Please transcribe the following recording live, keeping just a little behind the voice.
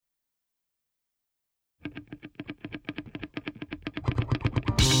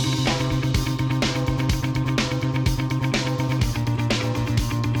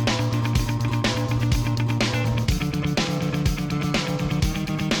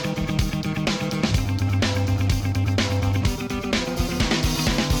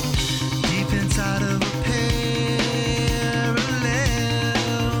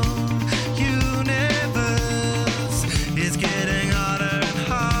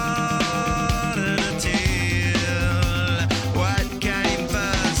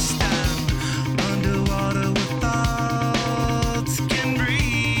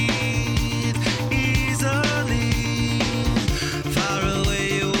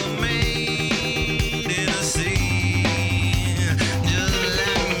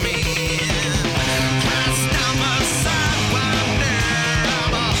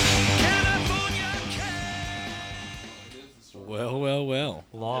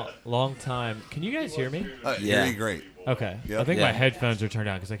Long time. Can you guys hear me? Yeah. Hear you great. Okay. Yep. I think Yeah. my headphones are turned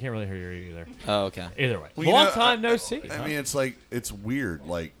down because I can't really hear you either. Oh, okay. Either way. Well, you Long know, time no see. I mean, it's weird.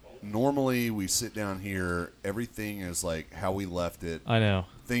 Like, normally we sit down here, everything is like how we left it. I know.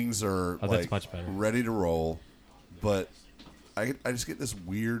 Things are Oh, that's much better. ready to roll, but I just get this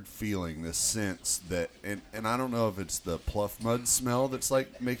weird feeling, this sense that, and I don't know if it's the pluff mud smell that's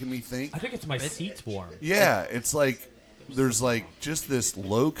like making me think. I think it's my seats warm. Yeah, it's like there's like just this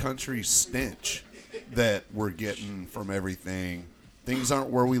low country stench that we're getting from everything. Things aren't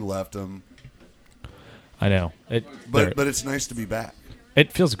where we left them, I know. but it's nice to be back.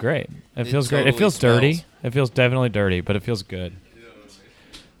 It feels great. It feels great. It totally feels dirty. smells. It feels definitely dirty, but it feels good.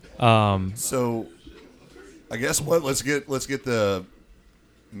 So, I guess what? Let's get the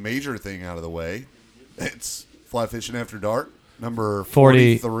major thing out of the way. It's Fly Fishing After Dark, number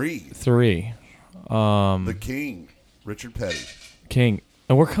 43. 3. The King, Richard Petty. King.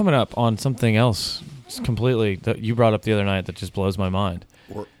 And we're coming up on something else completely that you brought up the other night that just blows my mind.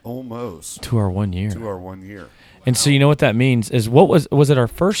 We're almost To our 1 year. to our 1 year. And so you know what that means is was it our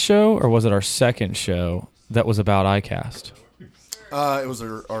first show or was it our second show that was about iCast? It was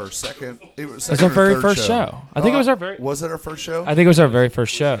our second. It was It's our very first show. I think it was our very. Was it our first show? I think it was our very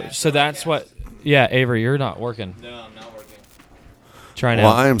first show. So that's what. Yeah, Avery, you're not working. No, I'm not working. Try Well,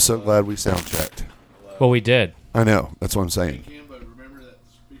 now. I am so glad we sound checked. Well, we did. I know. That's what I'm saying.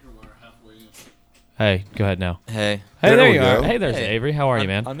 Hey, go ahead now. Hey. Hey, There there we you are. go. Hey, there's Hey. Avery. How are you,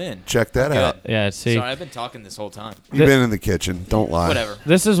 man? I'm in. Check that Good. out. Yeah, see, Sorry, I've been talking this whole time. You've been in the kitchen. Don't lie. Whatever.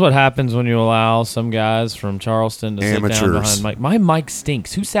 this is what happens when you allow some guys from Charleston to sit down Amateurs. behind mic. My mic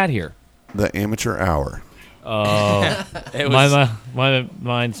stinks. Who sat here? The amateur hour. Oh, It was,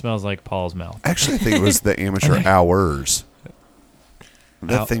 mine smells like Paul's mouth. Actually, I think it was the amateur hours.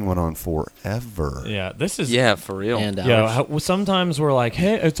 That Ow. thing went on forever. Yeah, this is. yeah, for real. And Yeah, hours. sometimes we're like,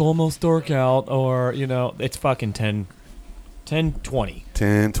 hey, it's almost dark out, or, it's fucking 10, 20.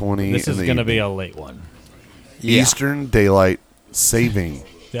 10, 20 This in is the going to be evening. a late one. Yeah. Eastern Daylight Saving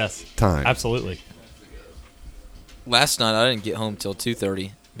Yes, Time. absolutely. Last night I didn't get home till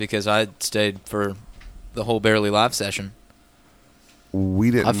 2:30 because I stayed for the whole Barely Live session.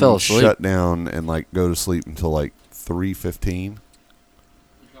 We didn't I fell asleep. shut down and go to sleep until 3:15.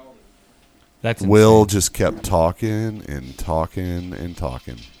 That's Will insane. just kept talking and talking and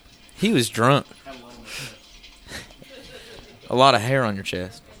talking. He was drunk. A lot of hair on your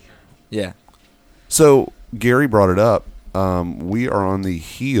chest. Yeah. So Gary brought it up. We are on the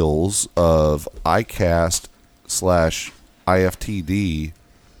heels of ICAST / IFTD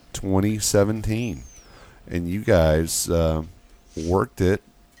 2017, and you guys worked it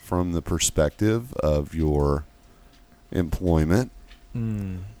from the perspective of your employment.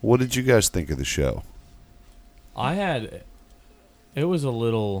 What did you guys think of the show? It was a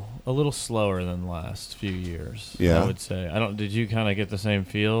little slower than the last few years. Yeah. I would say. Did you kind of get the same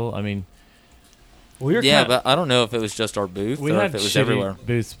feel? I mean, we were Yeah, kinda, but I don't know if it was just our booth we or had if it was shitty everywhere.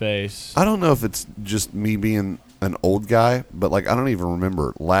 booth space. I don't know if it's just me being an old guy, but I don't even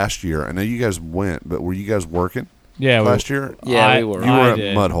remember last year. I know you guys went, but were you guys working Yeah, last year? Yeah, we were. You were at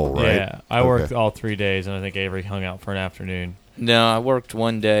did. Mudhole, right? Yeah, I Okay. worked all 3 days, and I think Avery hung out for an afternoon. No, I worked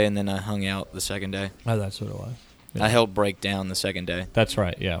one day and then I hung out the second day. Oh, that's what it was. Yeah. I helped break down the second day. That's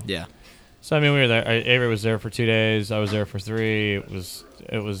right. Yeah. Yeah. So I mean, we were there. Avery was there for 2 days. I was there for 3. It was.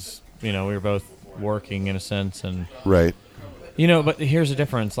 We were both working in a sense, and Right. but here's the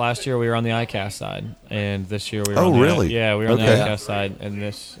difference. Last year we were on the ICAST side, and this year we were. Oh, on the, really? Yeah, we were on the Okay. ICAST side, and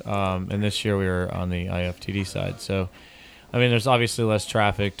this year we were on the IFTD side. So, I mean, there's obviously less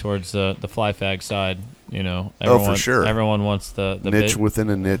traffic towards the fly fag side. For sure. Everyone wants the Niche bit- within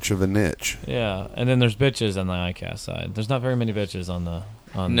a niche of a niche. Yeah, and then there's bitches on the ICAST side. There's not very many bitches on the.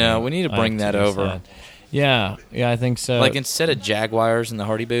 No, we need to bring that IFTD over. side. Yeah, I think so. Like instead of Jaguars in the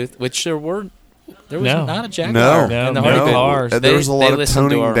Hardy booth, which there was No. not a Jaguar No, in the no Hardy booth. cars. There was a lot of listened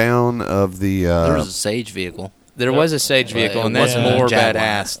to toning down of the. There was a Sage vehicle. There was a Sage vehicle, It and that's wasn't a more Jaguar.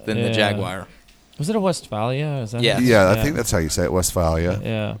 badass than the Yeah. Jaguar. Was it a Westfalia? Is that Yeah. yeah, I think that's how you say it, Westphalia.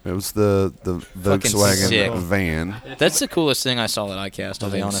 Yeah. It was the Volkswagen sick. van. That's the coolest thing I saw at ICAST, I'll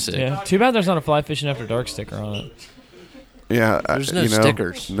be honest. Yeah. Too bad there's not a Fly Fishing After Dark sticker on it. Yeah, There's no you know,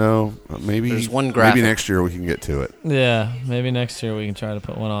 stickers. No, maybe There's one Maybe graphic. next year we can get to it. Yeah, maybe next year we can try to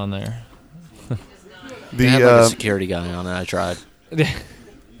put one on there. They had like The a security guy on it. I tried.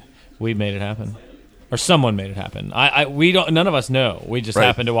 We made it happen, or someone made it happen. We don't. None of us know. We just Right.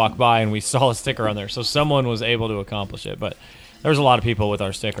 happened to walk by and we saw a sticker on there, so someone was able to accomplish it. But there was a lot of people with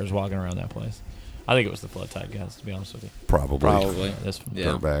our stickers walking around that place. I think it was the Flood Tide guys, to be honest with you. probably This, Yeah.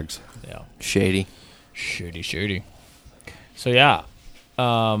 dirtbags. yeah. Shady. Shooty. So yeah,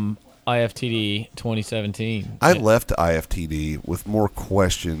 IFTD 2017. I left IFTD with more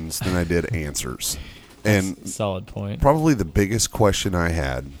questions than I did answers, and Solid point. probably the biggest question I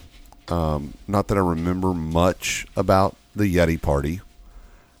had. Not that I remember much about the Yeti party.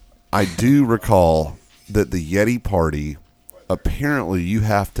 I do recall that the Yeti party, apparently you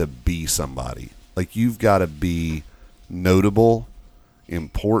have to be somebody. Like you've got to be notable,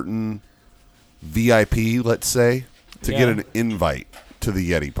 important, VIP, let's say, to get Yeah. an invite to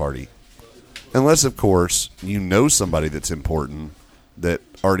the Yeti party. Unless, of course, you know somebody that's important that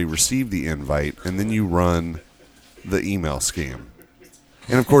already received the invite, and then you run the email scam.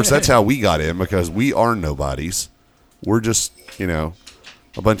 And, of course, that's how we got in, because we are nobodies. We're just, a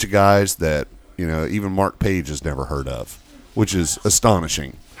bunch of guys that, even Mark Page has never heard of, which is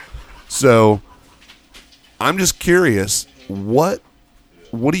astonishing. So I'm just curious, what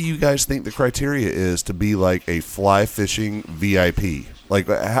do you guys think the criteria is to be like a fly fishing VIP? Like,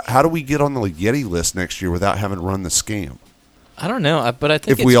 how do we get on the Yeti list next year without having run the scam? I don't know, but I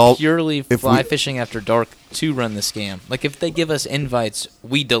think If we it's all- purely if Fly we- Fishing After Dark to run the scam. Like, if they give us invites,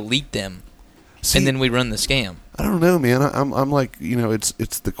 we delete them, See, and then we run the scam. I don't know, man. I'm like,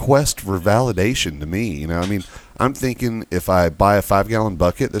 it's the quest for validation to me. I mean, I'm thinking if I buy a 5-gallon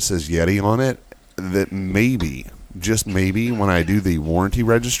bucket that says Yeti on it, that maybe, just maybe, when I do the warranty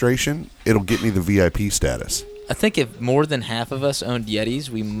registration, it'll get me the VIP status. I think if more than half of us owned Yetis,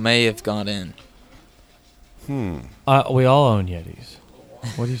 we may have gone in. We all own Yetis.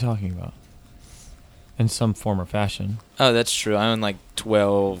 What are you talking about? In some form or fashion. Oh, that's true. I own like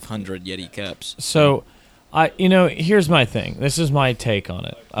 1,200 Yeti cups. So, here's my thing. This is my take on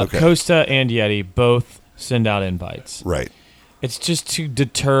it. Okay. Costa and Yeti both send out invites. Right. It's just to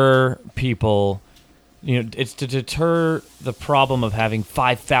deter people. It's to deter the problem of having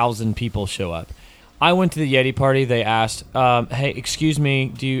 5,000 people show up. I went to the Yeti party. They asked, "Hey, excuse me,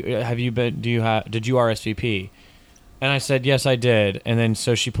 did you RSVP?" And I said, "Yes, I did." And then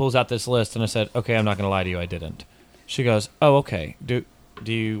so she pulls out this list, and I said, "Okay, I'm not going to lie to you, I didn't." She goes, "Oh, okay.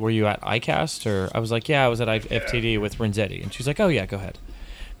 Were you at ICAST?" Or I was like, "Yeah, I was at FTD with Renzetti." And she's like, "Oh yeah, go ahead."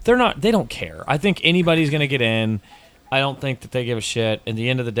 They don't care. I think anybody's going to get in. I don't think that they give a shit. At the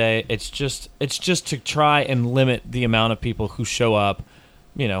end of the day, it's just to try and limit the amount of people who show up,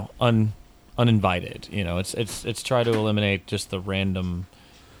 uninvited. It's try to eliminate just the random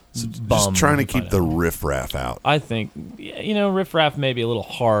bum. Just trying to who keep find the out. riffraff out. I think riffraff may be a little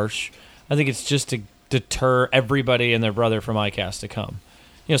harsh. I think it's just to deter everybody and their brother from ICAST to come.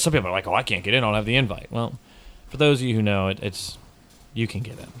 Some people are like, "Oh, I can't get in. I don't have the invite." Well, for those of you who know, it's you can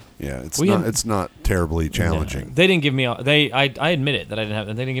get in. Yeah, We have- it's not terribly challenging. Yeah. They didn't give me. I admit it that I didn't have.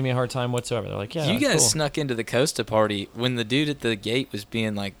 They didn't give me a hard time whatsoever. They're like, "Yeah, you that's guys cool." snuck into the Costa party when the dude at the gate was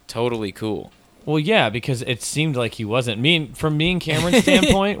being like totally cool. Well, yeah, because it seemed like he wasn't. From me and Cameron's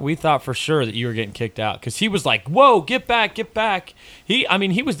standpoint, we thought for sure that you were getting kicked out because he was like, "Whoa, get back, get back." He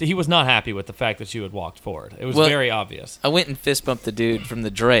was not happy with the fact that you had walked forward. It was Well- very obvious. I went and fist bumped the dude from the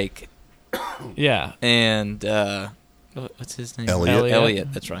Drake, Yeah, and what's his name? Elliot. Elliot.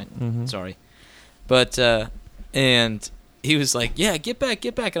 That's right. Mhm. Sorry, but and he was like, "Yeah, get back,"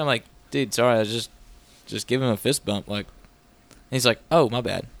 and I'm like, "Dude, sorry, I was just give him a fist bump." Like, and he's like, "Oh, my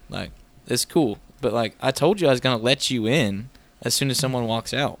bad." Like, it's cool, but like, I told you I was gonna let you in as soon as someone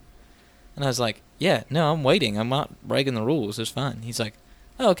walks out, and I was like, "Yeah, no, I'm waiting. I'm not breaking the rules. It's fine." He's like,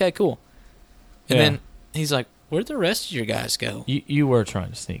 "Oh, okay, cool," and Yeah. then he's like, "Where'd the rest of your guys go?" you were trying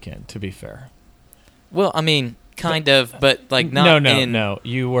to sneak in. To be fair, Well, I mean, kind of, but like not in. no.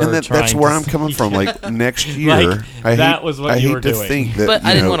 You were. And that's trying where to I'm coming from. Like next year, Like, I that hate, was what I you hate were to doing. think that But I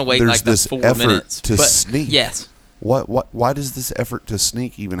didn't know, want to wait there's like the this 4 effort minutes to but sneak. Yes, Why does this effort to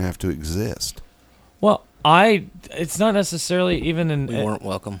sneak even have to exist? Well, it's not necessarily even in. We weren't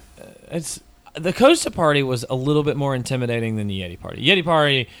welcome. the Costa party was a little bit more intimidating than the Yeti party. Yeti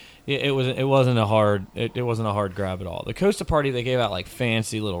party, it wasn't a hard grab at all. The Costa party, they gave out like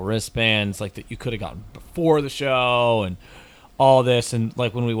fancy little wristbands like that you could have gotten before the show and all this. And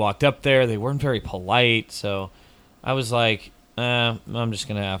like when we walked up there, they weren't very polite. So I was like, I'm just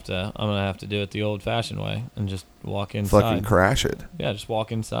gonna have to do it the old-fashioned way and just walk inside. Fucking crash it. Yeah, just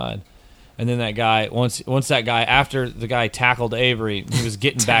walk inside. And then that guy, once that guy, after the guy tackled Avery, he was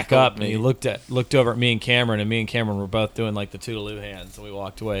getting back up, and he looked over at me and Cameron, and me and Cameron were both doing like the toodaloo hands, and we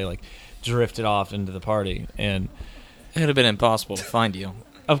walked away, like drifted off into the party, and It would have been impossible to find you.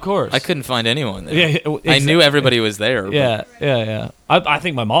 of course I couldn't find anyone there. Yeah, I knew everybody was there. but- Yeah. I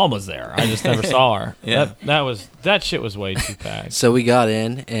think my mom was there. I just never saw her. Yeah. That shit was way too packed. So we got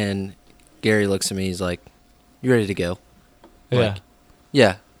in, and Gary looks at me. He's like, "You ready to go?" Yeah.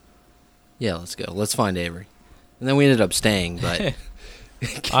 Like, yeah, let's go. Let's find Avery. And then we ended up staying, but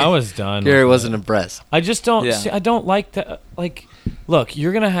I was done. Gary with wasn't it. impressed. I just don't. Yeah. See, I don't like that. Like, look,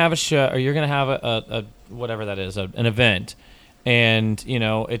 you're gonna have a show, or you're gonna have a whatever that is, an event, and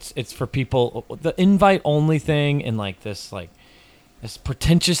it's for people. The invite only thing, and like this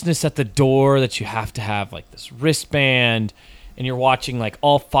pretentiousness at the door that you have to have like this wristband, and you're watching like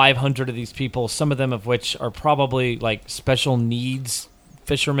all 500 of these people, some of them of which are probably like special needs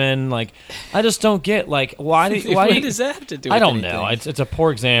fishermen. Like, I just don't get like why does that have to do with I don't anything? know. It's a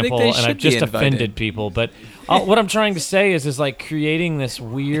poor example, they and should I've be just invited. offended people. But what I'm trying to say is like creating this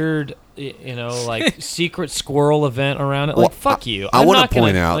weird, like secret squirrel event around it. Like, Well, fuck you. I I'm want not to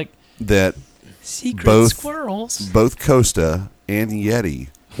point gonna, out like, that Secret Both- squirrels. both Costa and Yeti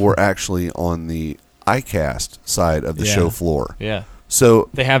were actually on the ICAST side of the Yeah. show floor. yeah, So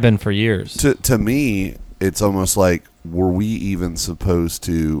they have been for years. to me, it's almost like, were we even supposed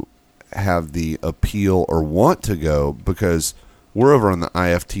to have the appeal or want to go? Because we're over on the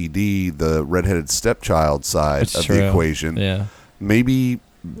IFTD, the redheaded stepchild side It's of true. the equation. Yeah, Maybe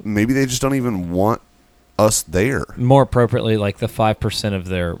they just don't even want us there. more appropriately, like the 5% of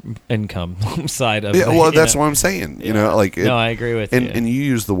their income side of. Yeah, the, well, you that's know. what I'm saying. You Yeah. know, like No, I agree with and you. and you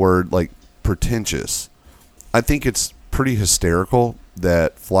use the word like pretentious. I think it's pretty hysterical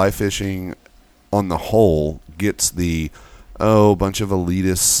that fly fishing on the whole gets the bunch of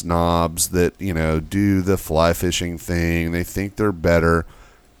elitist snobs that do the fly fishing thing. They think they're better,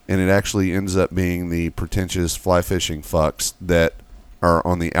 and it actually ends up being the pretentious fly fishing fucks that are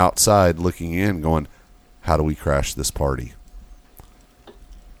on the outside looking in, going, "How do we crash this party?"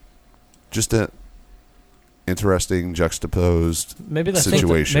 Just a interesting juxtaposed Maybe that's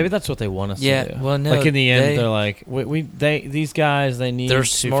situation. maybe that's what they want us Yeah, to do. well, no, like in the end, they- they're like, these guys, they need They're to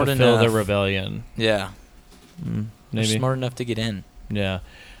smart fulfill their enough. rebellion. Yeah. They're Maybe. smart enough to get in. Yeah,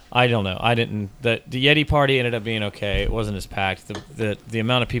 I don't know. I didn't. The Yeti party ended up being okay. It wasn't as packed. The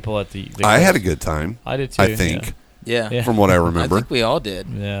amount of people at the I had a good time. I did too. I think, Yeah. Yeah. from what I I remember. think we all did.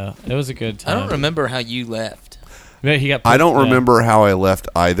 Yeah, it was a good I time. don't remember how you left. Yeah, he got. I don't yeah. remember how I left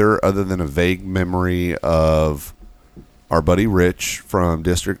either, other than a vague memory of our buddy Rich from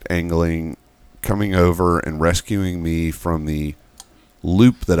District Angling coming over and rescuing me from the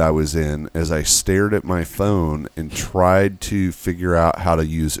loop that I was in as I stared at my phone and tried to figure out how to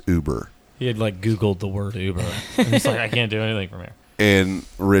use Uber. He had like Googled the word Uber, and he's like, I can't do anything from here. And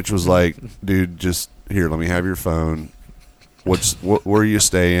Rich was like, "Dude, just here, let me have your phone. Where are you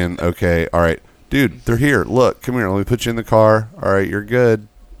staying? Okay, all right, dude, they're here. Look, come here. Let me put you in the car. All right, you're good.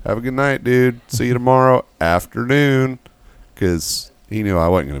 Have a good night, dude. See you tomorrow afternoon." Because he knew I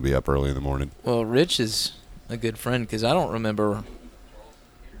wasn't going to be up early in the morning. Well, Rich is a good friend because I don't remember.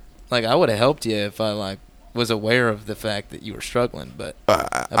 Like, I would have helped you if I was aware of the fact that you were struggling, but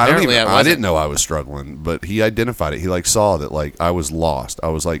apparently I I wasn't. didn't know I was struggling, but he identified it. He saw that I was lost. I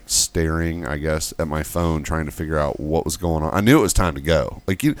was staring, I guess, at my phone trying to figure out what was going on. I knew it was time to go.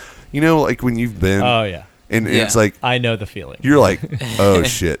 When you've been Oh yeah, and Yeah. it's like I know the feeling. you're like, "Oh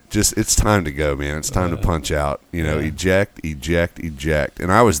shit, just it's time to go, man. It's time to punch out." Eject, eject.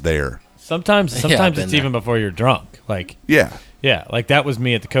 And I was there. Sometimes I've been it's there. even before you're drunk. Like, Yeah. yeah, like that was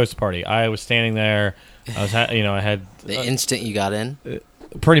me at the Coast party. I was standing there. I was, I had The instant you got in,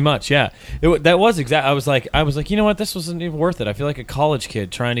 pretty much, yeah. That was exact. I was like, you know what? This wasn't even worth it. I feel like a college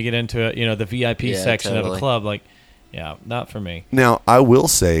kid trying to get into it. The VIP Yeah, section of a totally. club. Like, yeah, not for me. Now, I will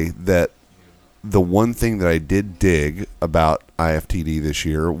say that the one thing that I did dig about IFTD this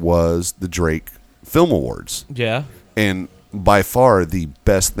year was the Drake Film Awards. Yeah, And by far the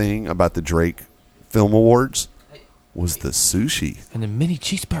best thing about the Drake Film Awards was the sushi. and the mini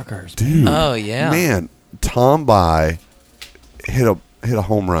cheeseburgers. Dude. Oh, yeah. Man, Tom Bai hit a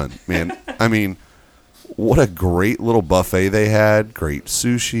home run, man. I mean, what a great little buffet they had. Great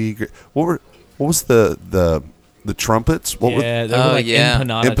sushi. what was the trumpets? What were Yeah, they were like yeah.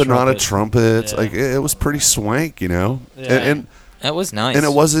 empanada trumpets. Yeah. Like it was pretty swank, you know. Yeah. And That was nice.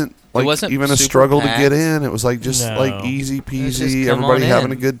 it wasn't like wasn't even a super struggle packed. to get in. It was like just No. like easy It's just peasy. come Everybody on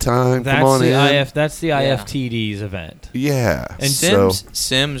having in. a good time. That's Come on the in. That's the Yeah. IFTD's event. Yeah. And so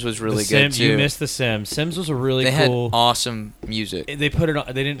Sims was really The good Sims, too. you missed the Sims. Sims was a really they cool. had awesome music. They put it on.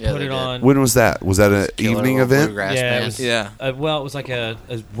 They didn't Yeah, put they it did. on. when was that? Was that an Killer evening Old event? Bluegrass Yeah, it band. was- Yeah. Well, it was like a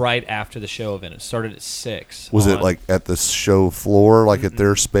right after the show event. It started at 6. Was it on- like at the show floor, like at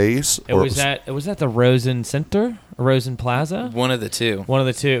their space? It was at the Rosen Center, or Rosen Plaza. One of the two. One of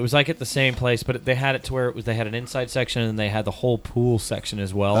the two. It was like at the same place, but they had it to where it was. They had an inside section and they had the whole pool section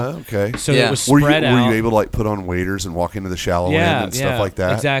as well. Okay. So Yeah. it was Were you spread out. able to like put on waders and walk into the shallow yeah, end and stuff like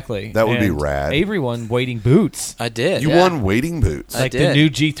that? Exactly. That would be And rad. Avery won wading boots. I did. You yeah. won wading boots. I Like the did. new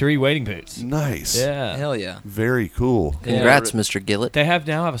G3 wading boots. Nice. Yeah. Hell yeah. Very cool. Congrats, Mr. Gillett. They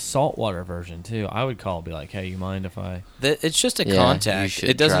now have a saltwater version too. I would call and be like, hey, you mind if I? It's just a Yeah, you contact. should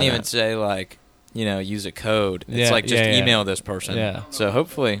It doesn't try even that. say like, use a code. It's Yeah, like just yeah, yeah. email this person. Yeah. So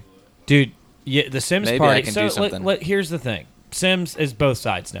hopefully, Dude, yeah, the Sims Maybe party. I can so do something. Here's the thing. Sims is both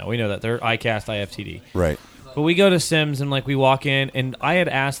sides now. We know that they're ICAST, IFTD. Right. But we go to Sims and like we walk in, and I had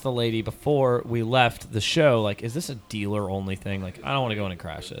asked the lady before we left the show, like, is this a dealer only thing? Like, I don't want to go in and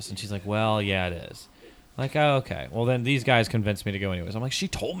crash this. And she's like, well, yeah, it is. Like, oh, okay. Well, then these guys convinced me to go anyways. I'm like, she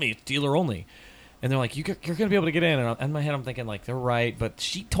told me it's dealer only. And they're like, you're going to be able to get in. And in my head, I'm thinking, like, they're right, but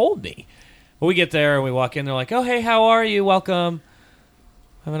she told me. Well, we get there and we walk in. They're like, oh, hey, how are you? Welcome.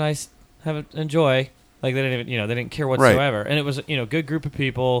 Enjoy. Like, they didn't even, they didn't care whatsoever. And it was, good group of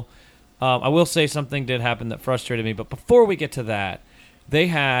people. I will say something did happen that frustrated me, but before we get to that, they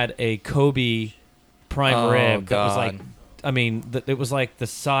had a Kobe prime rib that was like, God. it was like the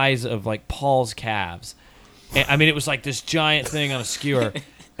size of like Paul's calves. And, it was like this giant thing on a skewer,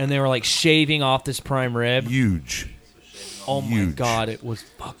 and they were like shaving off this prime rib. Huge. Oh my huge. God, it was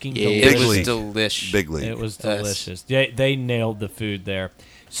fucking Yeah. it delicious. was league. delicious. Big league. It was Yes. delicious. They nailed the food there.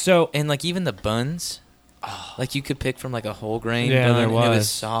 So And like even the buns, like you could pick from like a whole grain Yeah, bun. there and It was. was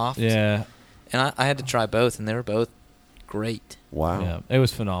soft. yeah, And I had to try both, and they were both great. Wow. yeah, it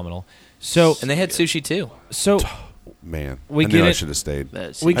was phenomenal. So And they had sushi too. Man. We I get knew I it- should have stayed. We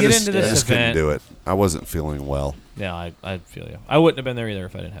I get just, into I this just couldn't event. do it. I wasn't feeling well. Yeah, I feel you. I wouldn't have been there either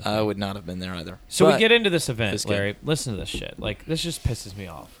if I didn't have to. I would not have been there either. So we But get into this it event, was good. Larry. Listen to this shit. Like, this just pisses me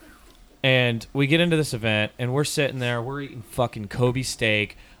off. And we get into this event, and we're sitting there. We're eating fucking Kobe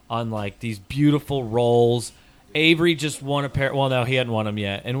steak on, like, these beautiful rolls. Avery just won a pair. Well, no, he hadn't won them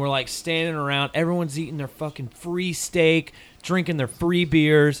yet. And we're, like, standing around. Everyone's eating their fucking free steak, drinking their free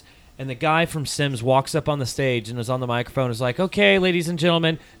beers. And the guy from Sims walks up on the stage and is on the microphone and is like, okay, ladies and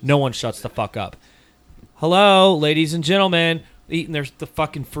gentlemen. No one shuts the fuck up. Hello, ladies and gentlemen, eating the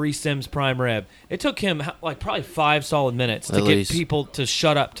fucking free Sims prime rib. It took him like probably 5 solid minutes to At get least. people to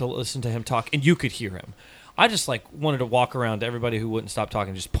shut up to listen to him talk, and you could hear him. I just like wanted to walk around to everybody who wouldn't stop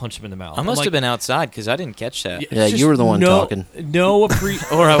talking and just punch him in the mouth. I must have been outside because I didn't catch that. Yeah, you were the one talking. No Or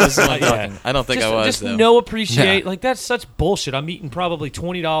I was the one Yeah. talking. I don't think I was, Just though. no appreciate. Yeah. Like, that's such bullshit. I'm eating probably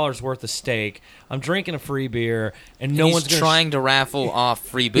 $20 worth of steak. I'm drinking a free beer, and no He's one's gonna trying to raffle off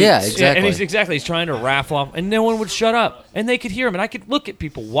free boots. Yeah, Yeah, exactly. and he's trying to raffle off, and no one would shut up, and they could hear him, and I could look at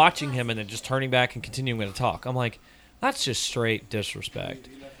people watching him, and then just turning back and continuing to talk. I'm like, that's just straight disrespect.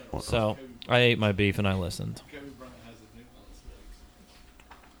 So I ate my beef and I listened.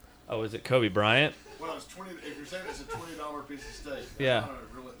 Oh, is it Kobe Bryant? Well, it's 20. If you're saying it's a $20 piece of steak, Yeah. that's not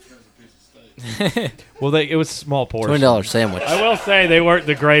a real expensive piece of steak. Well, it was small portions. $20 sandwich. I will say they weren't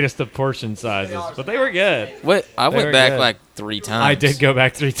the greatest of portion sizes, but they were good. What? I They were went back good. like 3 times. I did go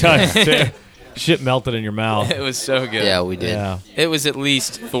back 3 times. Too. Shit melted in your mouth. It was so good. Yeah, we did. Yeah. It was at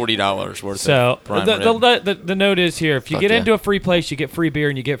least $40 worth So of prime the, rib. the note is here: if you Fuck get yeah. into a free place, you get free beer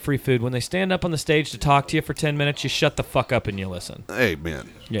and you get free food. When they stand up on the stage to talk to you for 10 minutes, you shut the fuck up and you listen. Amen.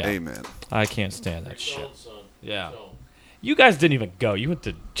 Yeah. Amen. I can't stand that shit. Yeah. You guys didn't even go. You went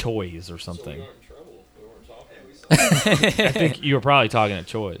to Choi's or something. I think you were probably talking at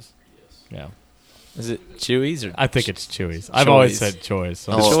Choi's. Yeah. Is it Chewy's or I think it's Choi's. I've always Choi's. said Choi's.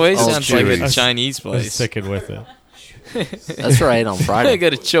 So Oh, Choi's? oh, Sounds like a Chewy's. Chinese I'm place. sticking with it. That's right on I Friday. go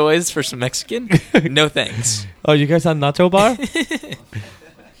to Choi's for some Mexican. No thanks. Oh, you guys on Nacho Bar?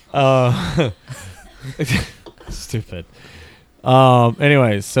 Stupid.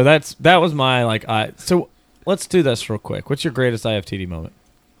 Anyways, so that was my so let's do this real quick. What's your greatest IFTD moment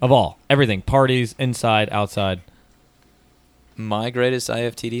of all? Everything, parties, inside, outside. My greatest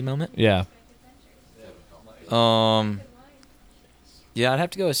IFTD moment? Yeah. Yeah, I'd have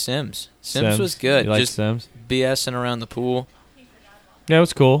to go with Sims. Sims was good. You like Just Sims? BSing around the pool. Yeah, it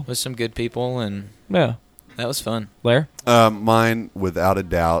was cool. with some good people, and Yeah. that was fun. Blair? Mine, without a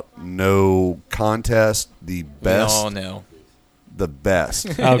doubt, no contest. The best, Oh no. the best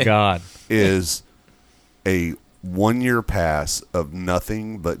Oh, God. is a 1-year pass of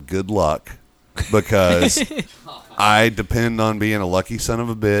nothing but good luck because I depend on being a lucky son of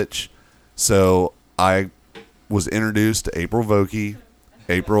a bitch. So I was introduced to April Vokey.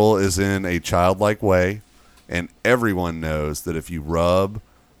 April is in a childlike way, and everyone knows that if you rub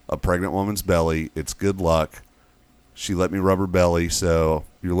a pregnant woman's belly, it's good luck. She let me rub her belly, so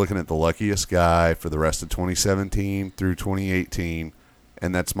you're looking at the luckiest guy for the rest of 2017 through 2018,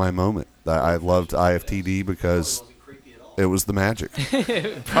 and that's my moment. I loved IFTD because it was the magic.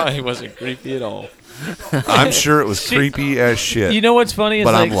 Probably wasn't creepy at all. I'm sure it was creepy as shit. You know what's funny is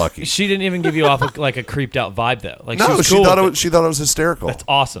But I'm like, lucky. she didn't even give you off like a creeped out vibe though. Like no, she was she cool thought with she thought it was hysterical. That's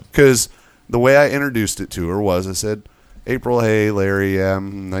awesome. Because the way I introduced it to her was I said, April, hey, Larry,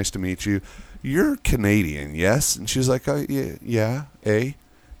 nice to meet you. You're Canadian, yes? And she was like, oh, yeah, eh?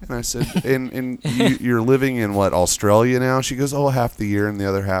 And I said, and you're living in what, Australia now? She goes, oh, half the year and the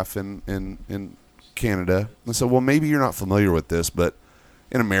other half in Canada. And I said, well, maybe you're not familiar with this, but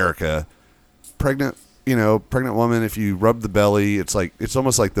in America, pregnant woman, if you rub the belly, it's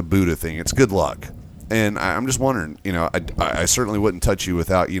almost like the Buddha thing. It's good luck. And I'm just wondering, I certainly wouldn't touch you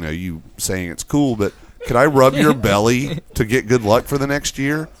without, you saying it's cool, but could I rub your belly to get good luck for the next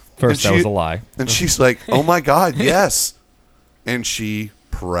year? First, that was a lie. And she's like, oh my God, yes. And she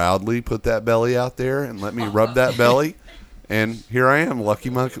proudly put that belly out there and let me rub that belly. And here I am, lucky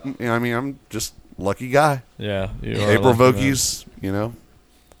monkey. I mean, I'm just lucky guy. Yeah. you are April lucky, man. Vokey's,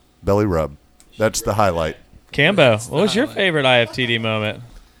 belly rub. That's the highlight. Cambo, what was your favorite IFTD moment?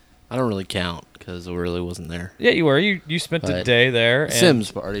 I don't really count because I really wasn't there. Yeah, you were. You spent the But day there. And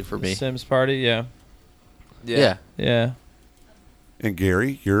Sims party for me. Sims party, yeah. Yeah. Yeah. And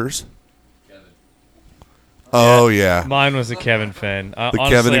Gary, yours? Oh, yeah. Mine was the Kevin Finn. The Honestly,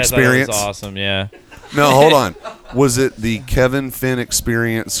 Kevin I thought it experience? was awesome, yeah. No, hold on. Was it the Kevin Finn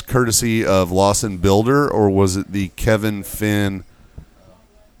experience courtesy of Lawson Builder, or was it the Kevin Finn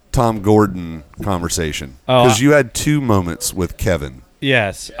Tom Gordon conversation? Oh, Because you had two moments with Kevin.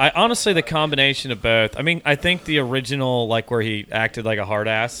 Yes. I honestly, the combination of both. I mean, I think the original, like where he acted like a hard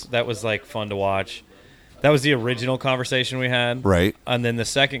ass, that was like fun to watch. That was the original conversation we had. Right. And then the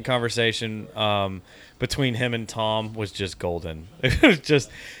second conversation between him and Tom was just golden. It was just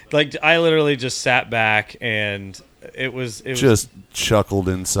like I literally just sat back and it was Just chuckled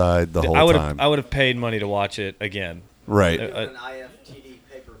inside the whole time. I would have paid money to watch it again. Right. An IFTD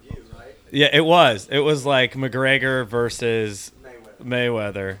pay-per-view, right? Yeah, it was. It was like McGregor versus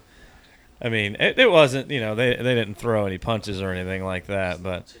Mayweather. I mean, it wasn't. They didn't throw any punches or anything like that,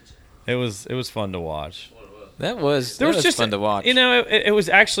 but it was fun to watch. That was Just fun to watch. It was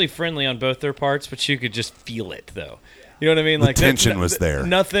actually friendly on both their parts, but you could just feel it though. You know what I mean? Like tension was there.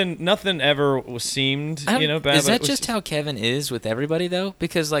 Nothing ever seemed bad. Is but that it was just how Kevin is with everybody though?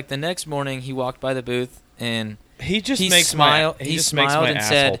 Because like the next morning he walked by the booth and he just he makes smiled- my he just makes smiled my and asshole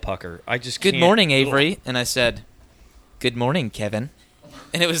said, pucker. I just "Good can't- morning, Avery," and I said, "Good morning, Kevin,"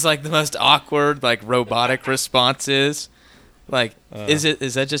 and it was like the most awkward, like robotic responses. Like, is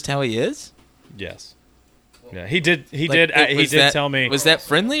that just how he is? Yes. Yeah, he did. He Like, did. He was did that- tell me. Was that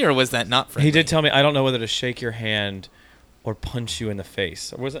friendly or was that not friendly? He did tell me. I don't know whether to shake your hand or punch you in the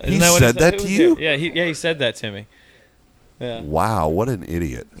face. Was that, He isn't what said that to you? Yeah. He said that to me. Yeah. Wow, what an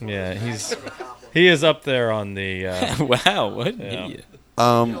idiot. Yeah. He is up there on the. Wow, what an Yeah. idiot!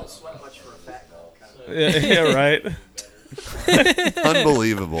 Don't sweat much for a fat guy. yeah. Right.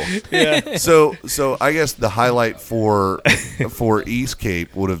 Unbelievable. Yeah. So I guess the highlight for East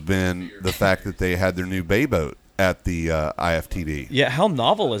Cape would have been the fact that they had their new bay boat at the IFTD. Yeah. How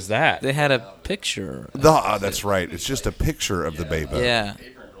novel is that? They had a picture. That's right. It's just a picture of the bay boat. Yeah,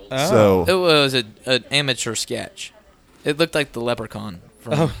 So it was an amateur sketch. It looked like the leprechaun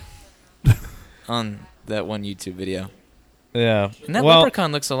from on that one YouTube video. Yeah. And that well,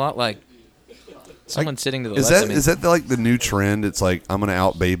 leprechaun looks a lot like someone sitting to the is left. that is that like the new trend? It's like I'm gonna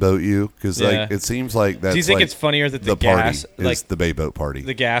out bay boat you because Yeah. like it seems like that's. do you think like it's funnier that the party gas, is like the bay boat party?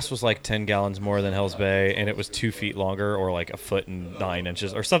 the gas, was like 10 gallons more than Hell's Bay, and it was 2 feet longer, or like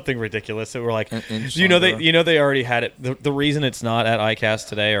 1.9 or something ridiculous? So we're like, An inch they longer. they already had it. The reason it's not at ICAST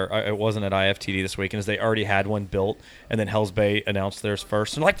today, or it wasn't at IFTD this weekend, is they already had one built, and then Hell's Bay announced theirs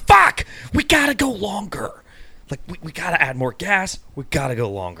first, and like, fuck, we gotta go longer. Like we gotta add more gas. We gotta go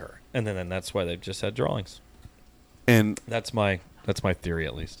longer, and then that's why they've just had drawings. And That's my theory,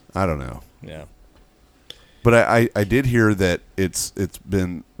 at least. I don't know. Yeah. But I did hear that it's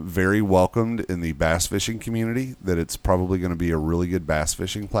been very welcomed in the bass fishing community, that it's probably going to be a really good bass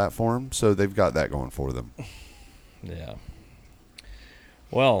fishing platform. So they've got that going for them. Yeah.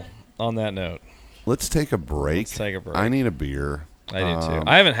 Well, on that note, Let's take a break. Let's take a break. I need a beer. I do too.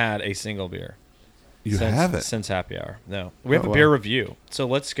 I haven't had a single beer. You haven't? Since happy hour. No. We have Oh, a beer wow. review. So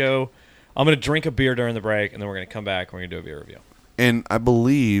let's go. I'm going to drink a beer during the break, and then we're going to come back and we're going to do a beer review. And I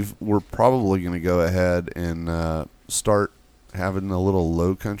believe we're probably going to go ahead and start having a little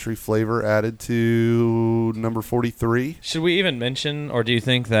low country flavor added to number 43. Should we even mention, or do you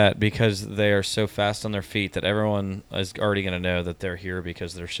think that because they are so fast on their feet that everyone is already going to know that they're here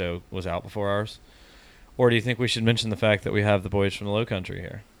because their show was out before ours? Or do you think we should mention the fact that we have the boys from the Low Country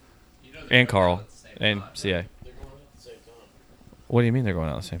here? And Carl and CA. What do you mean they're going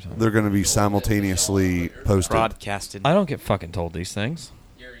out at the same time? They're going to be simultaneously posted. Broadcasted. I don't get fucking told these things.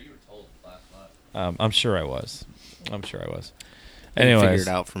 Gary, you were told last night. I'm sure I was. Figure Figured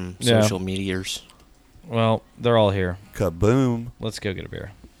out from social meteors. Well, they're all here. Kaboom. Let's go get a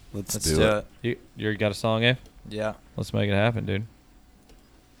beer. Let's Let's do it. You got a song, eh? Yeah. Let's make it happen, dude.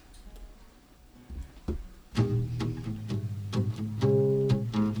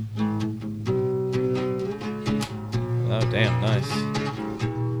 Oh, damn, nice.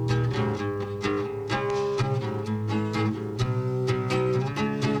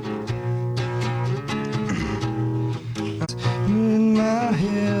 In my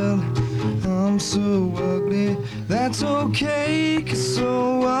head, I'm so ugly. That's okay, 'cause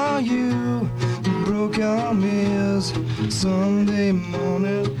so are you. Broke our mirrors Sunday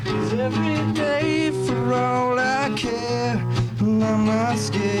morning. 'Cause every day for all I care. And I'm not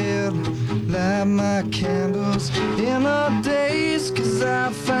scared. Light my candles in our days, 'cause I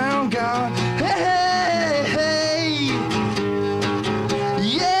found God. Hey, hey, hey.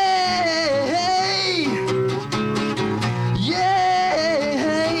 Yeah. Yeah,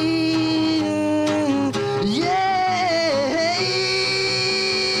 yeah.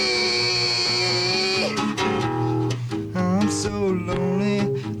 I'm so lonely,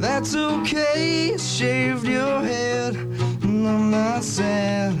 that's okay. Shaved your head, and I'm not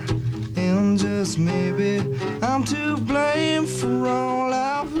sad. And just maybe I'm to blame for all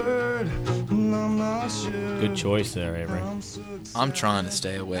I've heard. And I'm not sure. Good choice there, Avery. I'm trying to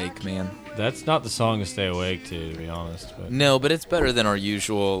stay awake, man. That's not the song to stay awake to be honest. But No, but it's better than our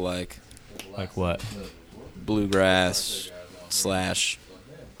usual, like what? bluegrass / I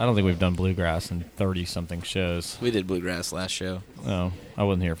don't think we've done bluegrass in 30-something shows. We did bluegrass last show. No, I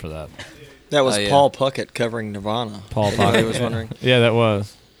wasn't here for that. That was Oh, yeah. Paul Puckett covering Nirvana. Paul If anybody Pocket was wondering. Yeah, that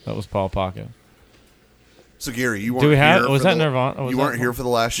was Paul Pocket. So, Gary, you weren't Do we have? here Was for that the- Nirvana? Was You that weren't here for the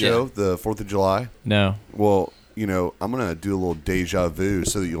last show, the 4th of July? No. Well, you know, I'm going to do a little deja vu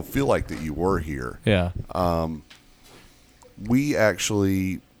so that you'll feel like that you were here. Yeah. We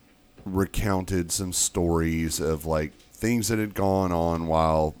actually recounted some stories of, like, things that had gone on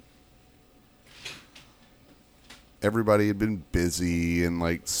while everybody had been busy, and,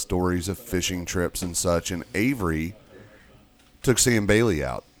 like, stories of fishing trips and such. And Avery took Sam Bailey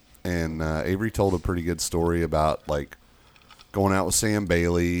out. And Avery told a pretty good story about, like, going out with Sam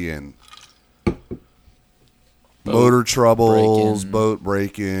Bailey and motor troubles, breaking. boat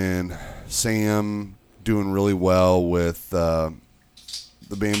breaking. Sam doing really well with the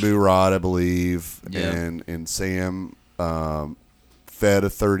bamboo rod, I believe. Yeah. And Sam fed a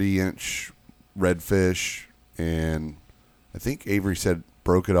 30-inch redfish, and I think Avery said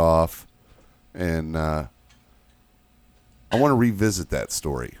broke it off. And I want to revisit that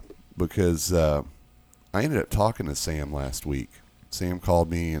story because I ended up talking to Sam last week. Sam called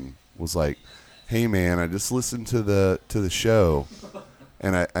me and was like, "Hey man, I just listened to the show,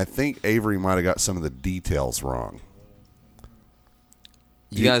 and I think Avery might have got some of the details wrong."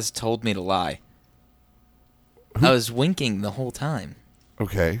 You guys told me to lie. I was winking the whole time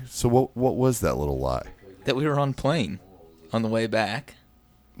Okay, so what was that little lie? that we were on plane on the way back.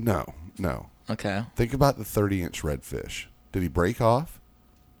 No. Okay. Think about the 30-inch redfish. Did he break off?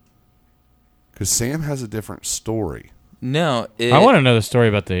 Because Sam has a different story. No, I want to know the story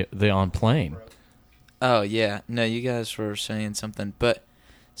about the on plane. Oh yeah, no, you guys were saying something, but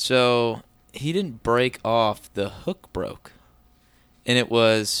so he didn't break off. The hook broke, and it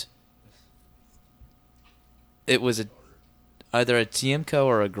was either a Tiemco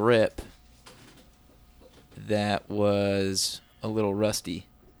or a grip that was a little rusty,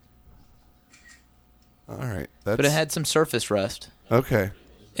 All right, that's but it had some surface rust, okay.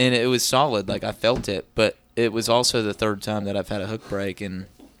 and it was solid. Like I felt it, but it was also the third time that I've had a hook break, and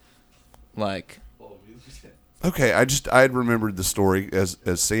like. Okay, I had remembered the story as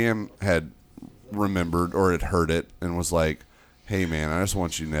Sam had remembered or had heard it and was like, "Hey man, I just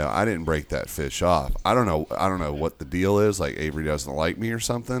want you to know I didn't break that fish off. I don't know what the deal is. Like Avery doesn't like me or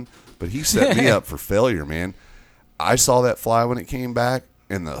something, but he set me up for failure, man. I saw that fly when it came back,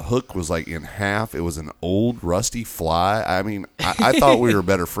 and the hook was like in half. It was an old rusty fly. I mean, I thought we were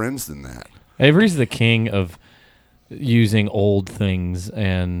better friends than that. Avery's the king of using old things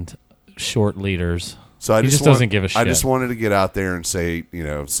and short leaders. So I He just doesn't give a shit. I just wanted to get out there and say, you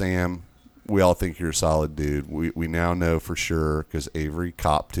know, Sam, we all think you're a solid dude. We now know for sure because Avery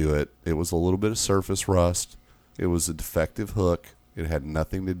copped to it. It was a little bit of surface rust. It was a defective hook. It had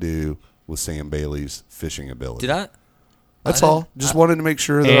nothing to do with Sam Bailey's fishing ability. Did I? That's all. Just wanted to make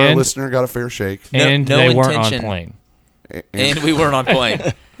sure that our And- listener got a fair shake. And no they weren't on intention. plane. And we weren't on plane.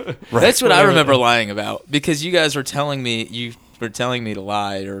 That's what I remember lying about because you guys were telling me to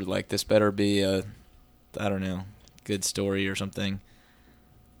lie or like this better be a, I don't know, good story or something.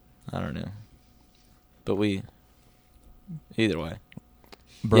 I don't know, but either way.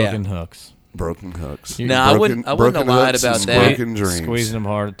 Broken hooks. Broken hooks. You- No, I wouldn't have broken lied hooks about and that. Broken dreams. Squeezing them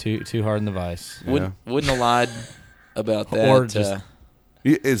hard, too hard in the vice. Yeah. Wouldn't have lied about that. Or just-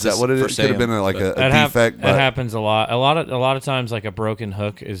 Is that Just what it for is? Could have been Sam, like a That defect. that But happens a lot. A lot of times, like a broken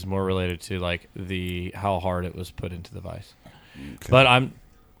hook is more related to like how hard it was put into the vise. But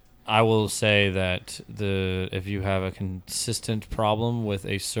I will say that if you have a consistent problem with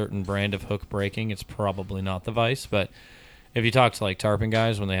a certain brand of hook breaking, it's probably not the vise. But if you talk to like tarpon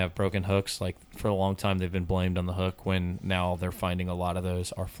guys when they have broken hooks, like for a long time they've been blamed on the hook. When now they're finding a lot of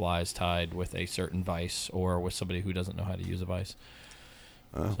those are flies tied with a certain vise or with somebody who doesn't know how to use a vise.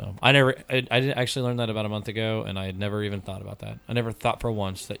 So I didn't actually learn that about a month ago, and I had never even thought about that. I never thought for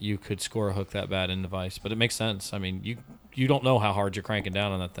once that you could score a hook that bad in the vise, but it makes sense. I mean, you don't know how hard you're cranking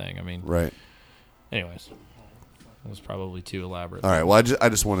down on that thing. I mean, right. anyways, it was probably too elaborate. All right. Well, I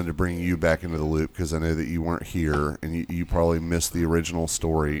just wanted to bring you back into the loop because I know that you weren't here and you probably missed the original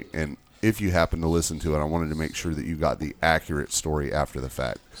story. And if you happen to listen to it, I wanted to make sure that you got the accurate story after the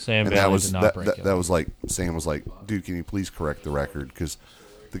fact. Sam and Bailey that was did not that, break that, it. that was like Sam was like, dude, can you please correct the record? Because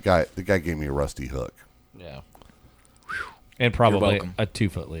the guy gave me a rusty hook. Yeah, and probably welcome. a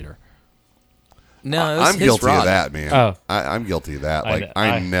 2-foot leader. No, it was I'm his guilty rod. of that, man. Oh. I'm guilty of that. Like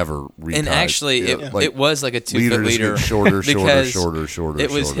I- I never read. And actually, it was like a 2-foot leaders leader get shorter, because shorter.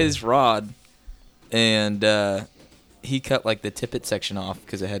 it was shorter. his rod, and he cut like the tippet section off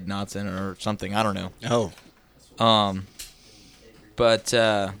because it had knots in it or something. I don't know. Oh, But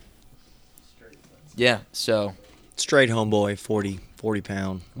yeah. So straight homeboy, 40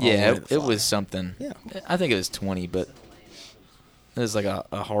 pound. all the way yeah, to the it fly. was something. Yeah. I think it was 20, but it was like a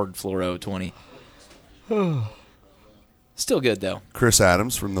hard fluoro 20. Still good though. Chris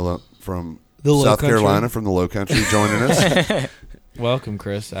Adams from The South Low Country. Carolina from the Low Country joining us. Welcome,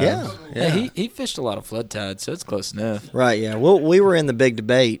 Chris. Yeah, Adams. yeah. He fished a lot of flood tides, so it's close enough. Right, yeah. Well, we were in the big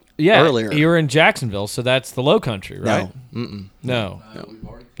debate Yeah, earlier. you were in Jacksonville, so that's the Low Country, right? No, mm-mm. No.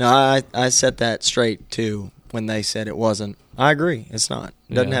 No, I set that straight too when they said it wasn't. I agree, it's not.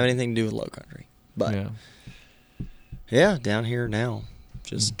 It doesn't Yeah. have anything to do with low country. But Yeah. yeah, down here now,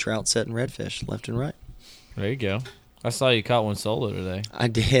 just trout setting redfish left and right. There you go. I saw you caught one solo today. I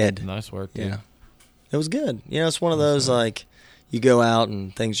did. Nice work, dude. Yeah, it was good. You know, it's one of those like you go out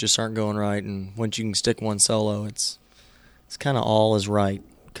and things just aren't going right, and once you can stick one solo, it's kind of all is right.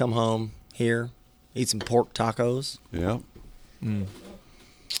 Come home here, eat some pork tacos. Yeah.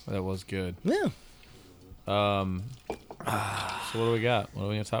 That was good. Yeah. So what do we got? What are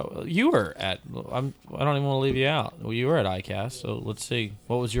we gonna talk? You were at. I don't even want to leave you out. Well, you were at ICAST, so let's see.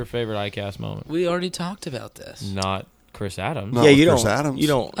 What was your favorite ICAST moment? We already talked about this. Not Chris Adams. No. Yeah, with you Chris don't. Adams. You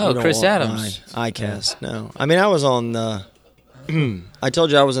don't. Oh, you don't Chris want Adams. my ICAST. No, I mean I was on the. I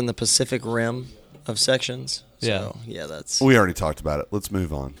told you I was in the Pacific Rim of sections. So, yeah, that's. We already talked about it. Let's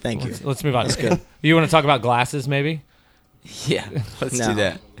move on. Thank you. Let's move on. That's good. You want to talk about glasses, maybe? Yeah, let's No. do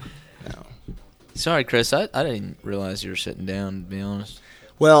that. No. Sorry, Chris. I didn't realize you were sitting down. To be honest,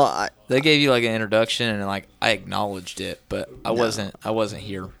 Well, they gave you like an introduction, and like I acknowledged it, but I wasn't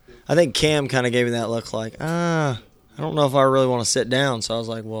here. I think Cam kind of gave me that look like, I don't know if I really want to sit down. So I was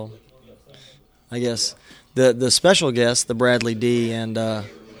like, well, I guess the special guests, the Bradley D and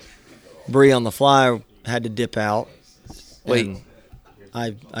Bree on the fly, had to dip out. Wait.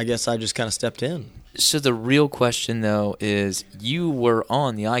 And I guess I just kind of stepped in. So the real question though is, you were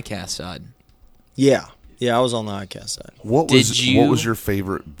on the ICAST side. Yeah, I was on the ICAST side. What Did was you- what was your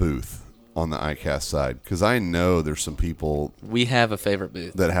favorite booth on the ICAST side? Because I know there's some people We have a favorite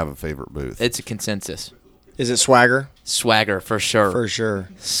booth. that have a favorite booth. It's a consensus. Is it Swagger? Swagger for sure. For sure.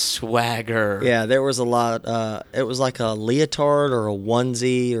 Swagger. Yeah, there was a lot. It was like a leotard or a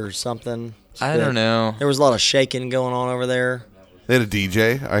onesie or something. I don't know. There was a lot of shaking going on over there. They had a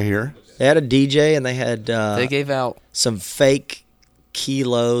DJ, I hear. They had a DJ and they had They gave out some fake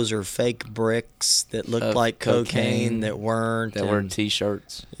kilos or fake bricks that looked Of like cocaine cocaine that weren't. that were and-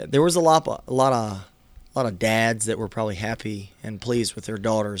 T-shirts. Yeah, there was a lot of dads that were probably happy and pleased with their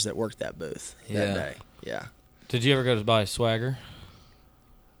daughters that worked that booth Yeah. that day. Yeah. Did you ever go to buy Swagger?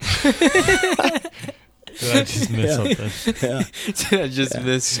 Did I just miss something? Yeah. Did I just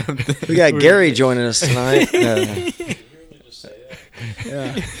miss something? We got Gary joining us tonight.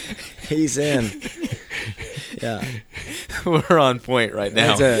 Yeah. He's in. Yeah. We're on point right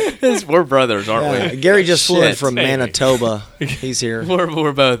now. That's We're brothers, aren't Yeah. we? Gary just flew in Shit. from Manitoba. He's here.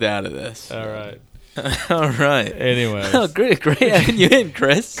 We're both out of this. All right. All right. Anyways. Oh, great having you in,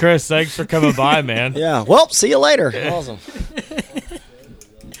 Chris. Chris, thanks for coming by, man. Yeah. Well, see you later. Awesome.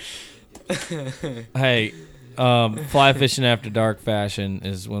 Hey, fly fishing after dark fashion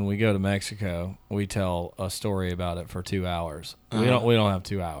is when we go to Mexico. We tell a story about it for 2 hours. We don't have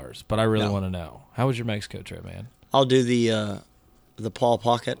 2 hours, but I really No. want to know, how was your Mexico trip, man? I'll do the Paul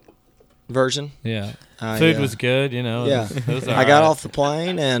Pocket version. Yeah, I, food was good. You know. Yeah. it was all I got right. off the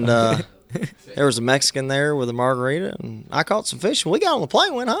plane and there was a Mexican there with a margarita and I caught some fish and we got on the plane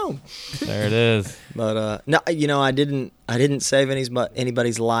and went home. There it is. But no, I didn't save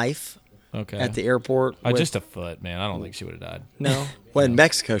anybody's life Okay. at the airport. with- just a foot, man. I don't think she would have died. no. Well, in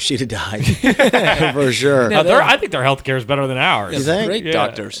Mexico, she'd have died for sure. I think their health care is better than ours. You think? Great Yeah.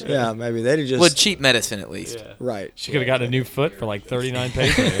 doctors. Yeah, maybe they'd have just With cheap medicine, at least. Yeah. right. She could have gotten a new foot for like 39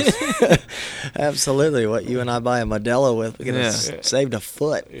 pesos. Absolutely, what you and I buy a Modelo with, we could have Yeah. saved a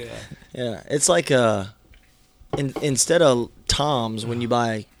foot. Yeah. Yeah, it's like instead of Toms, when you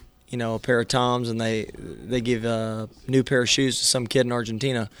buy, a pair of Toms and they give a new pair of shoes to some kid in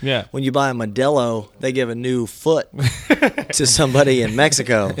Argentina. Yeah. When you buy a Modelo, they give a new foot to somebody in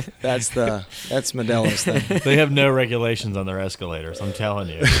Mexico. That's Modelo's thing. They have no regulations on their escalators, I'm telling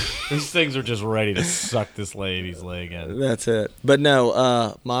you. These things are just ready to suck this lady's leg in. That's it. But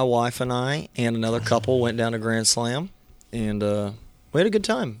no, my wife and I and another couple went down to Grand Slam, and we had a good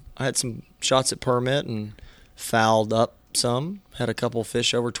time. I had some shots at permit and fouled up some. Had a couple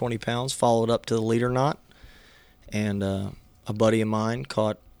fish over 20 pounds, followed up to the leader knot. And a buddy of mine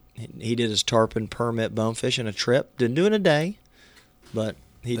he did his tarpon permit bonefish in a trip. Didn't do it in a day, but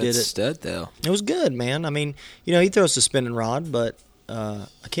he did it. Stud, though. It was good, man. I mean, he throws the spinning rod, but I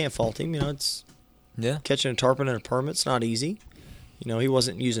can't fault him. It's Yeah. catching a tarpon in a permit's not easy. He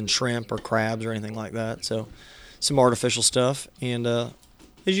wasn't using shrimp or crabs or anything like that. So some artificial stuff. And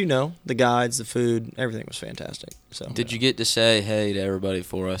as you know, the guides, the food, everything was fantastic. So Did you get to say hey to everybody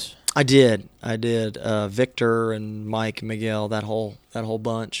for us? I did. Victor and Mike and Miguel, that whole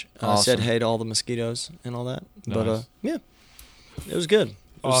bunch. I said Awesome. hey to all the mosquitoes and all that. But Nice. yeah, it was good. It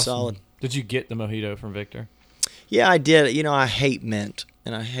was Awesome. solid. Did you get the mojito from Victor? Yeah, I did. I hate mint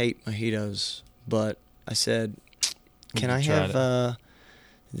and I hate mojitos, but I said, "Can I tried have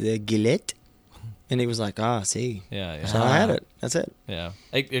the Gillette?" And he was like, see. Yeah, yeah. So I had it. That's it. Yeah.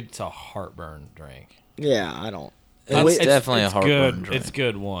 It's a heartburn drink. Yeah, I don't. That's We- definitely a it's heartburn good. drink. It's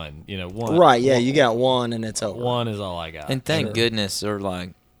good one. One. right, yeah, you got one and it's over. One is all I got. And thank Sure. goodness they're like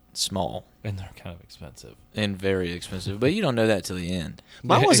small And they're kind of expensive. and very expensive, but you don't know that till the end.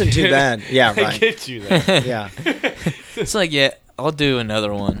 Mine wasn't too bad. Yeah, I right. get you there. Yeah. It's like, yeah, I'll do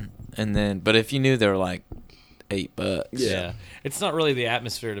another one, and then, but if you knew they were like $8, Yeah. It's not really the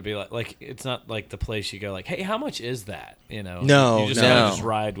atmosphere to be like it's not like the place you go like, hey, how much is that? No, you just no. gotta just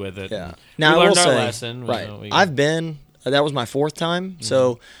ride with it. Yeah. And Now, we I will learned our say, lesson. right. I've been, that was my fourth time,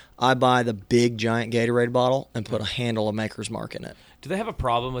 so I buy the big giant Gatorade bottle and put a handle of Maker's Mark in it. Do they have a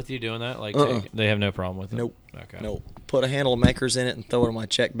problem with you doing that? Like, they have no problem with it. Nope. Okay. Nope. Put a handle of Maker's in it and throw it in my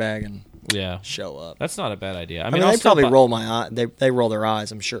check bag and Yeah. show up. That's not a bad idea. I mean, I'll they still probably buy- roll my eye. They roll their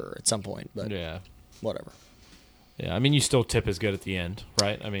eyes, I'm sure, at some point, but Yeah. whatever. Yeah. I mean, you still tip as good at the end,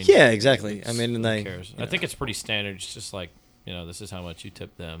 right? I mean, Yeah, exactly. I mean, and who they. cares? I think it's pretty standard. It's just like, this is how much you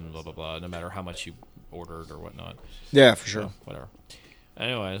tip them, blah blah blah. No matter how much you ordered or whatnot. Yeah, for sure. So, whatever.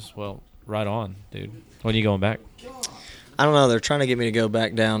 Anyways, well, right on, dude. When are you going back? I don't know. They're trying to get me to go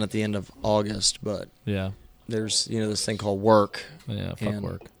back down at the end of August, but Yeah. there's this thing called work. Yeah. Fuck And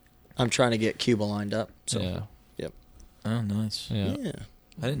work. I'm trying to get Cuba lined up. So Yeah. Yep. Oh, nice. Yeah. Yeah.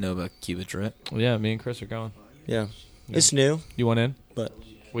 I didn't know about Cuba trip. Yeah. Me and Chris are going. Yeah. It's new, You want in? but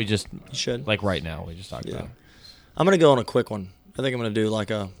We just you should. like right now. We just talked Yeah. about it. I'm gonna go on a quick one. I think I'm gonna do like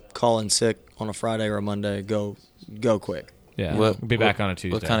a call in sick on a Friday or a Monday. Go quick. Yeah. What- we'll be back what- on a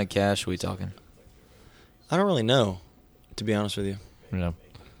Tuesday. What kind of cash are we talking? I don't really know, to be honest with you. Yeah.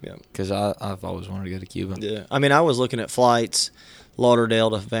 Yeah. Because I've always wanted to go to Cuba. Yeah. I mean, I was looking at flights. Lauderdale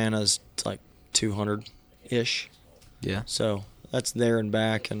to Havana's like 200-ish. Yeah. So that's there and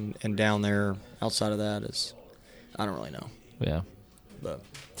back, and down there outside of that is, I don't really know. Yeah. But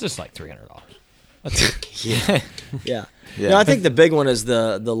It's just like $300. yeah. Yeah. No, I think the big one is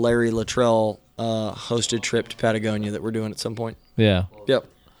the Larry Luttrell hosted trip to Patagonia that we're doing at some point. Yeah. Yep.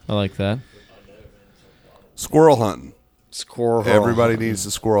 I like that. Squirrel hunting. Squirrel. Everybody needs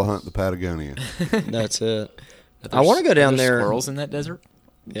to squirrel hunt the Patagonia. That's it. Are there I want to go down are there there. Squirrels in that desert?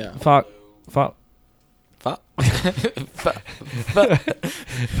 Yeah. Fuck. Fuck.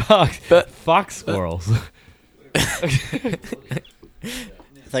 Fox squirrels. I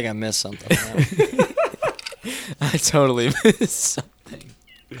think I missed something. I totally missed something.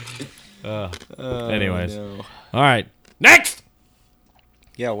 Anyways. No. All right. Next.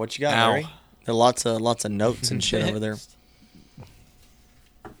 Yeah, what you got, Ow. Larry? There are lots of notes and shit over there.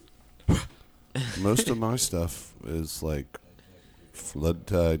 Most of my stuff is like flood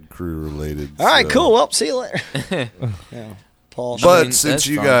tide crew related. All right, so- cool. Well, see you later. Yeah. Paul. But I mean, since that's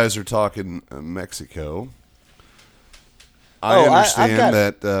you fine. guys are talking Mexico, I Oh, I've understand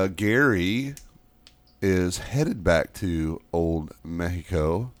got- that Gary is headed back to old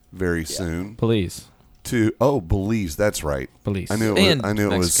Mexico very soon. Police. To Belize, that's right. Belize. I knew And it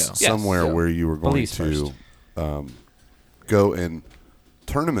was Mexico. somewhere Yes. where you were going Belize to go and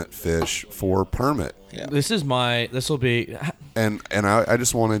tournament fish for permit. Yeah. This will be. And I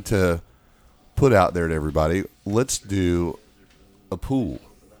just wanted to put out there to everybody, let's do a pool.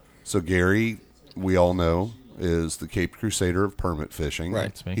 So Gary, we all know, is the Cape Crusader of permit fishing. Right.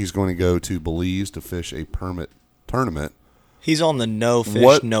 That's me. He's going to go to Belize to fish a permit tournament. He's on the no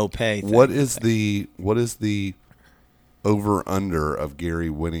fish, no pay thing. What is the over under of Gary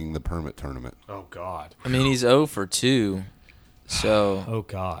winning the permit tournament? Oh God. I mean, he's 0 for 2, so Oh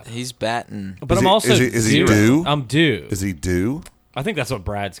God. he's batting. But Is I'm he- also is he zero. due? I'm due. Is he due? I think that's what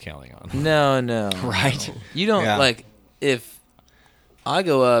Brad's counting on. No. Right. You don't Yeah. like if I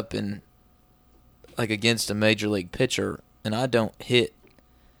go up and like against a major league pitcher and I don't hit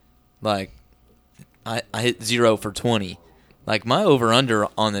like I hit 0 for 20. Like my over under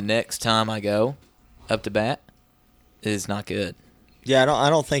on the next time I go up to bat is not good. Yeah, I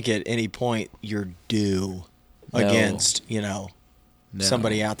don't think at any point you're due No. against, No.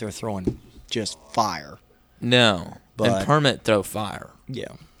 somebody out there throwing just fire. No. But- and permit throw fire.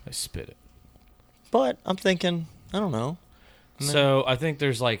 Yeah. I spit it. But I'm thinking, I don't know. So I think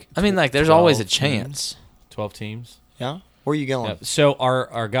there's like. I mean, like there's always a 12 chance. 12 teams. Yeah? Where are you going? Yeah. So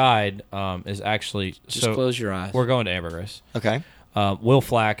our guide is actually. Just so close your eyes. We're going to Ambergris. Okay. Will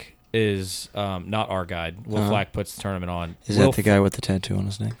Flack is not our guide. Will Flack puts the tournament on. Is Will that the guy with the tattoo on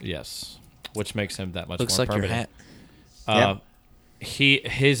his neck? Yes, which makes him that much Looks more like your permanent. hat.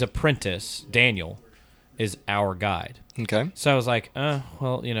 His apprentice Daniel is our guide. Okay. So I was like,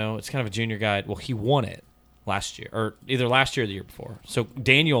 well, it's kind of a junior guide. Well, he won it last year, or either last year or the year before. So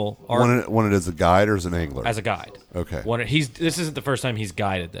Daniel, Won it as a guide or as an angler? as a guide, Okay. This isn't the first time he's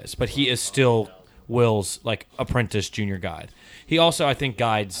guided this, but he is still Will's like apprentice junior guide. He also, I think,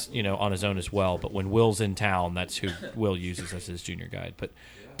 guides on his own as well. But when Will's in town, that's who Will uses as his junior guide. But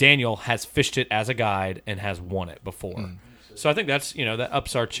Daniel has fished it as a guide and has won it before. So I think that's that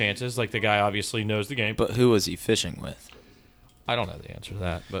ups our chances. Like the guy obviously knows the game. But who was he fishing with? I don't know the answer to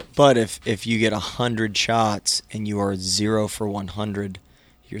that. But if you get 100 shots and you are 0 for 100,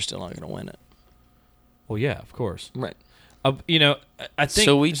 you're still not going to win it. Well, yeah, of course. Right. I think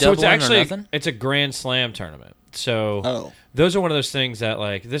So we it's doubling or actually nothing? it's a Grand Slam tournament. So Oh. those are one of those things that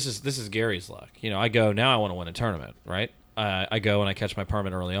like this is Gary's luck. I go now I want to win a tournament, right? I go and I catch my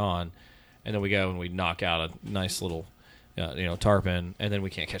permit early on, and then we go and we knock out a nice little tarpon, and then we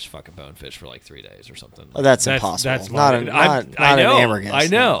can't catch fucking bonefish for like 3 days or something. Oh, that's impossible. That's not my, an, I not know, an Ambergris. I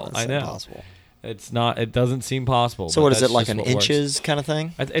know. No, that's I know. impossible. It's not. It doesn't seem possible. So but what is that's it, like just an what works. inches kind of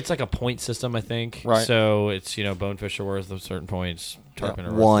thing? It's like a point system, I think. Right. So it's bonefish are worth certain points. Tarpon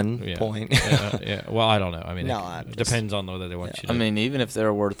are worth 1 point. yeah. Well, I don't know. I mean, No, it I'm just- depends on whether they want you. I To, mean, even if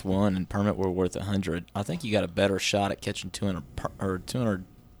they're worth 1 and permit were worth 100, I think you got a better shot at catching 200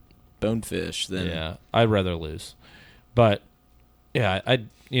 bonefish than yeah, I'd rather lose. But yeah,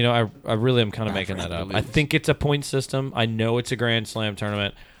 I really am kind of I'd making that rather up. I lose. think it's a point system. I know it's a Grand Slam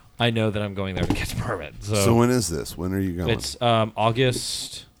tournament. I know that I'm going there to catch a permit. So when is this? When are you going? It's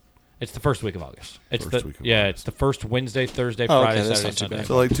August. It's the first week of August. It's First week of it's the first Wednesday, Thursday, Oh, okay, Friday, that's Saturday, not too Sunday. bad.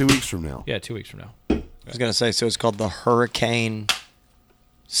 so like 2 weeks from now. Yeah, 2 weeks from now. I was going to say, so it's called the Hurricane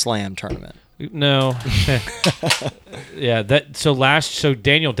Slam Tournament. No. Yeah, so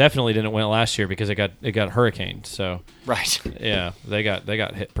Daniel definitely didn't win it last year because it got hurricaned. So Right. yeah, they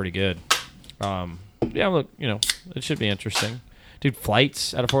got hit pretty good. Yeah, look, it should be interesting. Dude,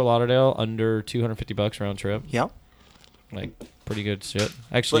 flights out of Fort Lauderdale under $250 round trip. Yeah. Like pretty good shit.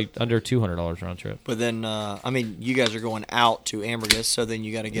 Actually, under $200 round trip. But then, you guys are going out to Ambergris, so then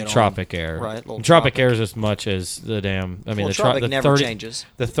you got to get on Tropic Air. Right. little Tropic Air is as much as the damn. I mean, the Tropic the never 30 changes.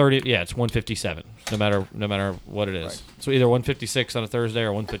 The 30, yeah, it's 157. No matter what it is. Right. So either 156 on a Thursday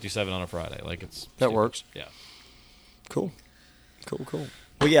or 157 on a Friday. Like it's That works. Yeah. Cool.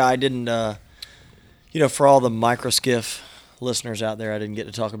 Well, yeah, I didn't. For all the microskiff listeners out there, I didn't get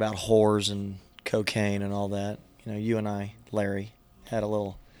to talk about whores and cocaine and all that. You and I, Larry, had a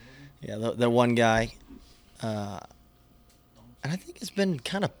little. Yeah, the one guy. And I think it's been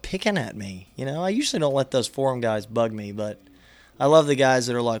kind of picking at me. I usually don't let those forum guys bug me, but I love the guys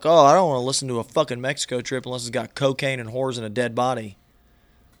that are like, oh, I don't want to listen to a fucking Mexico trip unless it's got cocaine and whores and a dead body.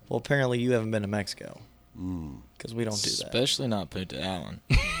 Well, apparently you haven't been to Mexico. Because we don't do that. Especially not Punta Allen.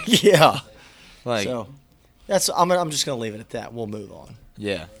 Yeah. Like, So I'm just gonna leave it at that. We'll move on.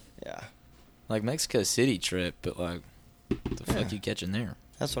 yeah. Yeah. Like Mexico City trip, but like, what the fuck you catching there?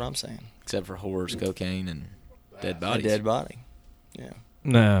 That's what I'm saying. Except for whores, cocaine, and dead A bodies. dead body. Yeah.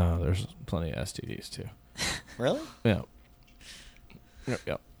 No, there's plenty of STDs too. Really? Yeah.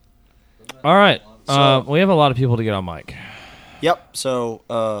 Yep. All right. So- We have a lot of people to get on mic. Yep. So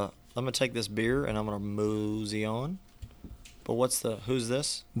I'm gonna take this beer and I'm gonna mosey on. But who's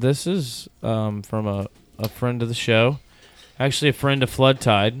this? This is from a friend of the show, actually a friend of Flood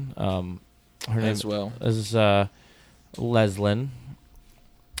Tide. Her name As well. is Leslyn,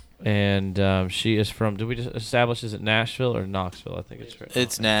 and she is from. Did we just establish is it Nashville or Knoxville? I think it's right.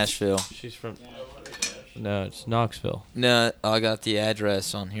 It's Nashville. She's from. No, it's Knoxville. No, I got the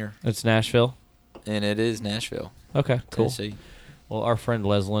address on here, It's Nashville. and it is Nashville. Okay, cool. Tennessee. Well, our friend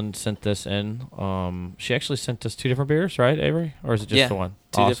Leslyn sent this in. She actually sent us 2 different beers, right, Avery? Or is it just Yeah, the one?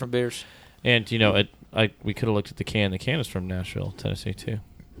 Two Awesome. different beers. And we could have looked at the can. The can is from Nashville, Tennessee, too.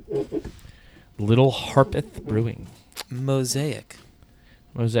 Little Harpeth Brewing. Mosaic.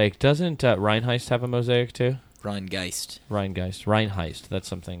 Mosaic. Doesn't Rheinheist have a mosaic too? Rheingeist. Rheinheist. That's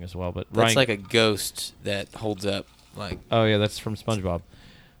something as well. But That's like a ghost that holds up. Like, oh yeah, that's from SpongeBob.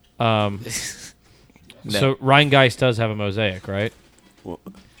 no. So Rheingeist does have a mosaic, right?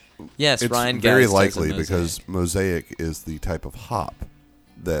 Yes, It's Rheingeist very has a likely mosaic. because Mosaic is the type of hop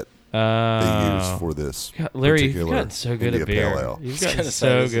that they They use for this Larry, you've particular gotten so good India at beer. Pale Ale. You've gonna gotten say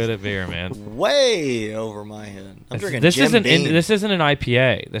so this good at beer, man. Way over my head. I'm drinking This Jim isn't Beam. this isn't an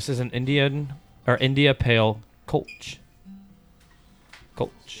IPA. This is an India Pale Kolsch.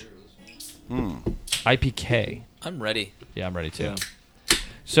 IPK. I'm ready. Yeah, I'm ready too. Yeah.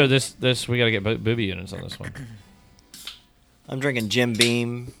 So this we got to get booby units on this one. I'm drinking Jim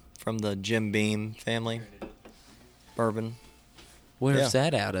Beam from the Jim Beam family. Bourbon. Where's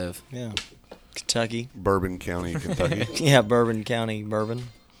that out of? Yeah. Kentucky. Bourbon County, Kentucky. Yeah, Bourbon County bourbon.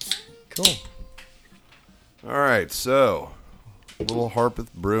 Cool. All right, so Little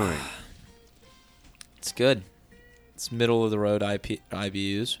Harpeth Brewing. It's good. It's middle of the road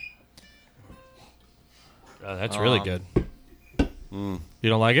IBUs. Oh, that's really good. Mm, You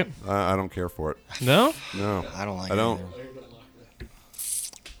don't like it? I don't care for it. No? No, I don't like I it don't. either.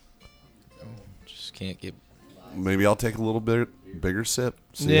 Just can't get. Maybe I'll take a little bit bigger sip,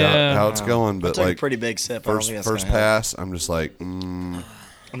 see Yeah. how it's going. I But took like a pretty big sip. I don't first think that's first gonna help. pass, I'm just like, I mean,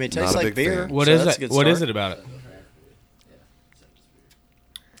 it Not tastes a like big beer. fan. What so is that's a it? good What is start. it about it?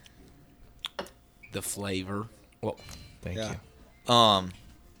 The flavor. Well, thank Yeah. you.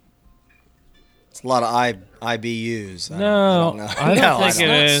 It's a lot of IBUs. No, I don't know. I don't No, think It's it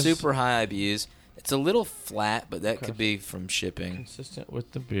not is. super high IBUs. It's a little flat, but that could be from shipping. Consistent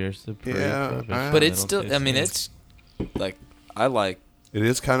with the beers. The Yeah, But it's still. I mean, it's like I like. it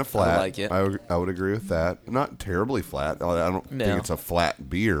is kind of flat. like it. I would agree with that. Not terribly flat. I don't No. think it's a flat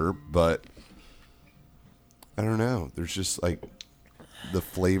beer, but I don't know. There's just like the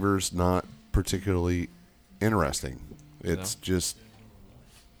flavor's not particularly interesting. It's just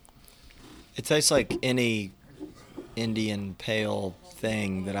It tastes like any Indian pale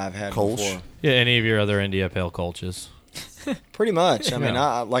thing that I've had Kolsch? before. Yeah, any of your other India Pale Kolches. Pretty much. I mean,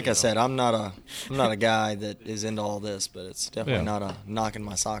 Yeah. like I said, I'm not a guy that is into all this, but it's definitely Yeah. not a knocking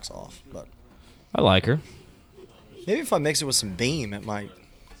my socks off. But I like her. maybe if I mix it with some Beam, it might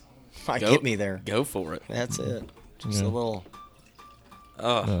Go- get me there. Go for it. That's it. Just Yeah. a little.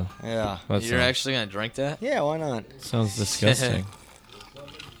 Oh, Yeah. That you're sounds, actually gonna drink that? Yeah. Why not? sounds disgusting.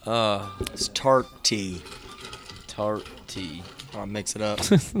 It's tart tea. Tart tea. Or mix it up.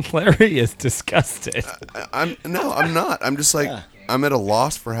 Larry is disgusted. I'm not. I'm just like Yeah. I'm at a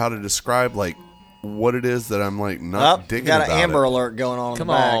loss for how to describe like what it is that I'm like not digging got about an Amber it. Alert going on. Come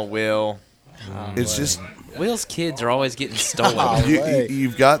in the back. on, Will. It's just Will's kids are always getting stolen. Oh, way.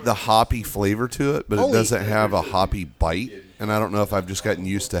 you've got the hoppy flavor to it, but it Holy- doesn't have a hoppy bite. And I don't know if I've just gotten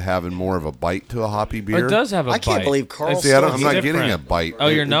used to having more of a bite to a hoppy beer. It does have a I bite. can't believe Carl It's- See, I'm it's not different. getting a bite. Oh,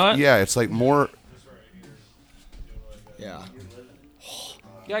 you're not? Yeah, it's like more. Yeah.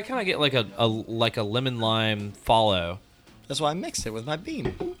 Yeah, I kind of get like a lemon lime follow. That's why I mixed it with my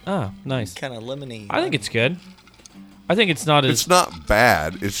bean. Oh, nice. Kind of lemony. I think it's good. I think it's not as It's not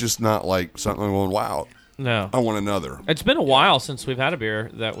bad. It's just not like something I'm going, wow, no. I want another. It's been a while since we've had a beer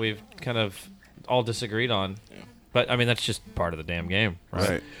that we've kind of all disagreed on. But I mean, that's just part of the damn game, right?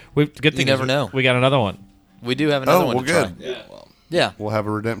 Right. We've good thing never is know. We got another one. We do have another Oh, one well, to try. good. Yeah. Well, Yeah. We'll have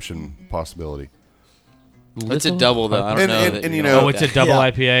a redemption possibility. It's a double, though. I don't And- know. and- that and you you know know- Oh, it's a double Yeah.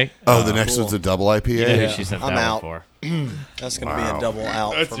 IPA. Oh, the next cool. one's a double IPA. You know who Yeah. she sent I'm that out. one for. that's going to Wow. be a double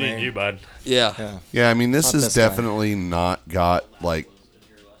out for me. bud. Yeah. Yeah. Yeah, I mean, this Not has this guy. definitely not got like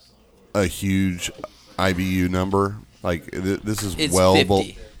a huge IBU number. Like this is It's well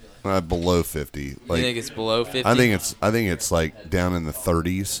 50. below 50. You Like think it's below 50? I think it's like down in the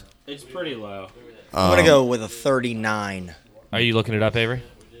 30s. It's pretty low. I'm going to go with a 39. Are you looking it up, Avery?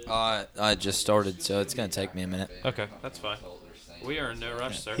 I just started, so it's going to take me a minute. Okay, that's fine. We are in no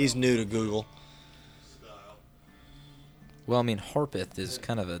rush, sir. He's new to Google. Well, I mean, Harpeth is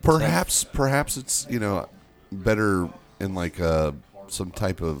kind of a Perhaps it's better in like some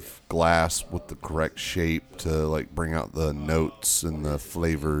type of glass with the correct shape to like bring out the notes and the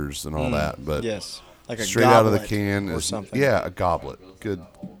flavors and all that. But Yes. Like a straight out of the goblet can or is something. yeah, a goblet. Good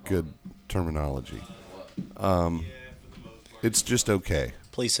terminology. It's just okay.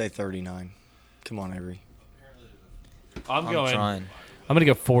 Please say 39. Come on, Avery. I'm I'm going. trying. I'm gonna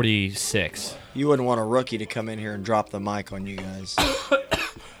go 46. You wouldn't want a rookie to come in here and drop the mic on you guys.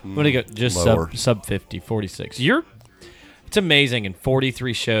 I'm gonna go just Lower. sub 50, 46. It's amazing in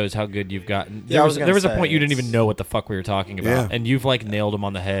 43 shows how good you've gotten. Yeah, I was there gonna was a say, point you didn't it's- even know what the fuck we were talking about, Yeah. and you've like nailed them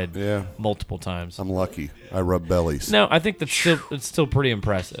on the head Yeah. multiple times. I'm lucky. I rub bellies. No, I think it's still pretty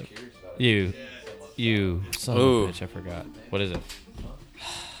impressive. You son of Ooh. a bitch, I forgot. What is it?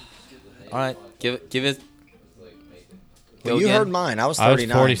 All right. Give it. Well, Go you again. heard mine. I was I was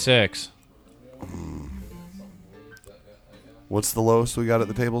 39. 46. What's the lowest we got at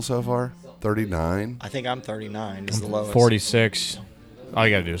the table so far? 39. I think I'm 39 is the lowest. 46. All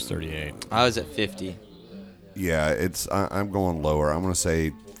you gotta do is 38. I was at 50. Yeah, I'm going lower. I'm going to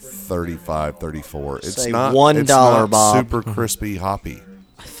say 35, 34. It's Say not $1, it's not Bob. super crispy hoppy.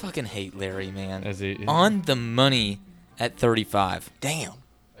 I fucking hate Larry, man. As he- On the money at 35. Damn.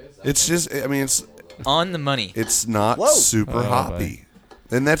 It's just I mean On the money. it's not Whoa. super Oh, hoppy.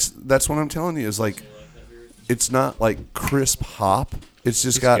 And that's what I'm telling you is like it's not like crisp hop. It's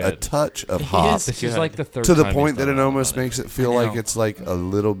just got a good. touch of hop This is like the third to the time point he's that it done almost on makes it feel I like know. it's like a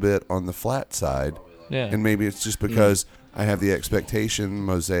little bit on the flat side. Yeah. And maybe it's just because I have the expectation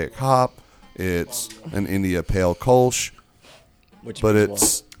mosaic hop. It's an India Pale Kolsch, Which but means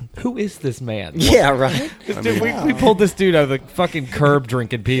it's Who is this man? what? Yeah, right. Dude, we pulled this dude out of the fucking curb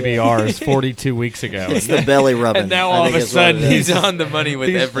drinking PBRs 42 weeks ago. It's the belly rubbing. And now I all think of a is what it sudden is. He's on the money with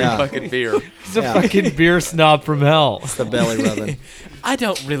every Yeah. fucking beer. He's a Yeah. fucking beer snob from hell. the belly rubbing. I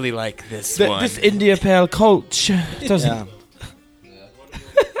don't really like this Th- one. This India Pale Coach doesn't. Yeah.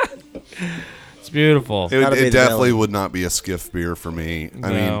 It's beautiful. Gotta be it the definitely belly. would not be a skiff beer for me. I No.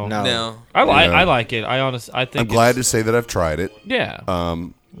 mean, No. no. I like. Yeah. I like it. I think. I'm glad to it's- say that I've tried it, Yeah.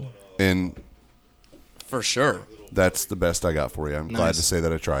 and For sure. that's the best I got for you. I'm glad Nice. to say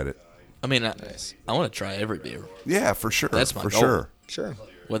that I tried it. I mean, I want to try every beer, Yeah, for sure. That's my for goal. sure. Sure.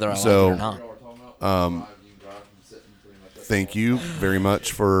 whether I So- like it or not. Thank you very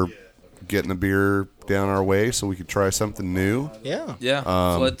much for getting a beer down our way so we could try something new. Yeah. Yeah.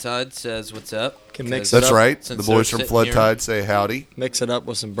 Flood Tide says, what's up? Can mix Because it That's up. right. Since The boys they're from sitting here- Flood Tide say howdy. Mix it up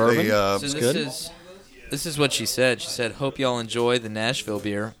with some bourbon. They, So It's this good. this is what she said. She said, "Hope y'all enjoy the Nashville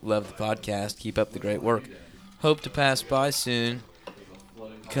beer. Love the podcast. Keep up the great work. Hope to pass by soon.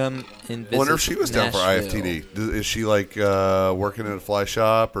 Come and visit." I wonder if she was down for Nashville." IFTD. Is she like working at a fly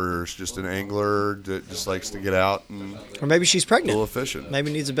shop, or is just an angler that just likes to get out and Or maybe she's a little pregnant. fishing?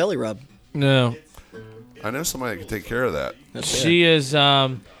 Maybe needs a belly rub. no. I know somebody that can take care of that. She is.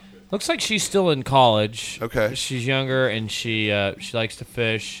 Looks like she's still in college. Okay. She's younger and she likes to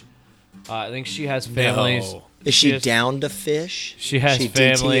fish. I think she has families. No. Is she has- down to fish? She has She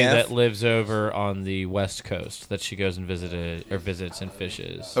family DTF? that lives over on the West Coast that she goes and visits and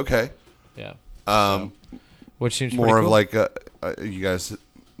fishes. Okay. Yeah. Um, Which seems more pretty of cool. like you guys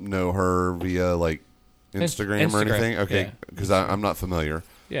know her via like Instagram or Instagram, anything? Okay, yeah. because I'm not familiar.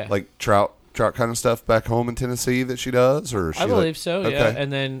 Yeah. Like trout kind of stuff back home in Tennessee that she does, or is she I believe like, so. Okay. Yeah,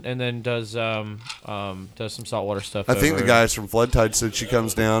 and then does some saltwater stuff. I think the over- guys from Flood Tide said she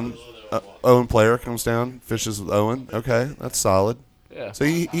comes down. Owen Player comes down, fishes with Owen. Okay, that's solid. Yeah. So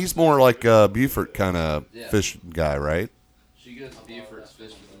he's more like a Beaufort kind of fish guy, right? She goes to Beaufort's fish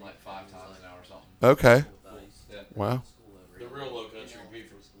with them like 5 times an hour or something. Okay. Wow. The real low country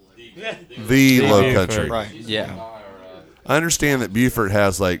Beaufort. The low Beaufort. country. Right. Yeah. I understand that Beaufort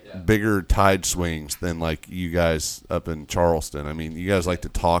has like bigger tide swings than like you guys up in Charleston. I mean, you guys like to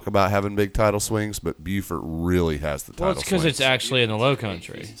talk about having big tidal swings, but Beaufort really has the tidal Well, it's because swings. it's actually in the low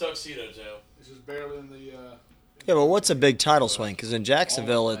country. Tuxedo Joe. This is barely in the. Yeah, but what's a big tidal swing? Because in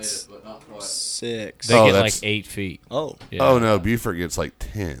Jacksonville, it's But not quite. 6. They Oh, get like that's- 8 feet. Oh. Yeah. Oh no, Beaufort gets like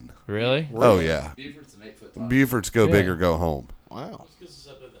 10. Really? Oh yeah, Beaufort's an 8-foot tide. Beaufort's go Yeah. big or go home. Wow. This is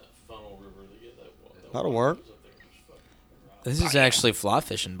up in that funnel river. They get that. That'll work. This is actually fly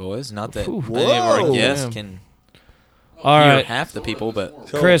fishing, boys. Not that Ooh. any of our Whoa. guests Yeah. can All hear right, half the people, but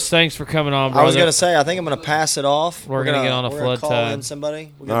Chris. Thanks for coming on, brother. I was going to say, I think I'm going to pass it off. We're gonna get on a we're gonna flood call tide. in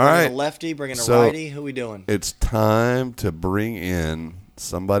somebody. We're All going to bring right. a lefty, bring in a So- righty. Who we doing? It's time to bring in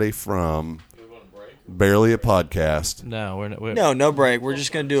somebody from Barely a Podcast. No, we're No break. We're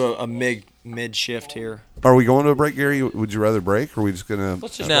just going to do a mid shift here. Are we going to a break, Gary? Would you rather break, or are we just gonna?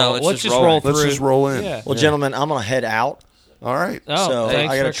 Let's just No, roll. let's Let's just just roll. roll through. Let's just roll in. Yeah. Well, gentlemen, I'm going to head out. All right. Oh, so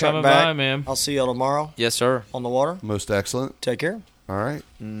thanks I got for to truck coming back. by, man. I'll see y'all tomorrow yes, sir. on the water. Most excellent. Take care. All right.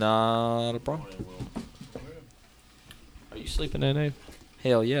 Not a problem. Are you sleeping in, Abe?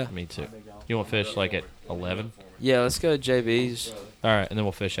 Hell yeah. Me too. You want to fish like at 11? Yeah, let's go to JB's, All right, and then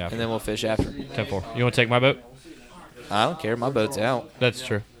we'll fish after. and then we'll fish after. 10-4. You want to take my boat? I don't care. My boat's out. That's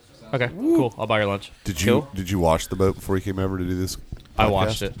true. Okay, cool. I'll buy your lunch. Did you Cool. wash the boat before you came over to do this? I podcast?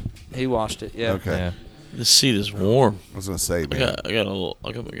 watched it. He washed it. Yeah. Okay. Yeah. This seat is warm. I was gonna say, I man, got a little.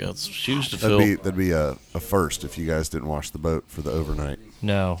 I got some shoes to fill. that'd be a first if you guys didn't wash the boat for the overnight.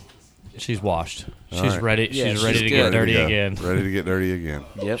 No, she's washed. All She's right. ready. Yeah, she's ready she's to good. get Ready to dirty go. again. Ready to get dirty again.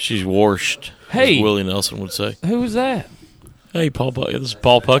 Yep. She's washed. Hey. as Willie Nelson would say. Who's that? Hey, Paul. This is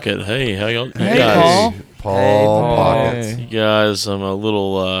Paul Puckett. Hey, how y'all? Hey, guys? Paul. Paul Paul. Pockets. You guys, I'm a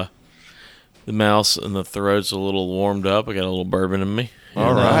little. The mouth and the throat's a little warmed up. I got a little bourbon in me.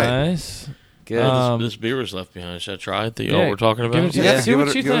 All right. Nice. Good. This beer was left behind. Should I try it? That Yeah, y'all were talking Give about. it, Yeah, see give what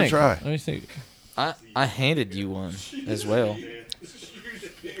it a- you give it a think. try. Let me think. I handed you one as well.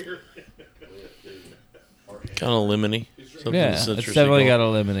 Kind of lemony. Something Yeah, citrusy it's definitely going. got a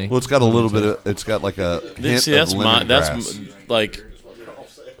lemony. Well, it's got a little bit of. It's got like a hint See, that's of my. That's lemongrass. like.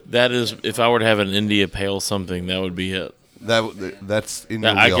 That is, if I were to have an India Pale something, that would be it. That's in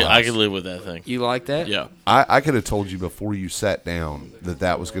your I wheelhouse. could live with that thing. You like that? Yeah. I could have told you before you sat down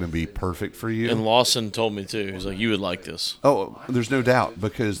that was going to be perfect for you. And Lawson told me too. He's like, you would like this. Oh, there's no doubt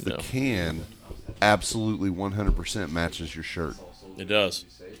because the No. can absolutely 100% matches your shirt. It does.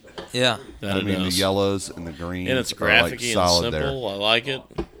 Yeah. That I it mean, does. the yellows and the greens And it's are like graphic and solid simple. I like it.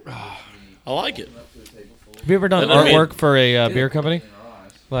 I like it. Have you ever done And I mean- artwork for a beer company?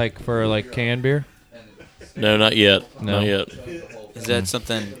 Like for like canned bear? No, not yet. No. Not yet. Is that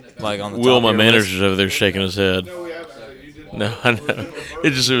something like on the Will, top my of your list? manager's over there shaking his head. No, I know.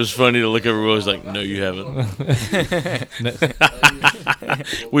 It was funny to look over. Will. He's like, "No, you haven't."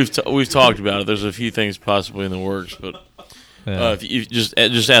 We've talked about it. There's a few things possibly in the works, but Yeah. if you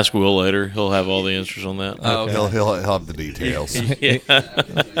just ask Will later. He'll have all the answers on that. Oh, okay. He'll have the details.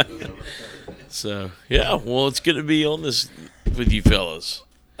 So yeah, well, it's good to be on this with you fellas.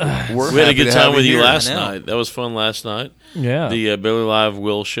 We're We had a happy good to time have with you here. last I know. night. That was fun last night. Yeah. The Barely Live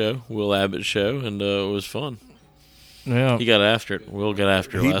Will show, Will Abbott show, and it was fun. yeah. He got after it. Will got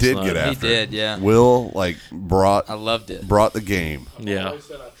after it He last did night. get He after did, yeah. Will brought I loved it. the game. Yeah. Yeah. Oh,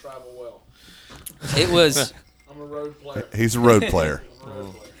 Oh, uh, uh, I travel well. It was I'm a road player. He's a road player.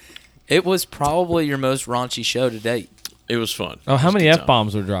 it was probably your most raunchy show to date. It was fun. Oh, how It was many a good F time.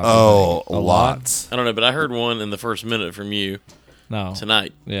 bombs were dropped? Oh, A lot? lots. I don't know, but I heard one in the first minute from you No.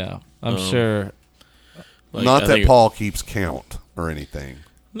 tonight. Yeah. I'm Um, sure. Like, Not I that think- Paul keeps count or anything.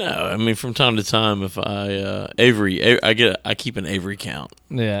 No, I mean from time to time, if I I keep an Avery count.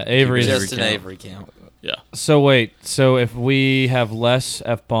 Yeah. Avery's. Just an count. Avery count. Yeah. So wait. So if we have less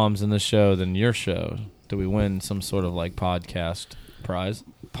F bombs in the show than your show, do we win some sort of like podcast prize?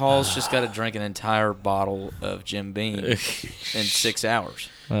 Paul's just got to drink an entire bottle of Jim Beam in 6 hours.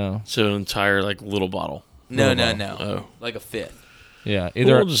 Oh. So an entire like little bottle. No. Oh. Like a fifth. Yeah. Well,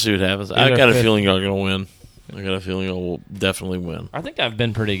 Either. we'll just see what happens. I either got a fifth- feeling y'all are gonna win. I got a feeling y'all will definitely win. I think I've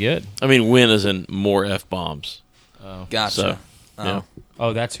been pretty good. I mean, win as in more F bombs. Oh. Gotcha. So Yeah.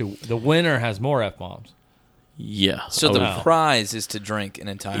 Oh, that's who. The winner has more F-bombs. Yeah. So I the would- prize is to drink an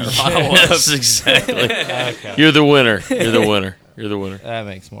entire bottle Yes, of exactly. Okay. You're the winner. You're the winner. You're the winner. That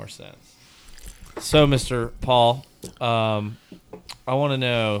makes more sense. So, Mr. Paul, I want to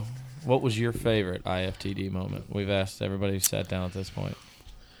know, what was your favorite IFTD moment? We've asked everybody who sat down at this point.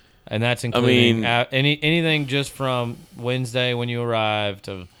 And that's including mean- anything just from Wednesday when you arrived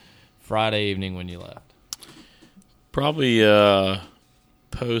to Friday evening when you left. Probably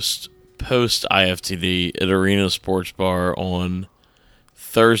post IFTD at Arena Sports Bar on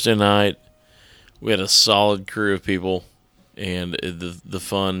Thursday night. We had a solid crew of people, and the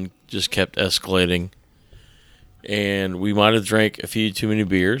fun just kept escalating. And we might have drank a few too many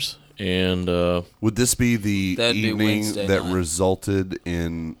beers. And Would this be the That'd be evening Wednesday that night. resulted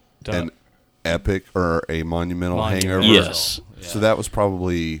in Duh. an epic or a monumental Monumental. hangover? Yes. So that was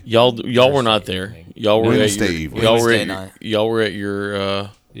probably y'all were not there. evening. Y'all were Wednesday at your, evening. y'all were Wednesday at your, night. y'all were at your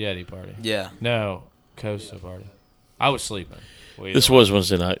Yeti party. Yeah. No, Costa party. I was sleeping. this was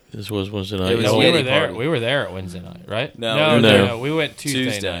Wednesday night. This was Wednesday night. It was No, Y'all- we Yeti were there. party. We were there at Wednesday night, right? No, No. We went Tuesday,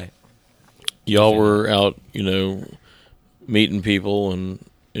 Tuesday. night. Y'all were out, meeting people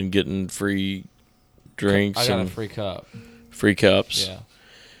and getting free drinks I got a and free cup. free cups. Yeah.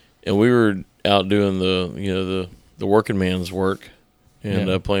 And we were out doing the working man's work and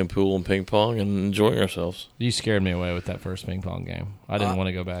Yeah. playing pool and ping pong and enjoying ourselves. You scared me away with that first ping pong game. I didn't want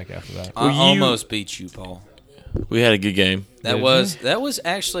to go back after that. I Well, you- almost beat you, Paul. We had a good game. That Did was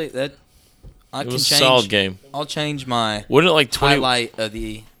actually that. I It can was a change. solid game. I'll change my Wasn't it like 20? highlight of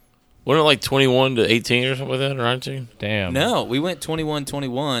the. Wasn't it like 21 to 18 or something like that, or 19? Damn. No, we went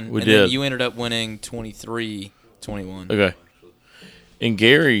 21-21. We and then did. you ended up winning 23-21. Okay. And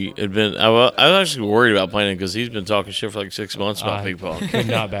Gary had been. I was actually worried about playing him because he's been talking shit for like 6 months about I ping pong. could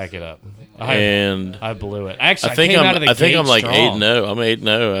not back it up. I And blew it. Actually, I think came I'm. out of the I think gate I'm like strong. 8-0. I'm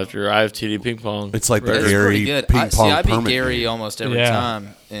 8-0 after IFTD ping pong. it's like the That's Gary pretty good. ping I pong beat permit. Gary almost every Yeah.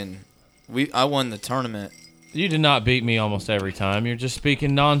 time, and I won the tournament. You did not beat me almost every time. You're just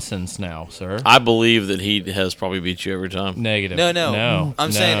speaking nonsense now, sir. I believe that he has probably beat you every time. Negative. No.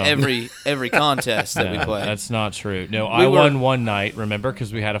 I'm saying no. every contest that we No, play. that's not true. No, I were- won one night, remember,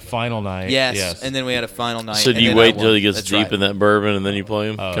 because we had a final night. yes, and then we had a final night. So and do you then wait I until won. he gets That's deep right. in that bourbon and then you play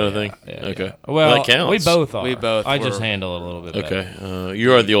him, Oh, kind of yeah, thing? yeah, Okay. yeah. Well, that counts. we both are. We both I just were. handle it a little bit better. Okay.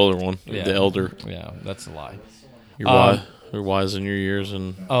 You are the older one, Yeah. the elder. Yeah, that's a lie. You're Um, wise. You're wise in your years,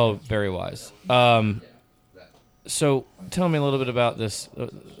 and Oh, very wise. So tell me a little bit about this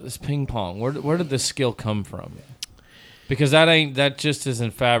ping pong. Where did this skill come from? Because that just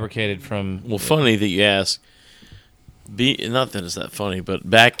isn't fabricated from. well, funny that you ask. Not that it's that funny, but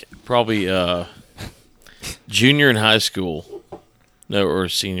back probably junior in high school,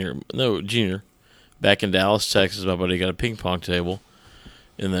 junior, back in Dallas, Texas. My buddy got a ping pong table,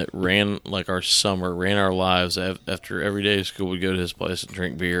 and that ran like our summer, ran our lives. After every day of school, we'd go to his place and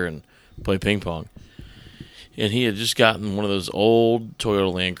drink beer and play ping pong. And he had just gotten one of those old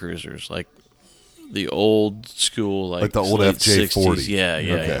Toyota Land Cruisers, like the old school, Like the old late FJ40. 60s. Yeah.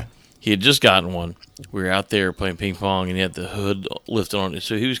 Okay. He had just gotten one. We were out there playing ping pong, and he had the hood lifted on it.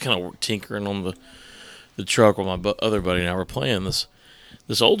 So he was kind of tinkering on the truck while my other buddy and I were playing.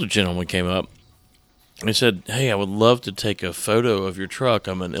 This older gentleman came up, and he said, "Hey, I would love to take a photo of your truck.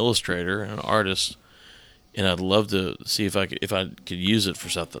 I'm an illustrator and an artist, and I'd love to see if I could use it for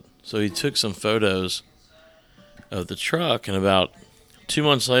something." So he took some photos of the truck, and about 2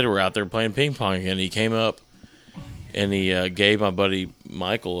 months later, we're out there playing ping pong again. He came up, and he gave my buddy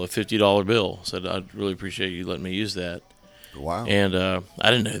Michael a $50 bill. Said, "I'd really appreciate you letting me use that." Wow. And I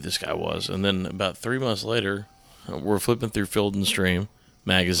didn't know who this guy was. And then about 3 months later, we're flipping through Field and Stream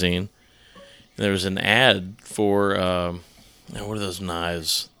magazine, and there was an ad for what are those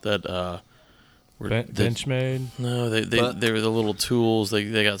knives that were Benchmade, No, they were the little tools.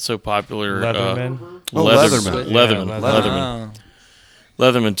 They got so popular. Leatherman. Leatherman. Leatherman. Yeah, Leatherman. Oh.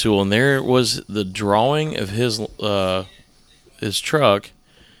 Leatherman tool, and there was the drawing of his truck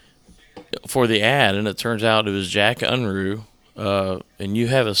for the ad, and it turns out it was Jack Unruh, and you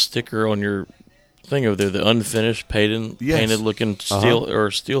have a sticker on your thing over there, the unfinished painted looking steel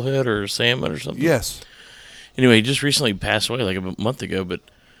or steelhead or salmon or something. Yes. Anyway, he just recently passed away like a month ago,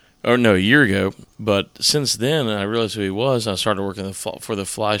 a year ago. But since then, I realized who he was. I started working for the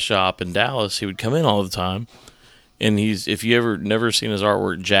fly shop in Dallas. He would come in all the time. And if you ever never seen his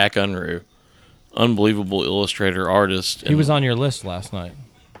artwork, Jack Unruh, unbelievable illustrator, artist. He was on your list last night.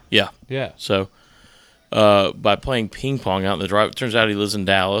 Yeah. Yeah. So by playing ping pong out in the drive, it turns out he lives in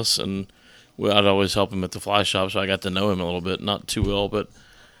Dallas, and I'd always help him at the fly shop, so I got to know him a little bit, not too well, but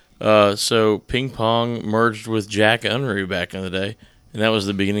So ping pong merged with Jack Unruh back in the day, and that was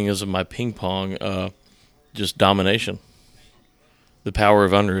the beginning of my ping pong just domination. The power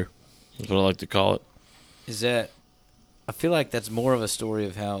of Unruh is what I like to call it. Is that? I feel like that's more of a story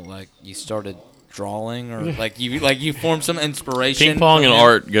of how like you started drawing, or like you formed some inspiration. Ping pong from and him?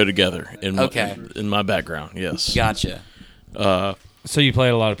 art go together in Okay. in my background. Yes. Gotcha. So you played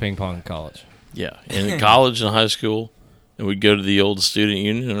a lot of ping pong in college. Yeah, in college and high school, and we'd go to the old student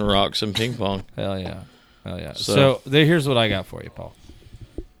union and rock some ping pong. Hell yeah. Hell yeah. So- Here's what I got for you, Paul.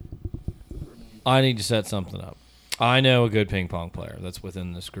 I need to set something up. I know a good ping pong player that's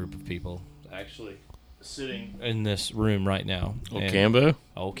within this group of people, actually sitting in this room right now. Old And Cambo.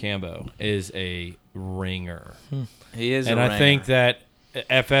 Old Cambo is a ringer. He is, And a I ringer. think that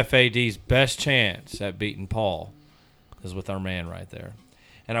FFAD's best chance at beating Paul is with our man right there.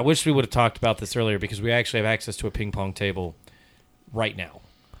 And I wish we would have talked about this earlier because we actually have access to a ping pong table right now.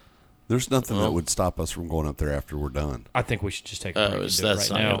 There's nothing that would stop us from going up there after we're done. I think we should just take a break and do it That's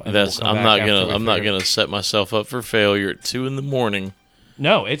right now. not. and That's. we'll come I'm back not after gonna. we I'm not figure- gonna set myself up for failure at 2 a.m.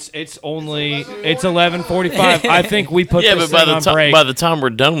 No, it's 11:45. I think we put Yeah, this but thing on break. by the time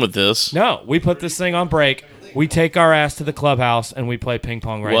we're done with this, No, we put this thing on break. We take our ass to the clubhouse and we play ping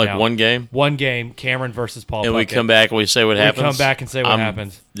pong right like now. one game, One game, Cameron versus Paul. and we Puckett. come back and we say what We happens. come back and say what I'm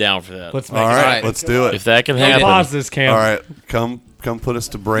happens. Down for that. Let's make All it right, right. let's do it. If that can Don't happen, pause this, Cam. All right, come put us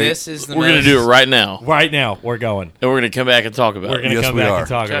to break. this is the we're gonna most- do it right now, Right now, we're going. and we're gonna come back and talk about We're it. going to Yes, come we back are. and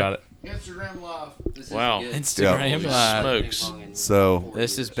talk Okay. about it. Instagram live. This is Wow. good. Instagram live. Smokes, So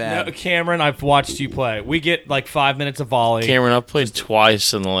This is No, bad. Cameron, I've watched you play. We get like 5 minutes of volley. Cameron. I've played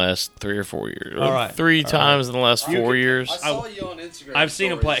twice in the last 3 or 4 years. All right. Three times in the last 4 years. I saw you on Instagram. I've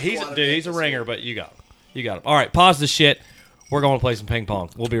seen him play. stories. He's a ringer, but you got him. You got him. All right, pause the shit. We're going to play some ping pong.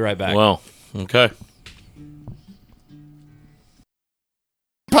 We'll be right back. Well, okay.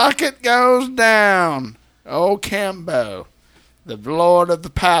 Puckett goes down. Old Cambo, the lord of the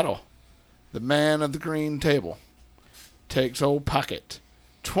paddle, the man of the green table, takes old Puckett.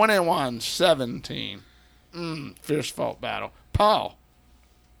 21-17. Fierce fought battle. Paul,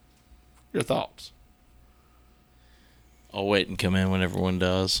 your thoughts? I'll wait and come in when everyone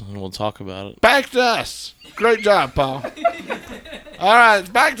does, and we'll talk about it. Back to us. Great job, Paul. All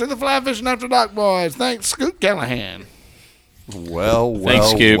right, back to the Fly Fishing After Dark boys. Thanks, Scoot Callahan. well,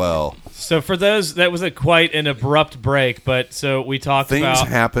 Thanks, Scoop. well. So for those, that was quite an abrupt break, but so we talked Things about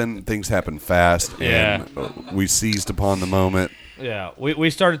happen. Things happen fast, Yeah. and we seized upon the moment. Yeah, we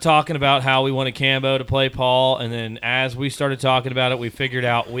started talking about how we wanted Cambo to play Paul, and then as we started talking about it, we figured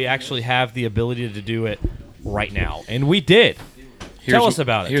out we actually have the ability to do it right now, and we did. Tell us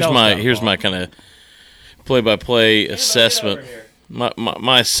about it. Here's Tell us my about it, here's Paul. my kind of play-by-play assessment.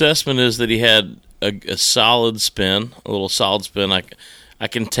 My assessment is that he had a solid spin, a little solid spin. I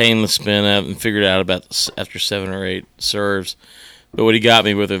contained the spin and figured out about after 7 or 8 serves. But what he got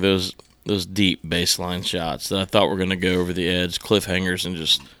me with are those deep baseline shots that I thought were going to go over the edge, cliffhangers, and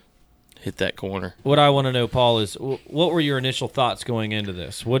just hit that corner. What I want to know, Paul, is what were your initial thoughts going into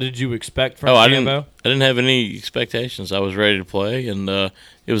this? What did you expect from I Cambo? didn't have any expectations. I was ready to play, and it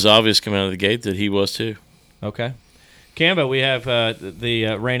was obvious coming out of the gate that he was too. Okay. Cambo, we have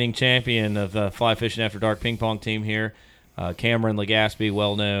the reigning champion of the Fly Fishing After Dark ping pong team here, Cameron Legaspi,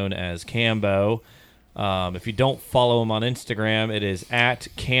 well known as Cambo. If you don't follow him on Instagram, it is at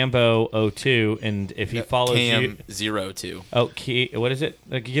Cambo02, and if he follows you, Cam02. what is it?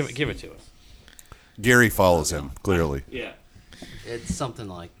 Give it to us. Gary follows him clearly. Yeah. It's something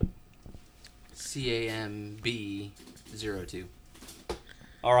like CAMB02.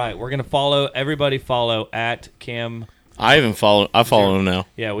 All right, we're gonna follow. Everybody follow at Cam. I follow him now.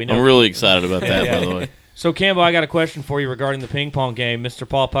 Yeah, we know. I'm really excited about that, Yeah. by the way. So, Cambo, I got a question for you regarding the ping pong game. Mr.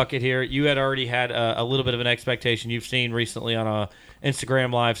 Paul Puckett here. You had already had a little bit of an expectation. You've seen recently on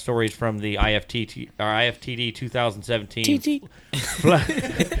Instagram live stories from the IFTD 2017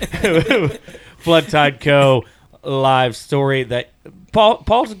 Flood Tide Co. live story that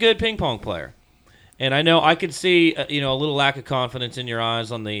Paul's a good ping pong player. And I know I could see a little lack of confidence in your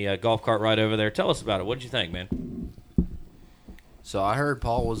eyes on the golf cart ride over there. Tell us about it. What did you think, man? So I heard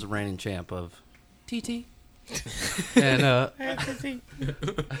Paul was the reigning champ of TT. And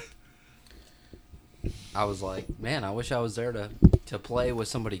I was like, man, I wish I was there to play with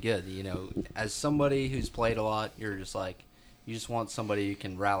somebody good. You know, as somebody who's played a lot, you're just like, you just want somebody who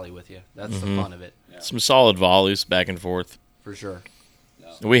can rally with you. That's the fun of it, Some solid volleys back and forth. for sure.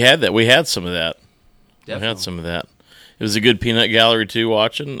 We had that. We had some of that. Definitely. We had some of that. It was a good peanut gallery too.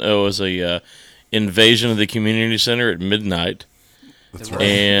 Watching it was a invasion of the community center at midnight, That's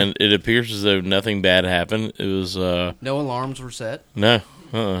and it appears as though nothing bad happened. It was No alarms were set. no,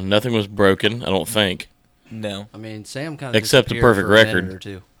 Nothing was broken, I don't think. No. I mean, Sam kind of Except a perfect record. or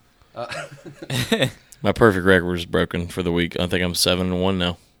two. My perfect record was broken for the week. I think I'm 7-1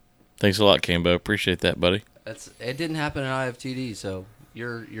 now. Thanks a lot, Cambo. Appreciate that, buddy. It didn't happen in IFTD, so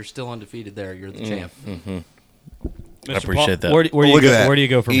you're still undefeated there. You're the champ. Mm-hmm. I Mr. appreciate that. Where do you Look go? at that. Where do you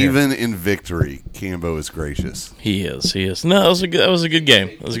go from here? Even in victory, Cambo is gracious. He is. No, that was a good game.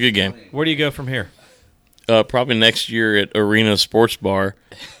 That was a good game. Where do you go from here? Probably next year at Arena Sports Bar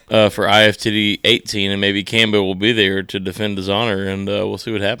for IFTD 18, and maybe Cambo will be there to defend his honor, and we'll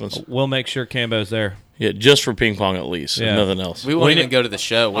see what happens. We'll make sure Cambo's there. Yeah, just for ping pong at least, Yeah. nothing else. We won't We even need- go to the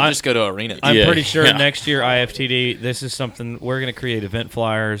show. We'll just go to Arena. I'm Yeah, pretty sure yeah. next year IFTD, this is something we're going to create event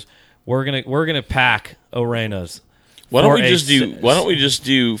flyers. We're gonna pack arenas. Why don't for we a just do? s- Why don't we just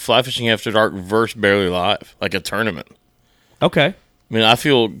do Fly Fishing After Dark versus Barely Live, like a tournament? Okay, I mean, I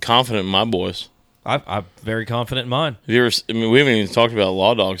feel confident in my boys. I'm very confident in mine. Have you ever? I mean, we haven't even talked about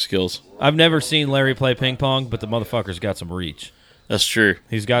law dog skills. I've never seen Larry play ping pong, but the motherfucker's got some reach. That's true.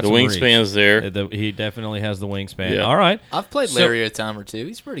 He's got the some wingspan's there. He definitely has the wingspan. Yeah. All right. I've played So- Larry a time or two.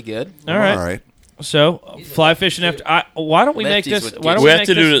 He's pretty good. All right. All right. So fly fishing after. Why don't we make Lefties this? would Why get don't We we have make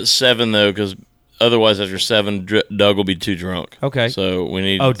to do this- it at 7 though, because otherwise after 7, Doug will be too drunk. Okay. So we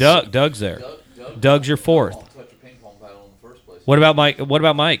need. Oh, Doug's there. Doug's your fourth. What about Mike? What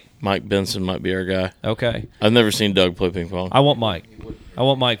about Mike? Mike Benson might be our guy. Okay. I've never seen Doug play ping pong. I want Mike. I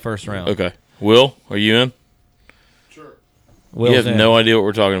want Mike first round. Okay. Will, are you in? Will's you have in. no idea what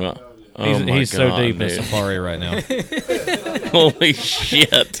we're talking about. Oh my He's so God, deep in dude. Safari right now. Holy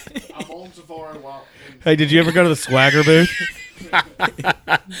shit! I'm on Safari while Hey, did you ever go to the Swagger booth?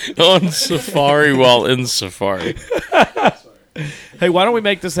 On Safari while in Safari. Hey, why don't we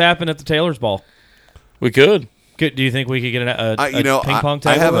make this happen at the Taylor's Ball? We could. Do you think we could get a ping pong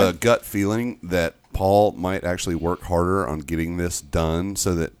I table? have a in? gut feeling that Paul might actually work harder on getting this done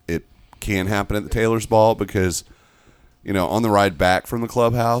so that it can happen at the Taylor's Ball because, on the ride back from the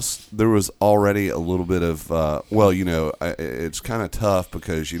clubhouse, there was already a little bit of, it's kind of tough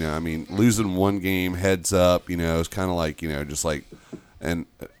because, losing one game heads up, is kind of like, just like, and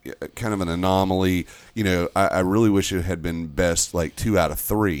kind of an anomaly. I really wish it had been best like 2 out of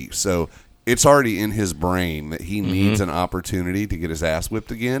 3. So it's already in his brain that he needs an opportunity to get his ass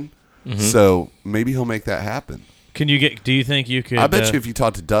whipped again. So maybe he'll make that happen. Do you think you could? I bet you if you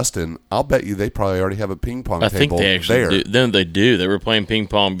talk to Dustin, I'll bet you they probably already have a ping pong I think table they actually there. do. Then they do. They were playing ping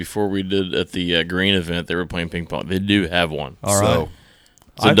pong before we did at the green event. They were playing ping pong. They do have one. All right. So,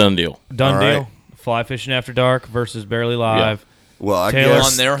 It's a done deal. Done All deal. right. Fly fishing after dark versus Barely Live. well, I Taylor-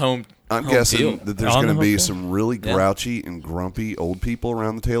 guess On their home. I'm home guessing field. that there's On going the to be home some really Yeah. grouchy and grumpy old people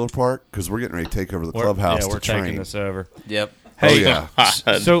around the Taylor Park because we're getting ready to take over the We're- clubhouse yeah, we're to train. taking this over. Yep. Hey, yeah.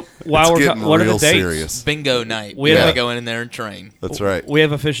 So while It's we're getting what are real the dates? serious. Bingo night. We We have- gotta go in there and train. That's right. We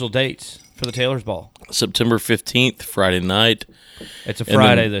have official dates for the Taylor's Ball. September 15th, Friday night. It's a And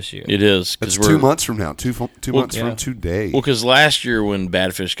Friday then this year. It is. It's 'cause 2 months from now. Two months yeah. from today. Well, because last year when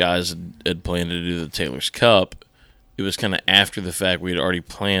Badfish guys had planned to do the Taylor's Cup, it was kind of after the fact. We had already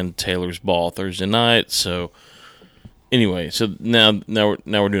planned Taylor's Ball Thursday night. So anyway, so now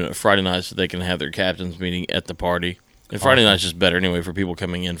we're doing it Friday night so they can have their captains meeting at the party. And Friday night's just better anyway for people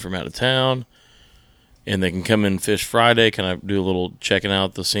coming in from out of town. And they can come in fish Friday, kind of do a little checking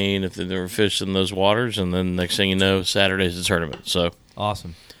out the scene if they've never fished in those waters. And then next thing you know, Saturday's the tournament. So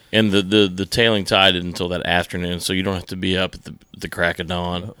Awesome. and the tailing tide isn't until that afternoon, so you don't have to be up at the crack of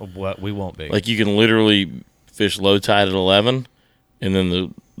dawn. What we won't be. Like you can literally fish low tide at 11, and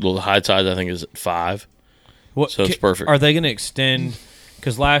then the high tide I think is at 5. What, so it's perfect. Are they going to extend?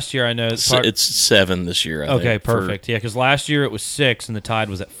 Because last year I know It's 7 this year. I okay, think, for- perfect. Yeah, because last year it was 6 and the tide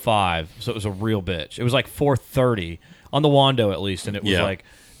was at 5, so it was a real bitch. It was like 4:30 on the Wando at least, and it was Yeah. like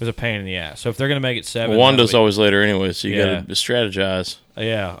it was a pain in the ass. So if they're going to make it 7, Well, Wando's that'll be- always later anyway, so you Yeah. got to strategize.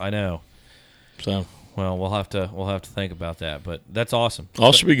 Yeah, I know. So Well, we'll have to think about that, but that's awesome.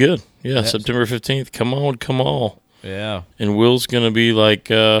 all should be good. Yeah, Yes. September 15th. Come on. Yeah. And Will's gonna be like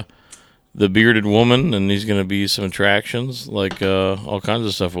the bearded woman, and he's gonna be some attractions, like all kinds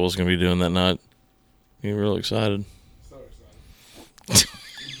of stuff. Will's gonna be doing that night. You're real excited.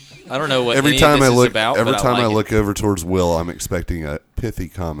 I don't know what every any time of this I is look, about, every but time I I like look over towards Will, I'm expecting a pithy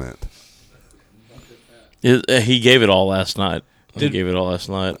comment. He gave it all last night. Did-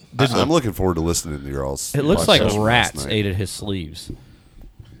 I'm looking forward to listening to your all's. It looks like podcast last rats night. ate at his sleeves.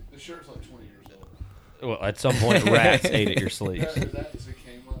 the shirt's like 20 years old. Well, at some point, rats ate at your sleeves. That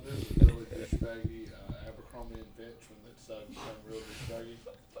came like this was really douchebaggy Abercrombie and Fitch when they decided to become real douchebaggy,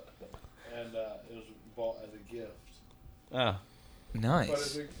 and it was bought as a gift. Ah. But Nice.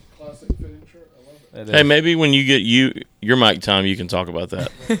 it's a classic fitting shirt. I love it. Hey, maybe when you get your mic time, you can talk about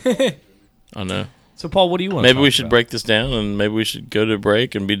that. I know. So, Paul, what do you want? Maybe we should break this down, and maybe we should go to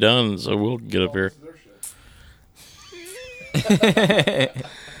break and be done, so we'll get up here.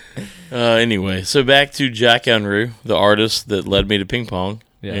 Anyway, so back to Jack Unruh, the artist that led me to ping pong,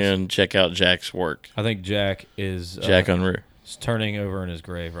 Yes. and check out Jack's work. I think Jack is Jack Unruh. turning over in his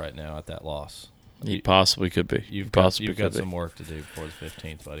grave right now at that loss. He possibly could be. You've possibly got could some be. work to do before the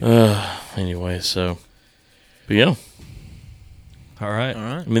 15th, buddy. Anyway, so, but yeah, All right. All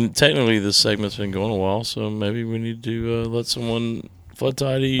right. I mean, technically this segment's been going a while, so maybe we need to let someone flood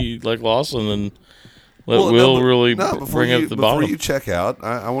tidy like Lawson and let Will really bring up the before bottom. you check out,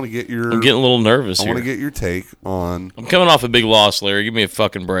 I want to get your. I'm getting a little nervous I here. want to get your take on. I'm coming off a big loss, Larry. Give me a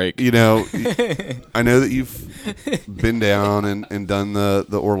fucking break. You know, I know that you've been down and done the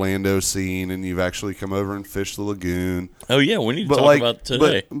Orlando scene, and you've actually come over and fished the lagoon. Oh yeah, we need to But talk about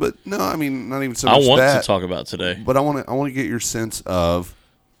today. But no, I mean not even so I much want that. to talk about today. But I want to get your sense of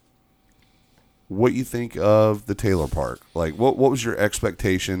what you think of the Taylor Park. Like, what was your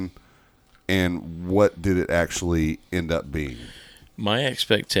expectation, and what did it actually end up being? My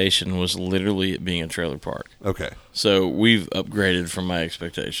expectation was literally it being a trailer park. Okay, So we've upgraded from my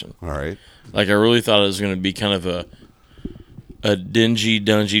expectation. all right. Like I really thought it was going to be kind of a dingy,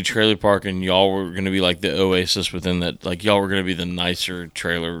 dungy trailer park, and y'all were going to be like the oasis within that. Like y'all were going to be the nicer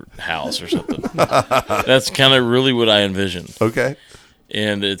trailer house or something. That's kind of really what I envisioned. Okay,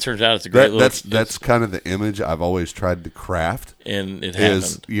 And it turns out it's a great little. that's kind of the image I've always tried to craft. and it happened.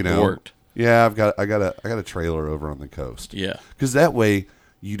 Is It it worked. Yeah, I got a trailer over on the coast. Yeah. Because that way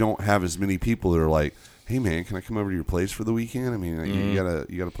you don't have as many people that are like, "Hey man, can I come over to your place for the weekend?" I mean, you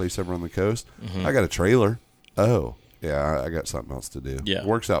got a place over on the coast. I got a trailer. Oh yeah, I got something else to do. Yeah.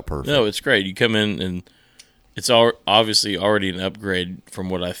 Works out perfect. No, it's great. You come in and it's obviously already an upgrade from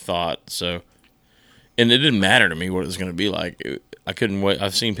what I thought. So, and it didn't matter to me what it was going to be like. I couldn't wait.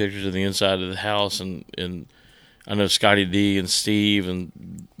 I've seen pictures of the inside of the house, and I know Scotty D and Steve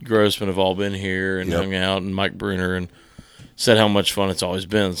and Grossman have all been here and Yep. hung out, and Mike Bruner, and said how much fun it's always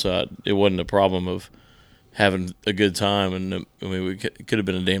been. So it wasn't a problem of having a good time. And I mean, it could have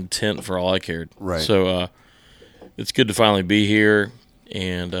been a damn tent for all I cared. Right. So it's good to finally be here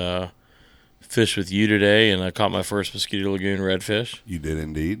and fish with you today. And I caught my first Mosquito Lagoon redfish You did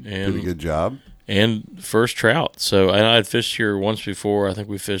indeed. And- Did a good job. and first trout. So I had fished here once before. I think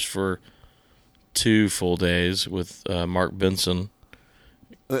we fished for 2 full days with Mark Benson.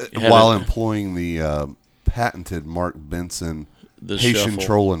 had While a- employing the patented Mark Benson The Haitian shuffle.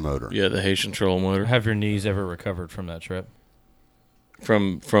 trolling motor. Yeah, the Haitian trolling motor. Have your knees ever recovered from that trip?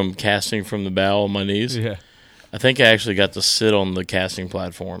 From casting from the bow on my knees. Yeah. I think I actually got to sit on the casting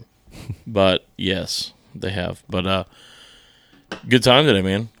platform. But yes, they have. But good time today,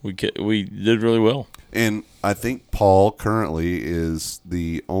 man. We did really well. And I think Paul currently is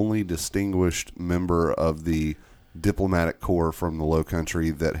the only distinguished member of the diplomatic corps from the Low Country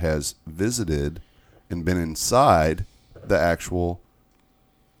that has visited and been inside the actual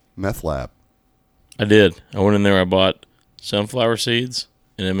meth lab. I did. I went in there. I bought sunflower seeds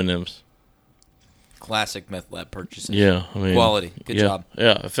and M&Ms. Classic meth lab purchases. Yeah, I mean Quality. Good yeah, job.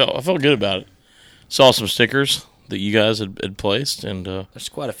 Yeah, I felt good about it. Saw some stickers that you guys had placed, and There's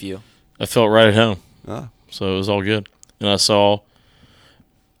quite a few. I felt right at home. Ah. So it was all good. And I saw,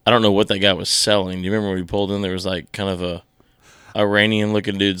 I don't know what that guy was selling. Do you remember when we pulled in? There was like kind of a Iranian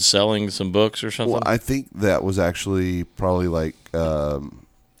looking dude selling some books or something. Well, I think that was actually probably like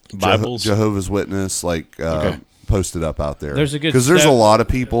Bibles. Jehovah's Witness, like posted up out there. There's a good because there's a sev- lot of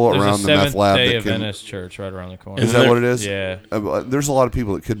people There's around a the meth Seventh lab Day that can. Adventist church right around the corner. Is Isn't that there- what it is? Yeah. There's a lot of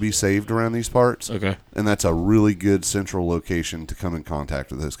people that could be saved around these parts. Okay. And that's a really good central location to come in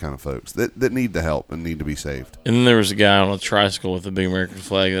contact with those kind of folks that need the help and need to be saved. And then there was a guy on a tricycle with a big American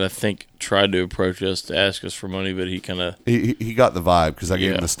flag that I think tried to approach us to ask us for money, but he kind of He got the vibe because I gave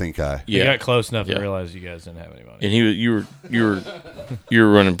Yeah. him the stink eye. You got close enough Yeah. to realize you guys didn't have any money. and you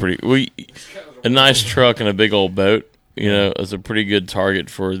were running pretty. A nice truck and a big old boat. You know, is a pretty good target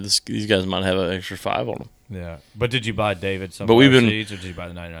for this. These guys might have an extra 5 on them. Yeah. But did you buy David some But we've been- seeds, or did you buy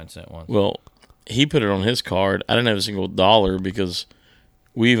the 99-cent ones? Well, he put it on his card. I didn't have a single dollar because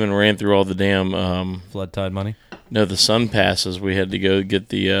we even ran through all the damn Flood tide money? the sun passes. We had to go get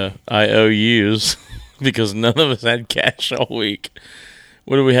the IOUs because none of us had cash all week.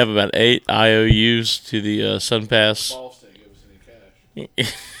 What do we have? About 8 IOUs to the sun pass. Boss didn't give us any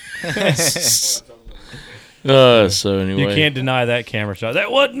cash. So anyway, You can't deny that camera shot.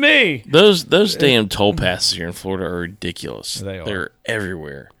 That wasn't me. those damn toll passes here in Florida are ridiculous. They are. They're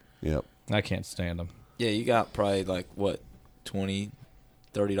everywhere. Yep. I can't stand them. Yeah, you got probably like what, 20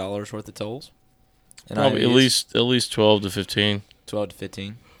 $30 worth of tolls. And Probably IOUs, at least 12 to 15. 12 to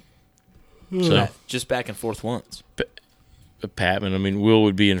 15. So Just back and forth once. Patman, I mean, Will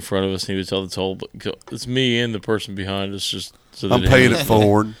would be in front of us and he would tell the toll, but it's me and the person behind us. Just so that I'm paying it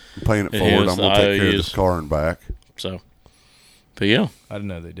forward. I'm paying it It forward. is I'm going to take care of IOUs. this car and back. So, but yeah, I didn't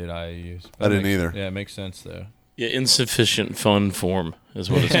know they did IOUs. I didn't either. Yeah, it makes sense though. yeah, insufficient fund form is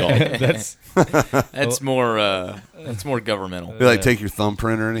what it's called. That's That's more governmental. They like take your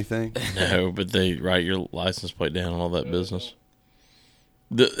thumbprint or anything? No, but they write your license plate down and all that business.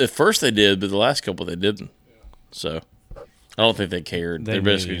 At first they did, but the last couple they didn't. So I don't think they cared. They They're knew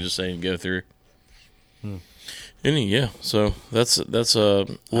basically you. just saying go through. Yeah, so that's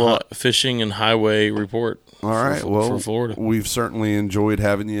fishing and highway report. All right. for Florida. We've certainly enjoyed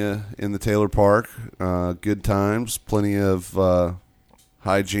having you in the Taylor Park. Good times, plenty of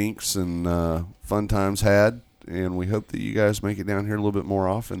hijinks and fun times had. And we hope that you guys make it down here a little bit more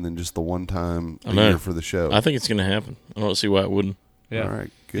often than just the one time a I know. year for the show. I think it's going to happen. I don't see why it wouldn't. Yeah. All right.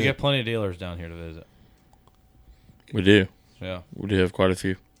 Good. You got plenty of dealers down here to visit. We do. Yeah. We do have quite a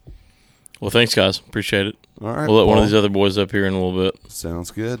few. Well, thanks, guys. Appreciate it. All right. We'll let one of Paul. these other boys up here in a little bit.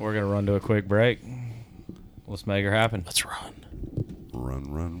 Sounds good. We're gonna run to a quick break. Let's make her happen. Let's run.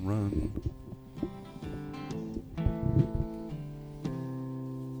 Run, run, run.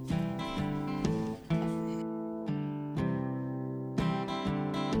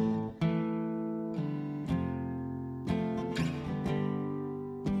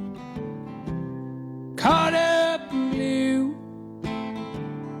 Caught up in you,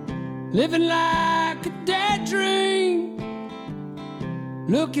 living like a dead dream,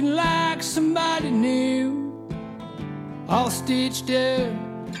 looking like somebody new, all stitched up,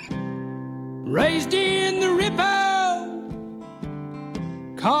 raised in the Ripple,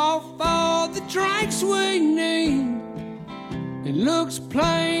 call for the drinks we need. It looks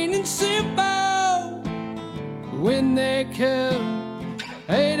plain and simple, when they come,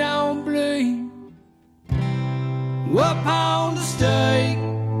 they don't bleed. Up on the stake,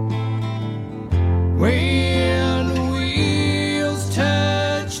 when the wheels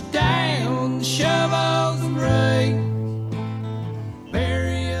touch down, the shovels break,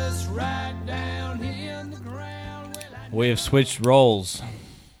 bury us right down in the ground. We have switched roles.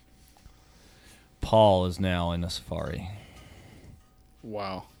 Paul is now in the safari.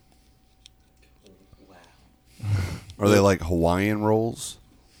 Wow. Are they like Hawaiian rolls?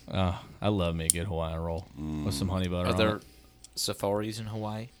 I love me a good Hawaiian roll with some honey butter Are on there it. safaris in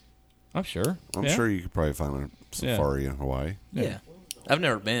Hawaii? I'm sure. I'm Yeah. sure you could probably find a safari in Hawaii. Yeah. I've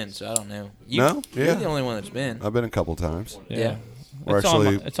never been, so I don't know. No? You're Yeah. the only one that's been. I've been a couple times. Yeah. We're It's, on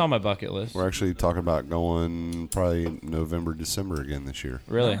actually- it's on my bucket list. We're actually talking about going probably November, December again this year.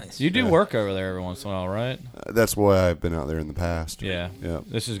 Really? Nice. You do Yeah. work over there every once in a while, right? That's why I've been out there in the past. Yeah. Yeah.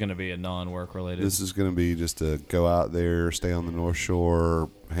 This is going to be a non-work related This is going to be just to go out there, stay on the North Shore,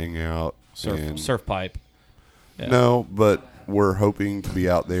 hang out. and surf pipe. Yeah. No, but we're hoping to be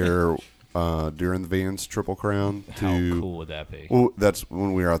out there during the Vans Triple Crown. How cool would that be? Well, that's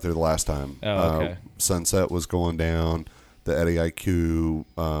when we were out there the last time. Oh, okay. Sunset was going down. The Eddie IQ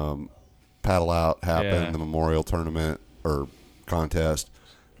paddle out happened. Yeah. The Memorial Tournament or contest,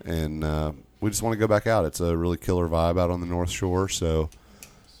 and we just want to go back out. It's a really killer vibe out on the North Shore. So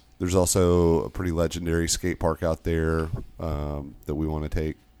there's also a pretty legendary skate park out there that we want to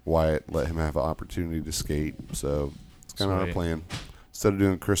take Wyatt, let him have an opportunity to skate. So it's kind of our Sweet. plan. Instead of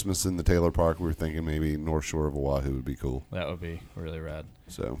doing Christmas in the Taylor Park, we were thinking maybe North Shore of Oahu would be cool. That would be really rad.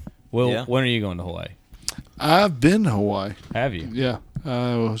 So Well, Yeah. when are you going to Hawaii? I've been to Hawaii. Have you? Yeah.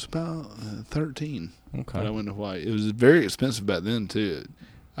 I was about 13 when I Okay. went to Hawaii. It was very expensive back then, too.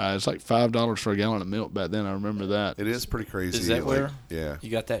 It's like $5 for a gallon of milk back then. I remember that. it is pretty crazy. Is that like, where? Yeah.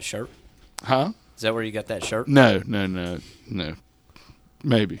 You got that shirt? Huh? Is that where you got that shirt? No.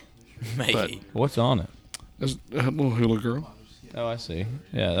 Maybe. Maybe. What's on it? It's a little hula girl. Oh, I see.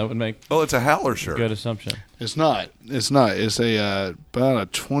 Yeah, that would make Oh, it's a Howler shirt. a good assumption. It's not. It's a about a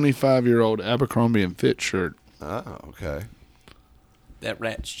 25-year-old Abercrombie and Fitch shirt. Oh, okay. That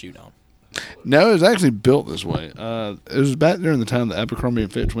rat chewed on. No, it was actually built this way. It was back during the time that Abercrombie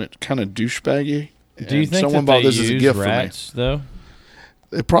and Fitch went kind of douchebaggy. Do you and think someone that bought they this as a use gift rats though? for me?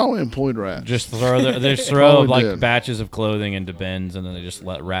 They probably employed rats. Just throw they just throw Probably like did. batches of clothing into bins and then they just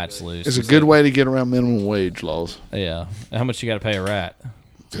let rats loose. It's a good way to get around minimum wage laws. Yeah. How much you got to pay a rat?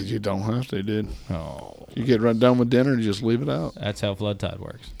 You don't have to, dude. Oh, You get right done with dinner and just leave it out. that's how flood tide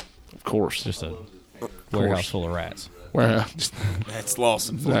works. Of course. Just a warehouse full of rats. Warehouse. That's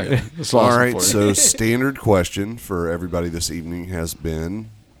Lawson. Exactly. That's All awesome right. for you. So, standard question for everybody this evening has been,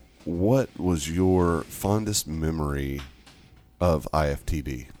 what was your fondest memory of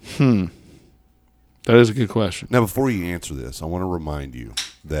IFTD? That is a good question. Now, before you answer this, I want to remind you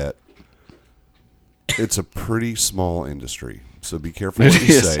that it's a pretty small industry, so be careful what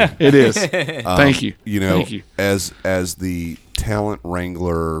you say. It is. Thank you. Thank you. As the talent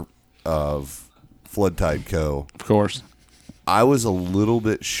wrangler of Flood Tide Co., Of course. I was a little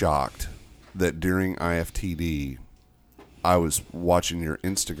bit shocked that during IFTD, I was watching your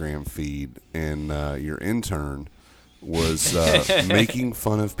Instagram feed, and your intern was making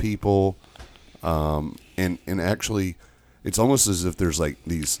fun of people, and actually, it's almost as if there's like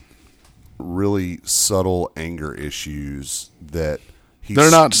these really subtle anger issues that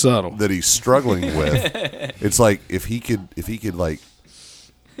They're not subtle. that he's struggling with. It's like if he could like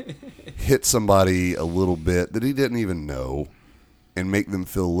hit somebody a little bit that he didn't even know, and make them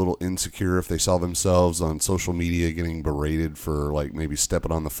feel a little insecure if they saw themselves on social media getting berated for like maybe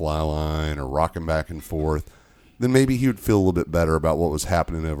stepping on the fly line or rocking back and forth, then maybe he would feel a little bit better about what was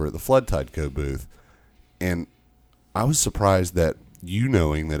happening over at the Flood Tide Co. booth. And I was surprised that you,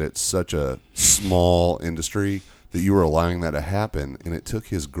 knowing that it's such a small industry, that you were allowing that to happen, and it took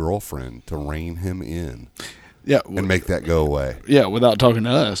his girlfriend to rein him in and make that go away. Yeah, without talking to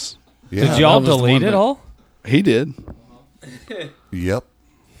us. Yeah. Did y'all that was the delete one it that- all? He did. Yep.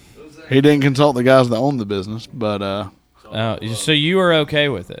 He didn't consult the guys that own the business, but So you were okay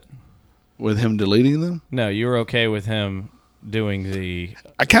with it? with him deleting them, No, you were okay with him doing the...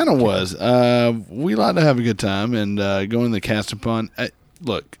 I kind of was. We like to have a good time and going to the casting pond.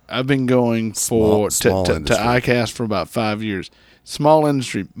 Look, I've been going Small to industry. iCast for about 5 years. Small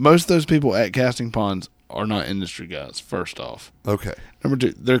industry. Most of those people at casting ponds are not industry guys, first off. Okay. Number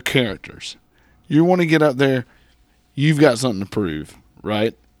two, they're characters. You want to get up there, you've got something to prove,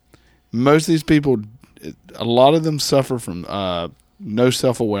 right? Most of these people, a lot of them suffer from no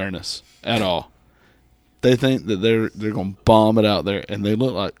self-awareness at all. They think that they're going to bomb it out there, and they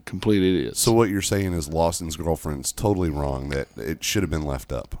look like complete idiots. So what you're saying is Lawson's girlfriend's totally wrong, that it should have been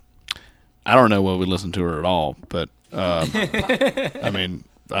left up. I don't know what we listened to her at all, but I mean,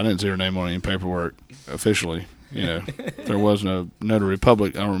 I didn't see her name on any paperwork officially. You know, there was no notary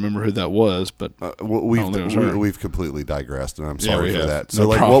public. I don't remember who that was, but We've think it was her. we've completely digressed, and I'm Yeah, sorry we for have. that. No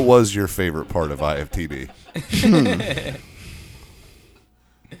So, problem. what was your favorite part of IFTD?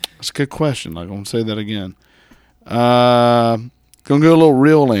 That's a good question. I'm going to say that again. Going to go a little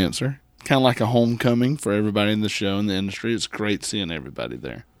real answer. Kind of like a homecoming for everybody in the show and the industry. It's great seeing everybody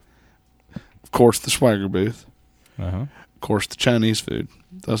there. Of course, the swagger booth. Uh-huh. Of course, the Chinese food.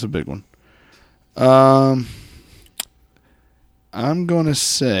 That's a big one. I'm going to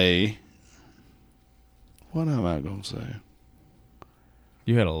say... What am I going to say?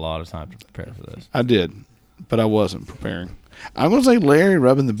 You had a lot of time to prepare for this. I did, but I wasn't preparing. I'm going to say Larry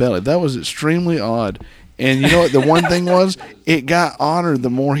rubbing the belly. That was extremely odd. And you know what? The one thing was, it got odder the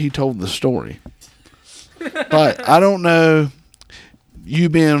more he told the story. But I don't know, you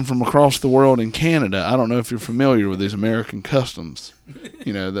being from across the world in Canada, I don't know if you're familiar with these American customs,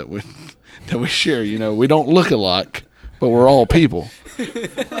 you know, that we share. You know, we don't look alike, but we're all people.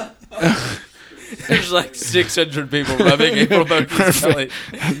 There's like 600 people rubbing April Vokey's belly.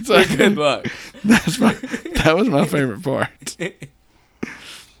 So good luck. That was my favorite part.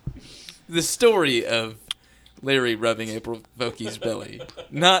 The story of Larry rubbing April Vokey's belly,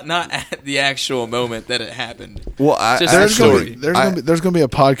 not at the actual moment that it happened. Well, Just There's story. going to be a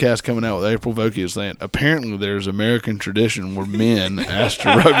podcast coming out with April Vokey saying apparently there's American tradition where men ask to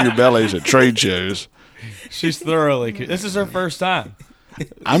rub your bellies at trade shows. She's thoroughly... This is her first time.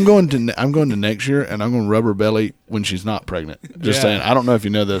 I'm going to next year and I'm going to rub her belly when she's not pregnant. Just Yeah. saying. I don't know if you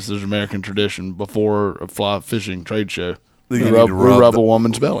know this. There's American tradition before a fly fishing trade show. You We need rub, to we rub rub the- a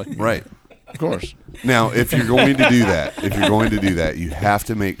woman's belly. right. Of course. Now, if you're going to do that, you have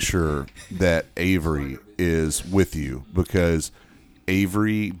to make sure that Avery is with you, because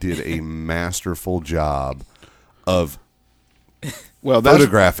Avery did a masterful job of Well, that's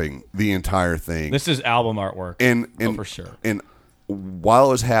photographing the entire thing. This is album artwork. and for sure. And while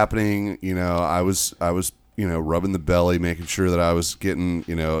it was happening, you know, I was rubbing the belly, making sure that I was getting,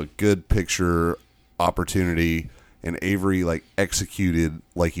 you know, a good picture opportunity. And Avery like executed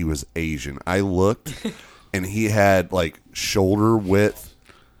like he was Asian. I looked, and he had like shoulder width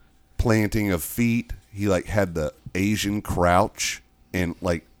planting of feet. He like had the Asian crouch and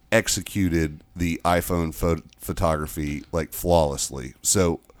like executed the iPhone photography like flawlessly.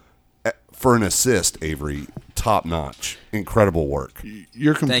 So for an assist, Avery, top notch, incredible work.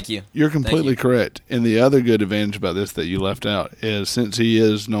 Thank you. You're completely Thank you. correct. And the other good advantage about this that you left out is since he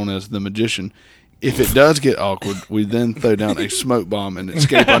is known as the magician, if it does get awkward, we then throw down a smoke bomb and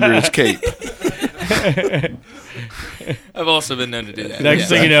escape under his cape. I've also been known to do that. Next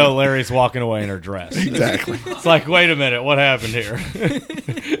thing you know, Larry's walking away in her dress. Exactly. It's like, wait a minute, what happened here?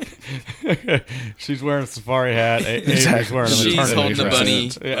 She's wearing a safari hat. Amy's wearing a She's maternity holding the dress.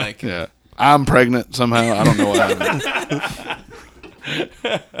 bunny. Yeah. Like, Yeah. I'm pregnant somehow. I don't know what happened.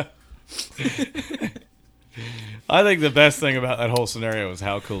 I think the best thing about that whole sscenario was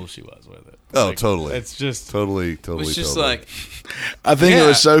how cool she was with it. Oh, Like, totally. It's just Totally. it was just totally. like, I think it Yeah,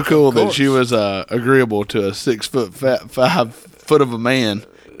 was so cool of that she course. was agreeable to a 6 foot fat 5 foot of a man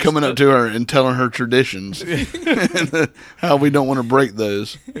coming up to her and telling her traditions, how we don't want to break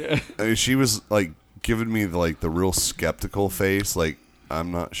those. I mean, she was like giving me the real skeptical face, like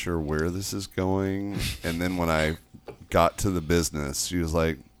I'm not sure where this is going. And then when I got to the business, she was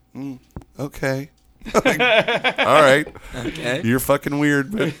like, "Okay, like, all right, okay. you're fucking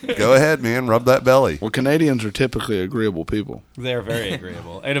weird, but go ahead, man, rub that belly." Well, Canadians are typically agreeable people. they're very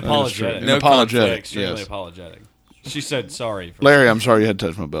agreeable and That is true. apologetic. And No apologetic. Extremely Yes. apologetic. She said sorry. For Larry, I'm sorry you had to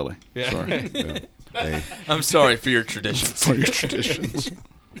touch my belly. Yeah. Sorry Hey, I'm sorry for your traditions. for your traditions.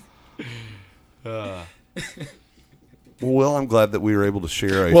 well, Will, I'm glad that we were able to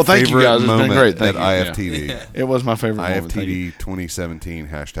share a Well, thank you, favorite guys. It's been moment great. Thank at you. IFTD. It was my favorite moment. Thank you. IFTD 2017 #.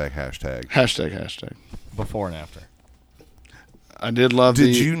 Hashtag. before and after. I did love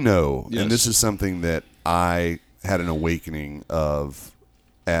Did you know, Yes. and this is something that I had an awakening of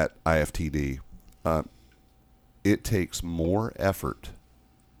at IFTD, it takes more effort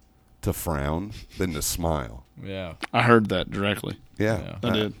to frown than to smile. Yeah. I heard that directly. Yeah, I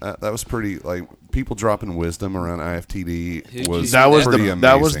did. That was pretty, like, people dropping wisdom around IFTD Who'd you was see That was pretty the amazing.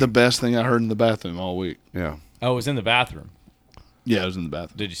 that was the best thing I heard in the bathroom all week. Yeah. Oh, it was in the bathroom. Yeah, I was in the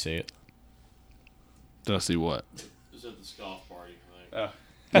bathroom. Did you see it? Did I see what? It was at the scoff party, I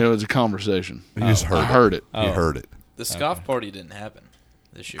think. It was a conversation. You just I heard it. You heard it. The scoff party didn't happen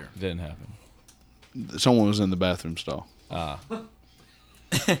this year. Didn't happen. Someone was in the bathroom stall.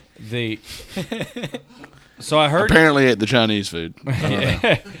 The so I heard. Apparently ate the Chinese food.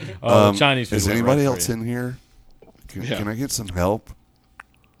 Oh, Chinese food Is went anybody right for else you. in here? Yeah. Can I get some help?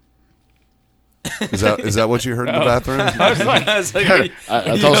 Is that what you heard in the bathroom? I was like, I "Are thought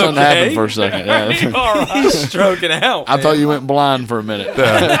you something okay?" happened for a second. Yeah. All right. Stroking out. I thought you went blind for a minute.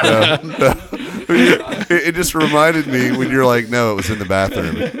 It just reminded me when you're like, no, it was in the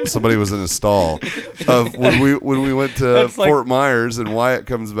bathroom. Somebody was in a stall. Of when we went to That's like- Fort Myers, and Wyatt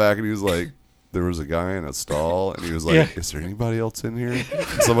comes back and he was like, there was a guy in a stall, and he was like, Yeah. is there anybody else in here?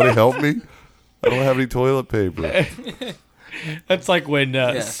 Can somebody help me? I don't have any toilet paper. That's like when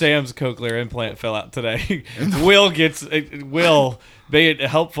Yes. Sam's cochlear implant fell out today. Will, being a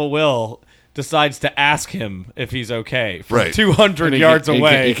helpful Will, decides to ask him if he's okay from Right. 200 And he yards can't-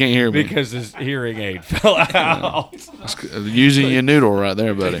 away. he can't hear me. because his hearing aid fell out. Using your noodle right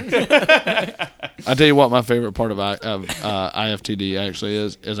there, buddy. I tell you what, my favorite part of IFTD actually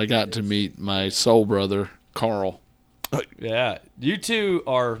is I got to meet my soul brother Carl. Yeah, you two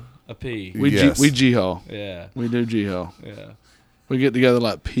are a P. We Yes. we G-Haul. Yeah, We do G-Haul. yeah. We get together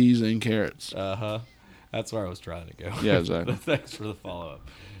like peas and carrots. That's where I was trying to go. Yeah, exactly. Thanks for the follow up.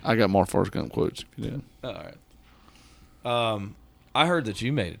 I got more Forrest Gump quotes if you did. All right. I heard that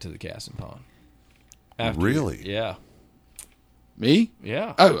you made it to the casting pond. Really? Yeah. Me?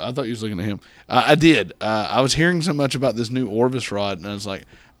 Yeah. Oh, I thought you was looking at him. I did. I was hearing so much about this new Orvis rod, and I was like,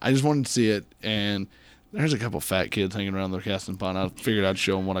 I just wanted to see it. And there's a couple fat kids hanging around their casting pond. I figured I'd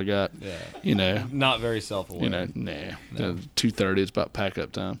show them what I got. Yeah. You know, Not very self-aware. you know, nah. 2:30. It's about pack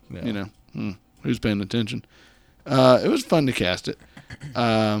up time. Yeah. You know, who's paying attention? It was fun to cast it,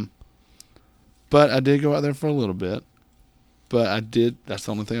 but I did go out there for a little bit. But I did. That's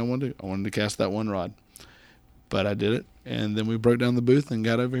the only thing I wanted to do. I wanted to cast that one rod, but I did it, and then we broke down the booth and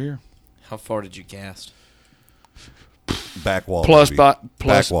got over here. How far did you cast? Back wall. Plus baby.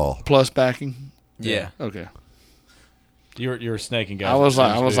 plus back wall. plus backing. Yeah. Okay. You're snaking guys. I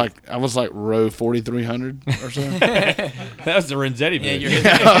was with like row 4,300 or so. that was the Renzetti booth.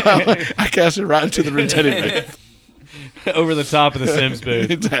 Yeah, I cast it right into the Renzetti booth. over the top of the Sims booth.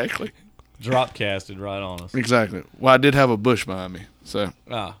 Exactly. Drop casted right on us. Exactly. Well, I did have a bush behind me, so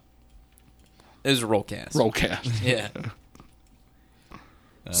Ah. it was a roll cast. roll cast. Yeah.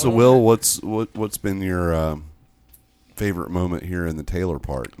 So, Will, what's been your favorite moment here in the Taylor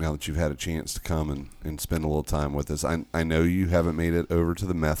Park now that you've had a chance to come and spend a little time with us? I know you haven't made it over to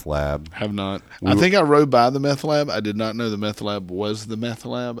the meth lab. Have not. I think I rode by the meth lab. I did not know the meth lab was the meth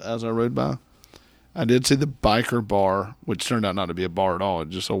lab as I rode by. I did see the biker bar, which turned out not to be a bar at all. It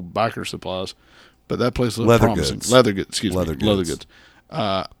just sold biker supplies. But that place looked Leather promising. goods. Leather goods. Excuse Leather me. Leather goods.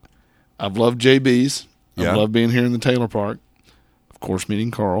 goods. I've loved JB's. Yeah. I've loved being here in the Taylor Park. Of course,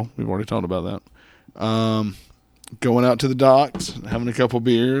 meeting Carl. We've already talked about that. Going out to the docks, having a couple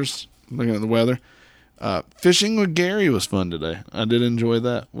beers, looking at the weather. Fishing with Gary was fun today. I did enjoy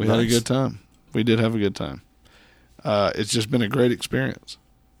that. We had a Nice. good time. We did have a good time. It's just been a great experience.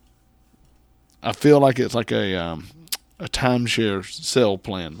 I feel like it's like a timeshare sale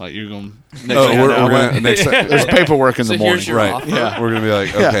plan. Like you're going. We're gonna next time. There's paperwork in So the morning. here's your Right. offer. Yeah. We're gonna be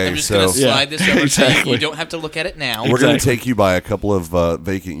like, Yeah. okay, I'm just so going to slide this over to exactly. you. You don't have to look at it now. we're gonna Exactly. take you by a couple of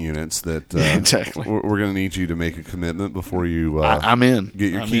vacant units that Exactly. we're gonna need you to make a commitment before you. I'm in.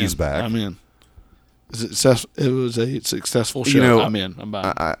 Get your I'm keys in. back. I'm in. It was a successful show. You know, I'm in. I'm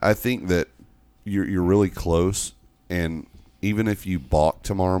buying. I think that you're really close, and even if you balk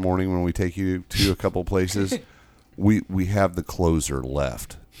tomorrow morning when we take you to a couple places, we have the closer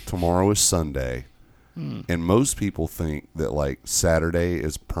left. Tomorrow is Sunday, and most people think that like Saturday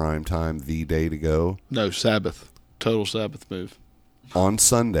is prime time, the day to go. No, Sabbath. Total Sabbath move. On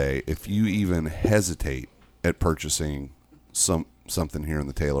Sunday, if you even hesitate at purchasing something here in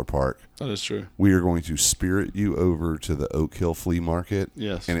the Taylor Park, That is true. we are going to spirit you over to the Oak Hill Flea Market.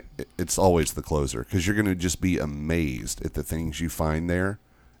 Yes. And it's always the closer because you're going to just be amazed at the things you find there.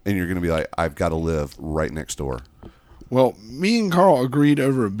 And you're going to be like, I've got to live right next door. Well, me and Carl agreed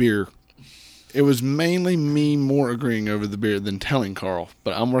over a beer. It was mainly me more agreeing over the beer than telling Carl.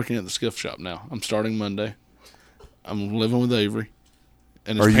 But I'm working at the skiff shop now. I'm starting Monday. I'm living with Avery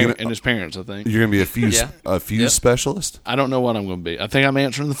and Are you gonna- and his parents, I think. You're going to be a fuse, Yeah. fuse specialist? I don't know what I'm going to be. I think I'm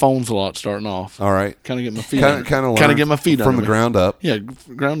answering the phones a lot starting off. All right. Kind of get my feet Kind of get my feet from under the me. ground up. Yeah,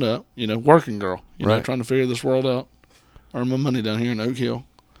 ground up. Working girl. Right. Trying to figure this world out. Earn my money down here in Oak Hill.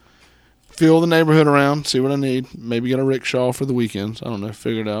 Feel the neighborhood around. See what I need. Maybe get a rickshaw for the weekends. I don't know.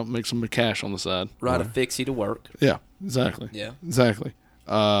 Figure it out. Make some cash on the side. Ride a fixie to work. Yeah, exactly. Yeah. Exactly.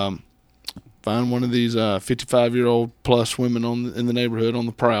 Find one of these 55-year-old plus women in the neighborhood on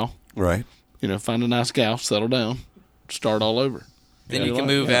the prowl. Right. Find a nice gal, settle down, start all over. Then Yeah, you can like-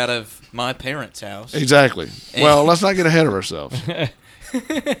 move yeah. out of my parents' house. Exactly. Well, let's not get ahead of ourselves.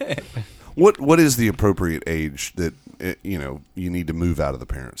 What is the appropriate age that you need to move out of the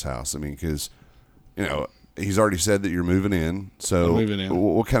parents' house? I mean, because he's already said that you're moving in. So I'm moving in.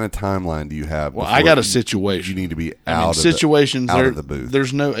 What kind of timeline do you have? Well, before I got a you situation. need to be I out mean, of situations. out of the booth.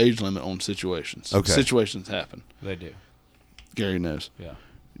 There's no age limit on situations. Okay. Situations happen. They do. Gary knows. Yeah.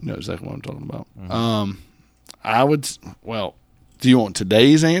 You know exactly what I'm talking about. Mm-hmm. I would. Well, do you want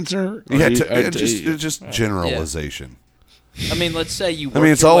today's answer? Or Yeah, do you- just generalization. I mean, let's say you. I mean,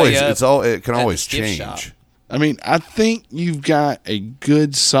 work your way up it can at the always gift change. shop. I mean, I think you've got a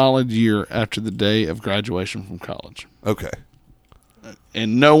good solid year after the day of graduation from college, Okay,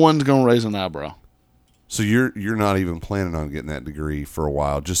 and no one's going to raise an eyebrow. so you're not even planning on getting that degree for a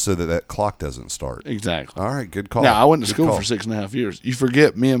while, just so that clock doesn't start. Exactly. All right, good call. Now, I went to Good school call. for 6.5 years. You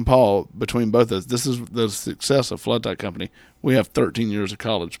forget me and Paul, between both of us, this is the success of Flood Tide Company. We have 13 years of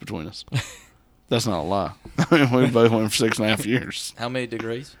college between us. That's not a lie. I mean, we both went for 6.5 years. How many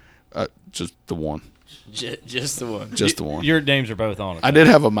degrees? Just the one. Just the one. Just the one. Your names are both on it. I did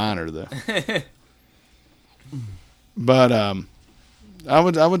have a minor, though. But I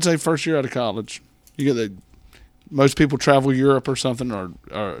would say first year out of college, you get most people travel Europe or something, or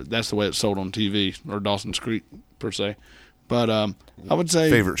that's the way it's sold on TV, or Dawson's Creek per se. But I would say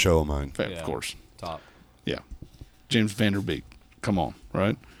Favorite show of mine. of Yeah. course, Top. yeah, James Vanderbeek. Come on,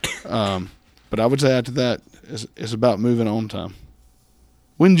 right? But I would say after that, it's about moving on time.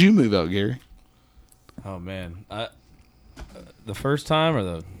 When did you move out, Gary? Oh man, the first time or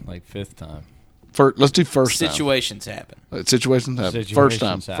the fifth time? Let's do first time. Situations happen. Situations happen. First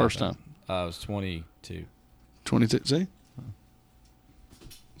time. Situations First happen. time. I was 22. 22. See,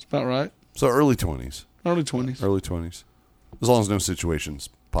 it's about right. So early 20s. Early 20s. Early 20s. As long as no situations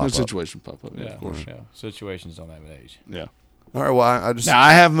pop No up. situation pop up. Yeah, Yeah, of course. Yeah. Situations don't have an age. Yeah. All right, well, I just... Now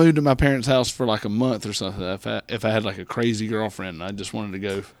I have moved to my parents' house for like a month or something. If I had like a crazy girlfriend, and I just wanted to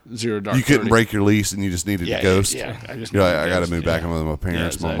go zero dark. you couldn't 30. break your lease and you just needed Yeah, to ghost? Yeah, I just You're like, needed I got to ghost. move back in with my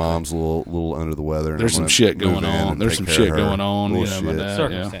parents. exactly. My mom's a little under the weather. And There's I'm some gonna shit move going in on. and There's take some care shit of her. going on. You know, my Bullshit. dad,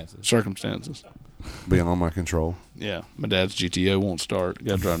 Circumstances. Yeah. Circumstances. Beyond my control. Yeah, my dad's GTO won't start.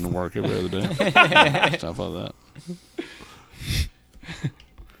 Got to drive him to work every other day. Stuff like that.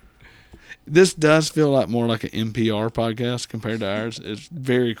 This does feel like more like an NPR podcast compared to ours. It's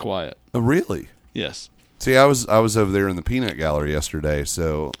very quiet. Oh, really? Yes. See, I was over there in the peanut gallery yesterday.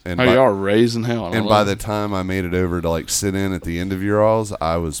 So, and Oh, by, you are raising hell. I and love by it. the time I made it over to sit in at the end of your alls,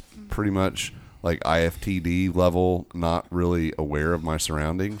 I was pretty much IFTD level, not really aware of my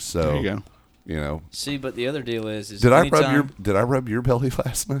surroundings. So, There you go. See, but the other deal is Did I anytime- rub your belly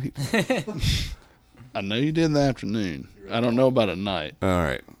last night? I know you did in the afternoon. I don't know about at night. All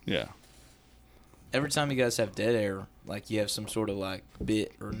right. Yeah. every time you guys have dead air, like you have some sort of like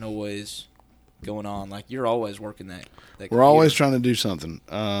bit or noise going on, like you're always working that We're always computer. trying to do something.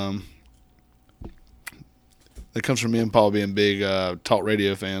 That comes from me and Paul being big talk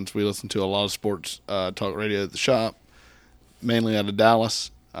radio fans. We listen to a lot of sports talk radio at the shop, mainly out of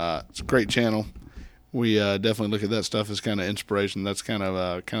Dallas. It's a great channel. We definitely look at that stuff as kind of inspiration. That's kind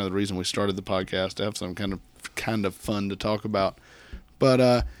of the reason we started the podcast, to have some kind of fun to talk about.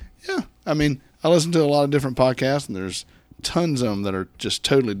 But yeah, I mean, I listen to a lot of different podcasts, and there's tons of them that are just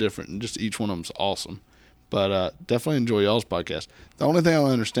totally different, and just each one of them's awesome. But definitely enjoy y'all's podcast. The only thing I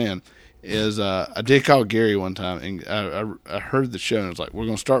don't understand is I did call Gary one time, and I heard the show, and it was like, we're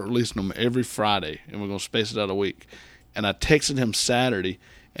going to start releasing them every Friday, and we're going to space it out a week. And I texted him Saturday,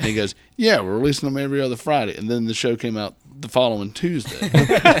 and he goes, yeah, we're releasing them every other Friday. And then the show came out the following Tuesday.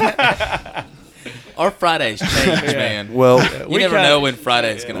 Our Fridays change, man. Well, You never know when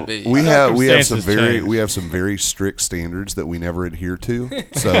Friday's going to be. we have Circumstances some very strict standards that we never adhere to.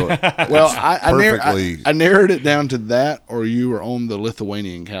 So Well, I perfectly. narrowed it down to that, or you were on the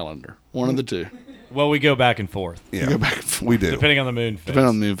Lithuanian calendar. One of the two. Well, we go back and forth Yeah, Go back and forth. we do. depending on the moon phase. Depending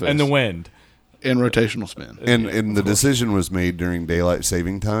on the moon phase. and the wind. And rotational spin. And the decision was made during daylight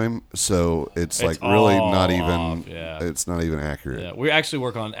saving time, so it's like really all not even. off, yeah. It's not even accurate. Yeah, we actually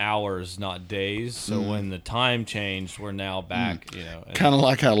work on hours, not days. So when the time changed, we're now back. You know, and- Kind of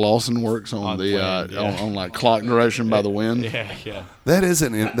like how Lawson works on On the wind, yeah. on like clock duration by the wind. yeah. That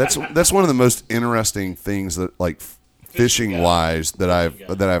isn't. That's one of the most interesting things that, like, fishing wise, that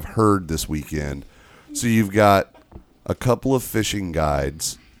I've heard this weekend. So you've got a couple of fishing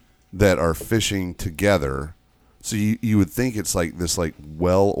guides that are fishing together. So you would think it's like this like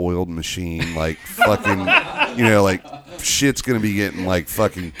well-oiled machine, like fucking, like shit's gonna be getting like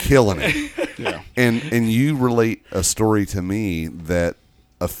fucking killing it. Yeah. And you relate a story to me that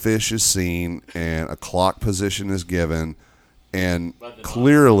a fish is seen and a clock position is given, and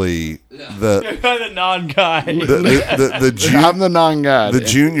clearly The non-guy. I'm the non-guide. the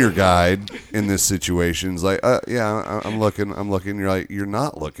junior guide in this situation is like, yeah, I'm looking. You're like, you're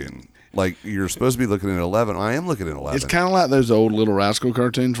not looking. Like, you're supposed to be looking at 11. I am looking at 11. It's kind of like those old Little Rascal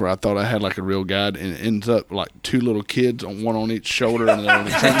cartoons where I thought I had like a real guide, and it ends up like two little kids, one on each shoulder, and they're in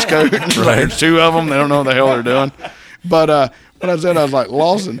a trench coat. There's two of them. They don't know what the hell they're doing. But when I said, I was like,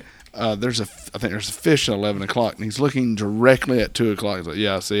 Lawson, I think there's a fish at 11 o'clock, and he's looking directly at 2 o'clock. He's like,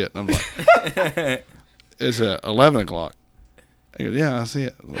 yeah, I see it. And I'm like, it's at 11 o'clock. He goes, yeah, I see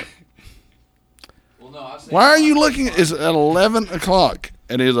it. I'm like, why are you looking? It's at 11 o'clock.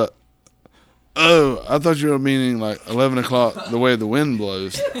 And he's like, oh, I thought you were meaning like 11 o'clock the way the wind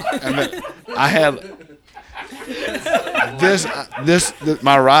blows. And then I had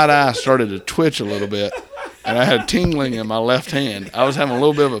my right eye started to twitch a little bit, and I had tingling in my left hand. I was having a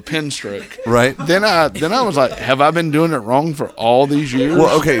little bit of a pen stroke. right. Then I was like, have I been doing it wrong for all these years?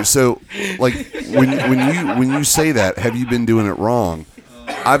 Well, okay, so like when you say that, have you been doing it wrong?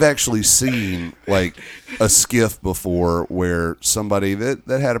 I've actually seen like a skiff before where somebody that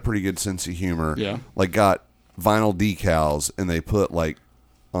had a pretty good sense of humor, Yeah. like got vinyl decals, and they put like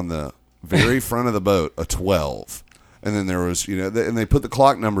on the very front of the boat a 12, and then there was and they put the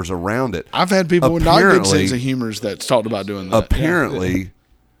clock numbers around it. I've had people with not good Apparently- sense of humors that's talked about doing that. Apparently,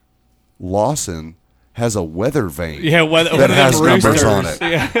 Lawson has a weather vane Yeah, that has numbers on it,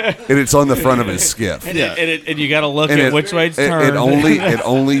 Yeah. and it's on the front of his skiff. And you got to look And at which way it's it turned. it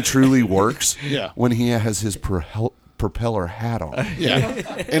only truly works Yeah. when he has his propeller hat on.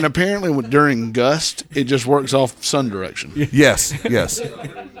 Yeah. And apparently during gust, it just works off sun direction. Yes.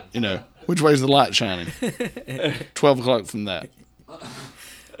 Which way is the light shining? 12 o'clock from that.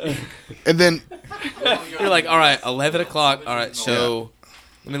 And then, You're like, all right, 11 o'clock. All right, so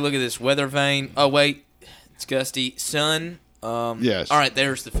let me look at this weather vane. Oh, wait, it's gusty. Sun. Yes. All right,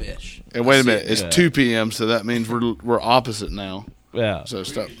 there's the fish. and wait I a see minute, it. it's 2 p.m., so that means we're opposite now. Yeah. So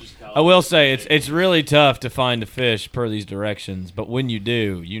stop. I will say it's really tough to find a fish per these directions, but when you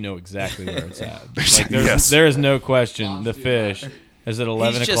do, you know exactly where it's at. Like Yes. there is no question. The fish is at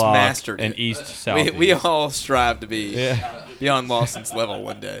 11 He's just o'clock mastered and it. east south. We all strive to be Yeah. beyond Lawson's level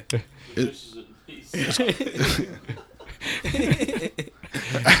one day.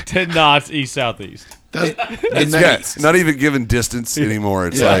 10 knots east southeast. It's not even given distance anymore.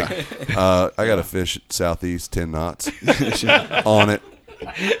 It's Yeah. like I got a fish at southeast 10 knots on it.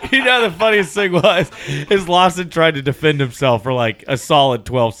 You know the funniest thing was is Lawson tried to defend himself for like a solid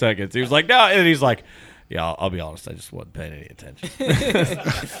 12 seconds. He was like, no, and he's like, Yeah, I'll be honest. I just wasn't paying any attention.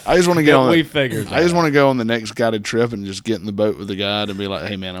 I just want to get on. We figured. I just want to go on the next guided trip and just get in the boat with the guide and be like,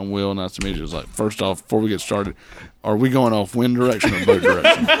 "Hey, man, I'm Will. Nice to meet you." It's like, first off, before we get started, are we going off wind direction or boat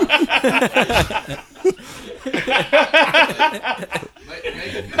direction? Make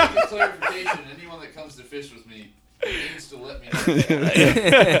a clarification. Anyone that comes to fish with me needs to let me know.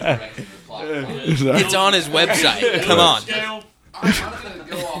 It's on his website. Come on. I'm going to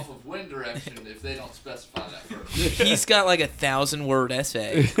go off of wind direction if they don't specify that first. He's got like 1,000-word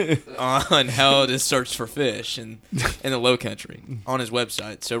essay on how to search for fish in the low country on his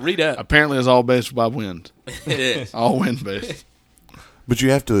website. So read up. Apparently, it's all based by wind. It is. All wind based. But you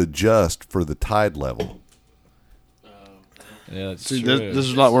have to adjust for the tide level. Yeah, that's See, true. this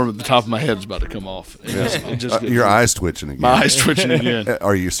is like where the top of my head's about to come off. It just gets- Your eyes twitching again. My eyes twitching again.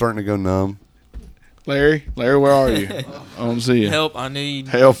 Are you starting to go numb? Larry, where are you? I don't see you. Help! I need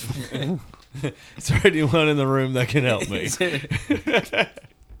Help. Is there anyone in the room that can help me?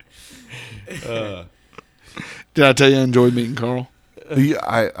 Did I tell you I enjoyed meeting Carl?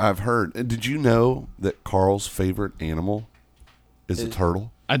 I've heard. Did you know that Carl's favorite animal is a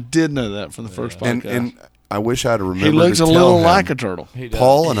turtle? I did know that from the first podcast. And I wish I'd remembered. he looks to a tell little him. like a turtle. He does.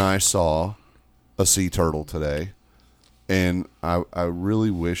 Paul and I saw a sea turtle today, and I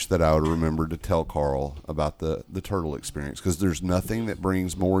really wish that I would remember to tell Carl about the turtle experience, because there's nothing that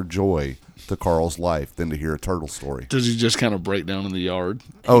brings more joy to Carl's life than to hear a turtle story. Does he just kind of break down in the yard?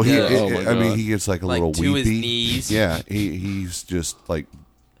 Oh, Yeah. Oh, my I mean, God. he gets like a Like little to his weepy. knees. Yeah, he's just like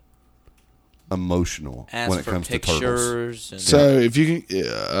emotional ask when it for comes to turtles. pictures. And So if you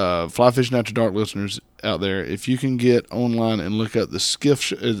can, Fly Fishing After Dark listeners out there, if you can get online and look up the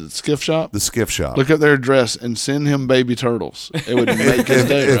skiff, is it skiff shop? The skiff shop. Look up their address and send him baby turtles. It would make his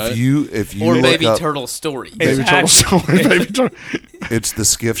day, if right? you or look baby up, turtle stories. Baby turtle story, baby turtle. it's the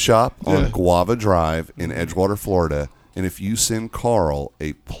skiff shop on Yeah. Guava Drive in Edgewater, Florida. And if you send Carl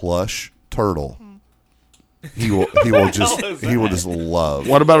a plush turtle, he will just love.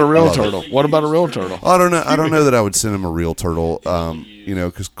 What about a real love it. turtle? What about a real turtle? I don't know that I would send him a real turtle.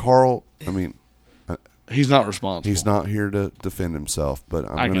 Because Carl, I mean, He's not responsible. he's not here to defend himself, but I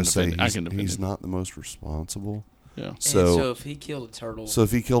I'm can going to say defend- I can defend he's him. not the most responsible. Yeah. And So, so if he killed a turtle,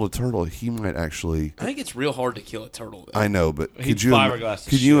 if he killed a turtle, he might actually. I think it's real hard to kill a turtle. Though. I know, but He'd could you fiberglass the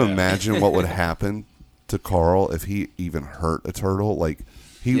could you shit out of it. imagine what would happen to Carl if he even hurt a turtle? Like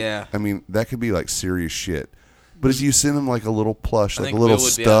Yeah. I mean, that could be like serious shit. But if you send him like a little plush, I like a think little Will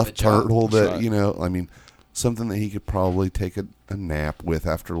would be out of a stuffed job. turtle That's that right. I mean, something that he could probably take a nap with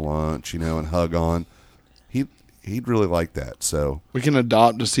after lunch, and hug on. He'd really like that. So We can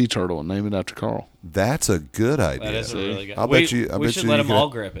adopt a sea turtle and name it after Carl. that's a good idea. That is a really good. I'll we, bet you. I we bet should you let you him could- all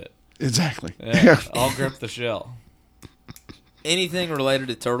grip it. Exactly. Yeah, all grip the shell. Anything related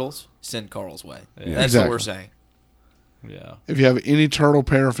to turtles, send Carl's way. Yeah. That's Exactly. what we're saying. Yeah. If you have any turtle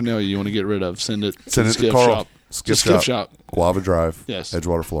paraphernalia you want to get rid of, send it Send to it the to Carl. shop. Skiff Skiff shop. shop. Guava Drive. Yes.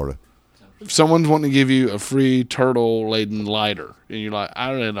 Edgewater, Florida. If someone's wanting to give you a free turtle laden lighter, and you're like,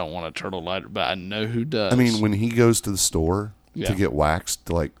 I really don't want a turtle lighter, but I know who does. I mean, when he goes to the store Yeah. to get waxed,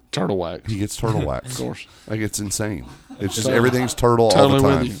 like turtle wax. he gets turtle wax. Of course. Like it's insane. It's just Totally. everything's turtle Totally all the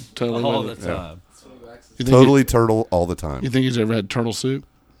with time. you. Totally All with the you. time. You think Totally turtle all the time. You think he's ever had turtle soup?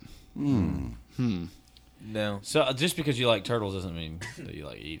 No. So just because you like turtles doesn't mean that you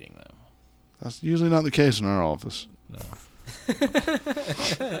like eating them. That's usually not the case in our office.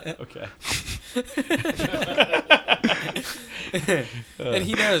 Okay. And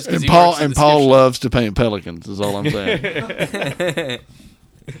he knows. 'cause And he Paul works in and the Paul skip loves to paint pelicans. Is all I'm saying.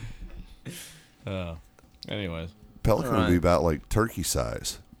 Anyways. Pelican would Alright. be about like turkey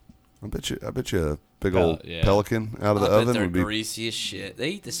size. I bet you a big Pel- old yeah. pelican out of shop. the I bet oven they're would be. greasy as shit. They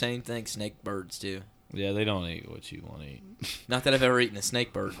eat the same thing snake birds do. Yeah, they don't eat what you want to eat. Not that I've ever eaten a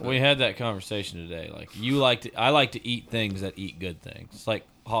snake bird. but- We had that conversation today. Like I like to eat things that eat good things. It's like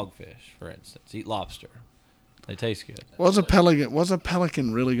hogfish, for instance. Eat lobster. They taste good. What's a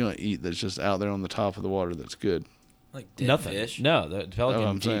pelican really going to eat that's just out there on the top of the water that's good? like dead Nothing. fish. No, the That's pelican. what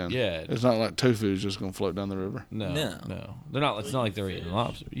I'm saying. Yeah. It's not like tofu is just going to float down the river. No, No. no, they're not. It's not like they're eating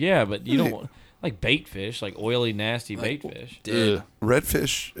lobster. Yeah, but you don't want like bait fish, like oily, nasty bait fish. Dead. Ugh.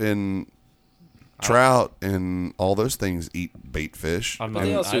 Redfish and trout and all those things eat bait fish. I'm But not.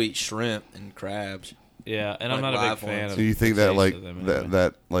 they also I- eat shrimp and crabs. Yeah, and I'm like not a big live fan ones. of. Do you think the that taste like of them that anyway.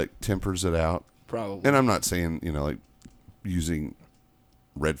 that like tempers it out? Probably. And I'm not saying like using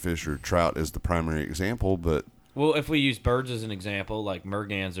redfish or trout as the primary example, but Well, if we use birds as an example, like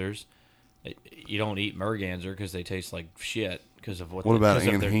mergansers, you don't eat merganser because they taste like shit because of what. What about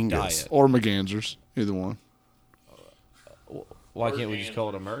because of their anhingas? diet. Or mergansers. Either one. Why can't we just call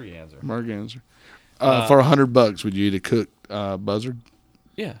it a merganser? Merganser. For $100, would you eat a cooked buzzard?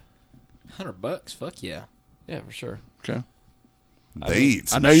 Yeah. $100. Fuck yeah. Yeah, for sure. Okay. They eat. I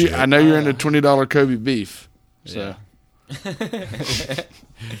Some know you. shit. I know you're into $20 Kobe beef. So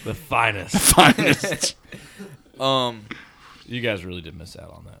The finest. finest. You guys really did miss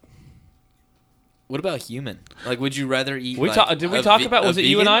out on that. What about human? Like, would you rather eat? We like, did we a talk ve- about? a Was it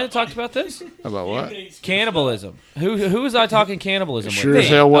you and vegan? I that talked about this? About what? Cannibalism. Who was I talking cannibalism Sure with? as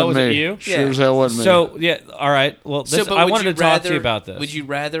hell Oh, wasn't was me. it you? Sure Yeah. as hell wasn't me. So yeah, all right. Well, this, but I would wanted you to talk to you rather- about this. Would you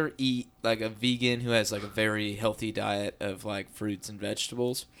rather eat like a vegan who has like a very healthy diet of like fruits and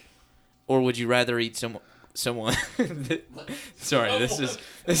vegetables, or would you rather eat someone? Sorry, this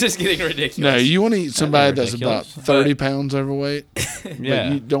is getting ridiculous. no, you want to eat somebody that's about ridiculous. 30 pounds overweight. Yeah.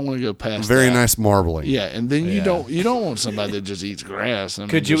 But you don't want to go past. Very that. nice marbling. Yeah, and then Yeah. you don't want somebody that just eats grass. I mean,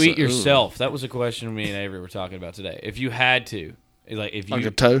 Could you just eat like, yourself? That was a question me and Avery were talking about today. If you had to, like if ugh. you Like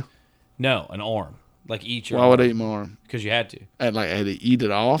a toe? no an arm, like eat your Why would I eat my arm? because you had to. I'd had to eat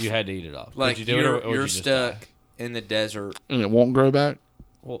it off, You had to eat it off. Like would you do it or would you're you just stuck die? in the desert. and it won't grow back.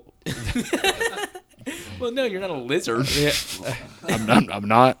 Well, Well, no, you're not a lizard. yeah. I'm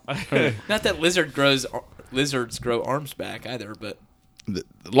not. Not that lizards grow arms back either, but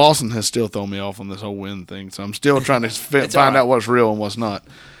Lawson has still thrown me off on this whole wind thing, so I'm still trying to It's find all right. out what's real and what's not.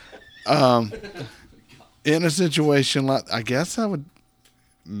 In a situation like, I guess I would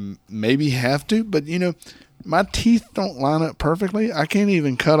maybe have to, but my teeth don't line up perfectly. I can't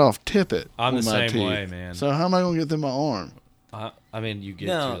even cut off tippet. I'm with the my same teeth. way, man. So how am I gonna get through my arm? I mean, you get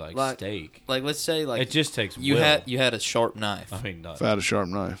No, to like like- steak. like let's say like It just takes you will. had a sharp knife. I mean, no. If I had a sharp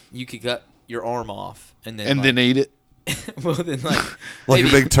knife You could cut your arm off and then and like, then eat it. well then like Like a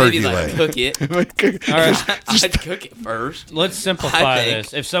big turkey maybe, leg. Cook it. All right, I'd cook it first. let's simplify I think-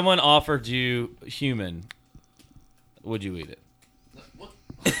 this. If someone offered you human, would you eat it?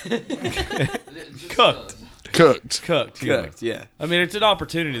 Cooked. Cooked. human. Cooked, yeah. I mean, it's an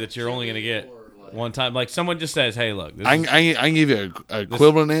opportunity that you're only going to get one time. Like someone just says, "Hey, look, this I is, can give you a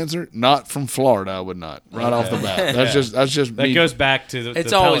equivalent answer. Not from Florida, I would not. Right off the bat. That's just that me. goes back to the. It's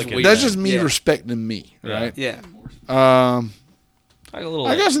the always pelican weird. That's thing. just me Yeah. respecting me, right? Yeah. Like a little.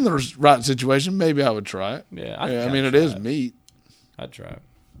 I guess in the right situation, maybe I would try it. Yeah, I I'd mean, it try is meat. I'd try it.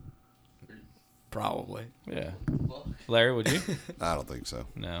 Probably. Yeah. Larry, would you? I don't think so.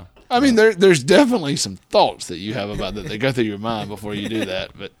 No. I mean, there's definitely some thoughts that you have about that go through your mind before you do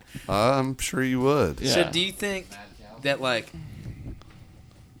that. But I'm sure you would. yeah. So do you think that like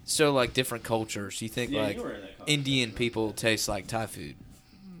different cultures, you think like Indian people taste like Thai food?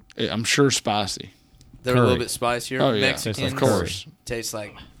 I'm sure spicy. They're a little Curry. bit spicier. Oh, yeah. Mexicans Of course. taste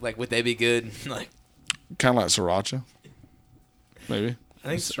like would they be good? Like Kind of like sriracha, maybe. I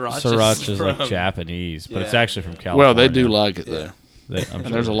think Sriracha's from, like Japanese, but it's Yeah. actually from California. Well, they do like it though, I'm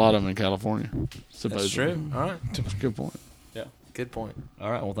and there's a sure. lot of them in California. Supposedly. That's true. All right. That's a good point. Good point.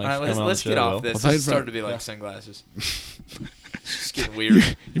 All right. Well, All thanks right, for let's coming let's on get the show, off Will. this. Well, This thanks is for- starting to be like sunglasses. It's just getting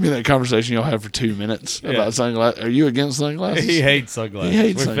weird. You mean that conversation y'all had for 2 minutes about sunglasses? Are you against sunglasses? He hates sunglasses. He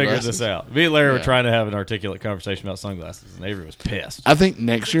hates we figured sunglasses. this out. Me and Larry were Yeah. trying to have an articulate conversation about sunglasses, and Avery was pissed. I think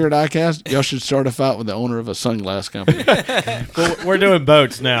next year at ICAST, y'all should start a fight with the owner of a sunglass company. Well, we're doing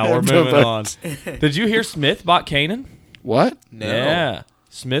boats now. We're We're doing moving on. boats. Did you hear Smith bought Kanan? What? No. Yeah.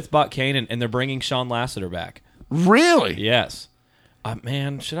 Smith bought Kanan, and they're bringing Sean Lasseter back. Really? Yes.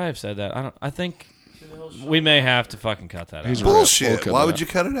 Man, should I have said that? I think we may have to fucking cut that He's out. We'll Bullshit. cut Why it would out. you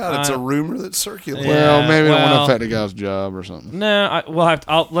cut it out? It's a rumor that's circulating. Yeah. Well, maybe I don't want to well- affect the guy's job or something. No, we'll have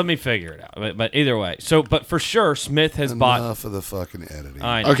to. Let me figure it out. But either way, but for sure, Smith has bought. Enough of the fucking editing.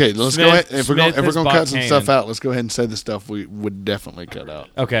 I know. Okay, let's Smith- go ahead. If we're Smith going has to bought cut some stuff Kanan. out, let's go ahead and say the stuff we would definitely cut out.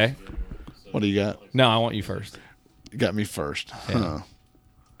 Okay. What do you got? No, I want you first. You got me first. Huh.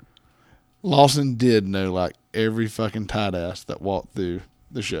 Lawson did know like every fucking tight ass that walked through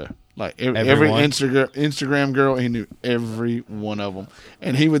the show. Like every Everyone? Instagram girl, he knew every one of them,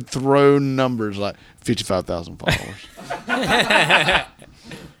 and he would throw numbers like 55,000 followers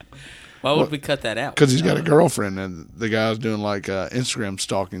Why would we cut that out? because he's got a girlfriend, and the guy's doing like Instagram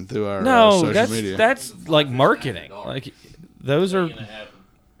stalking through our No, social media. that's like marketing. Like those are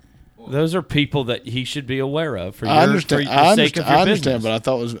people that he should be aware of for I your, understand. for the I sake understand. of your I understand, business.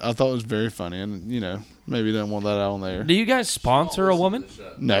 but I thought it was very funny, and maybe you don't want that out on there. Do you guys sponsor a woman?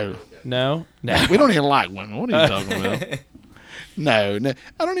 No, No. we don't even like women. What are you talking about? No,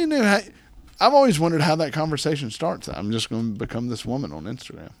 I don't even know how. I've always wondered how that conversation starts. I'm just going to become this woman on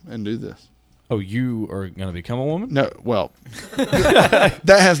Instagram and do this. Oh, you are going to become a woman? No, well, that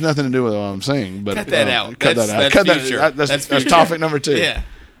has nothing to do with what I'm saying. But Cut that out. Cut That's- that out. that's Cut future. that. That's That's future. topic number 2. Yeah.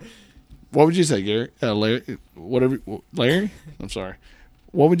 What would you say, Gary? Larry? Whatever. Larry? I'm sorry.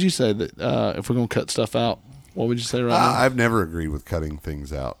 What would you say that if we're gonna cut stuff out? What would you say right now? I've never agreed with cutting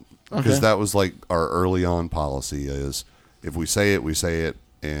things out because that was like our early on policy is if we say it,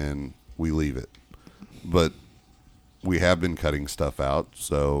 and we leave it. But we have been cutting stuff out,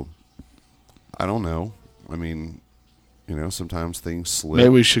 so I don't know. I mean, sometimes things slip. Maybe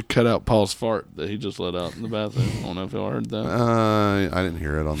we should cut out Paul's fart that he just let out in the bathroom. I don't know if y'all heard that. I didn't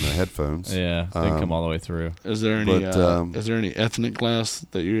hear it on the headphones. Yeah, didn't come all the way through. Is there any ethnic glass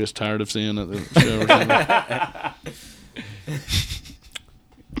that you're just tired of seeing at the show or something?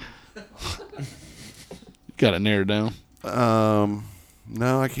 Got it narrowed down.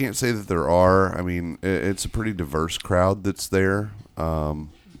 No, I can't say that there are. I mean, it's a pretty diverse crowd that's there.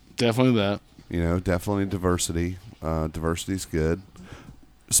 Definitely that. Definitely diversity. Diversity's good.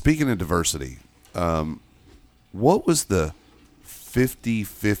 Speaking of diversity, what was the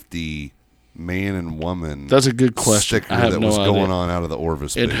 50-50 man and woman? That's a good question. Sticker I have that no was idea. going on out of the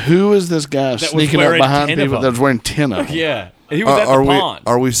Orvis And booth. who is this guy was sneaking up wearing behind 10 of people them. that was wearing 10 of them? Yeah, he was at the pond.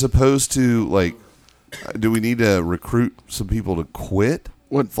 Are we supposed to do we need to recruit some people to quit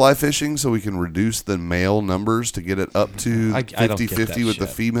fly fishing so we can reduce the male numbers to get it up to I don't get 50-50 that with the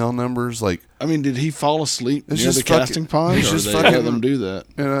shit. female numbers? Like, I mean, did he fall asleep It's near just the casting pond? he's Or just they fucking- let them do that?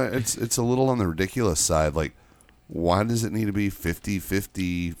 it's a little on the ridiculous side. Like, why does it need to be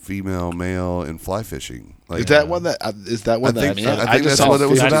 50-50 female, male in fly fishing? Like, Is that what that I meant? think that's what it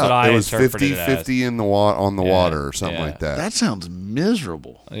was That's what about. I It was interpreted it as. 50-50 in the on the Yeah, water or something yeah. like that. That sounds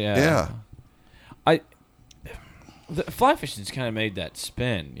miserable. Yeah. The fly fishing's kind of made that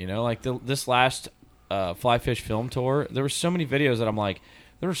spin, like this last fly fish film tour. There were so many videos that I'm like,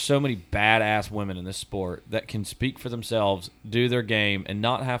 there are so many badass women in this sport that can speak for themselves, do their game, and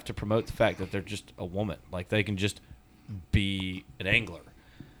not have to promote the fact that they're just a woman. Like they can just be an angler.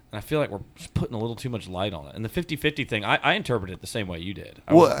 And I feel like we're just putting a little too much light on it. And the 50-50 thing, I interpret it the same way you did.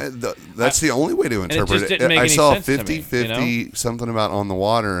 That's the only way to interpret just it. didn't make I any saw sense to me, 50-50, something about on the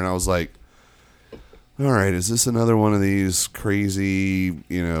water, and I was like, all right, is this another one of these crazy,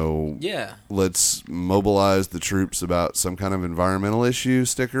 Yeah. let's mobilize the troops about some kind of environmental issue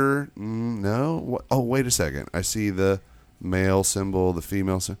sticker? No. Oh, wait a second. I see the male symbol, the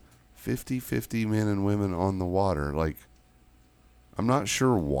female symbol. 50-50 men and women on the water. Like, I'm not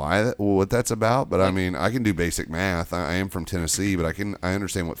sure what that's about, but I mean, I can do basic math. I am from Tennessee, but I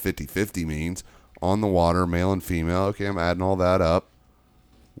understand what 50-50 means. On the water, male and female. Okay, I'm adding all that up.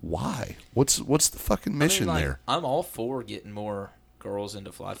 Why? What's the fucking mission there? I'm all for getting more girls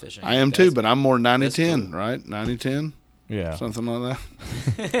into fly fishing. I am too, but I'm more 90-10, cool. right? 90-10? Yeah. Something like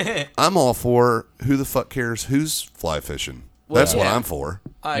that. I'm all for who the fuck cares who's fly fishing. Well, That's what yeah. I'm for.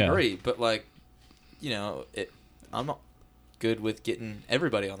 I Yeah. agree, but I'm not good with getting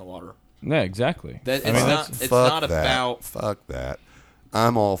everybody on the water. Yeah, exactly. That it's Fuck not that. about. Fuck that.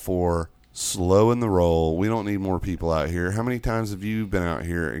 I'm all for slowing the roll. We don't need more people out here. How many times have you been out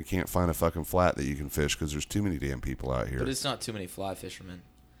here and can't find a fucking flat that you can fish because there's too many damn people out here? But it's not too many fly fishermen.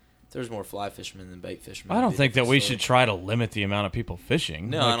 There's more fly fishermen than bait fishermen. I don't It'd be think that a we different should try to limit the amount of people fishing.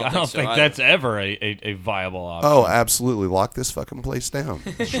 No, I don't think so think either. that's ever a viable option. Oh, absolutely. Lock this fucking place down.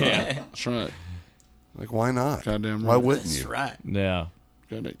 yeah. That's right. Like, why not? Goddamn Why right. wouldn't That's you? right. Yeah.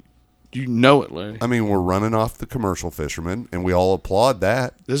 You know it, Larry. I mean, we're running off the commercial fishermen, and we all applaud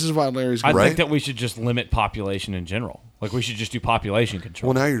that. This is why Larry's I good. Right. think that we should just limit population in general. Like we should just do population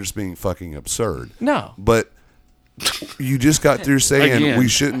control. Well, now you're just being fucking absurd. No. But you just got through saying Again. we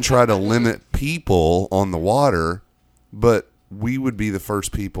shouldn't try to limit people on the water, but we would be the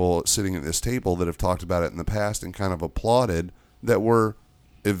first people sitting at this table that have talked about it in the past and kind of applauded that we're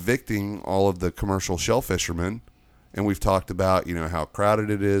evicting all of the commercial shell fishermen. And we've talked about, how crowded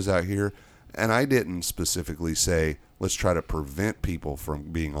it is out here. And I didn't specifically say, let's try to prevent people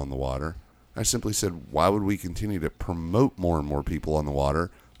from being on the water. I simply said, why would we continue to promote more and more people on the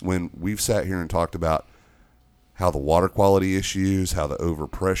water when we've sat here and talked about how the water quality issues, how the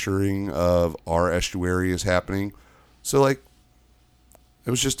overpressuring of our estuary is happening. So, it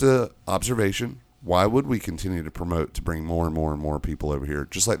was just a observation. Why would we continue to promote to bring more and more and more people over here?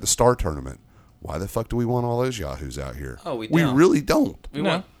 Just like the Star Tournament. Why the fuck do we want all those yahoos out here? Oh, we don't. really don't. We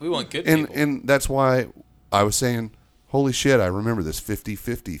want good And people. and that's why I was saying, holy shit, I remember this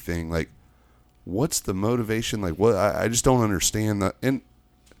 50-50 thing. Like, what's the motivation? Like, what? I just don't understand that. And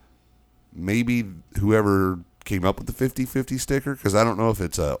maybe whoever came up with the 50-50 sticker, because I don't know if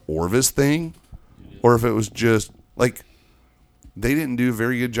it's a Orvis thing or if it was just, they didn't do a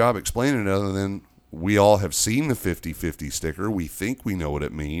very good job explaining it other than we all have seen the 50-50 sticker. We think we know what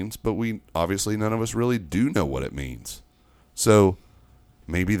it means, but obviously none of us really do know what it means. So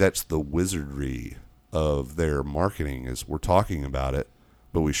maybe that's the wizardry of their marketing is we're talking about it,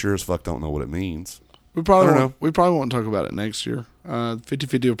 but we sure as fuck don't know what it means. We probably I don't won't, we probably won't talk about it next year.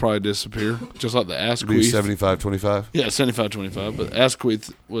 50-50 will probably disappear, just like the It'd be Asquith. 75-25. Yeah, 75-25. But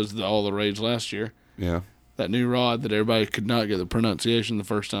Asquith was all the rage last year. Yeah. That new rod that everybody could not get the pronunciation the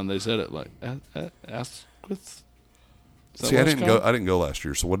first time they said it, like Asquith. See, I didn't go last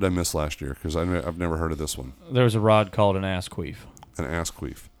year. So what did I miss last year? Because I've never heard of this one. There was a rod called an Asquith. An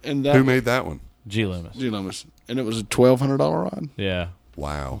Asquith. And that Who made that one? G. Loomis. G. Loomis. And it was a $1,200 rod. Yeah.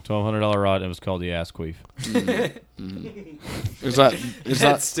 Wow. $1,200 rod. And it was called the Asquith. It's like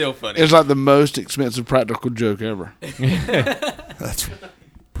That's still funny. It's like the most expensive practical joke ever. That's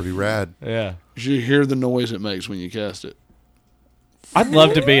pretty rad. Yeah. You should hear the noise it makes when you cast it. I'd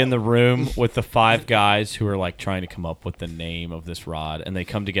love to be in the room with the 5 guys who are like trying to come up with the name of this rod, and they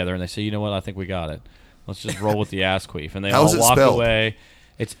come together and they say, "You know what? I think we got it. Let's just roll with the Asquith." And they How's all it walk spelled? away.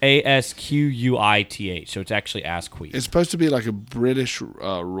 It's Asquith, so it's actually Asquith. It's supposed to be like a British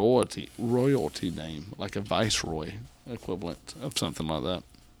royalty name, like a viceroy equivalent of something like that.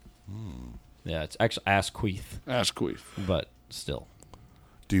 Yeah, it's actually Asquith, Asquith. but still.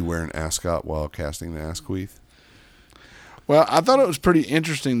 Do you wear an ascot while casting the Asquith? Well, I thought it was pretty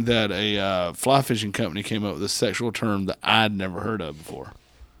interesting that a fly fishing company came up with a sexual term that I'd never heard of before.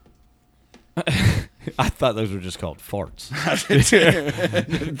 I thought those were just called farts.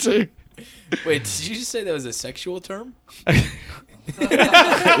 Too. Wait, did you just say that was a sexual term?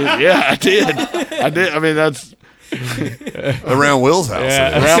 Yeah, I did. I mean, that's Around Will's house.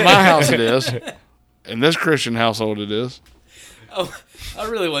 Yeah. around my house it is. In this Christian household it is. Oh, I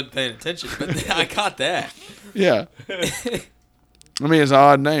really wasn't paying attention, but I caught that. Yeah. I mean, it's an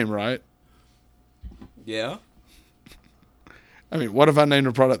odd name, right? Yeah. I mean, what if I named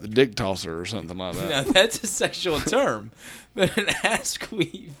a product the Dick Tosser or something like that? Now that's a sexual term, but an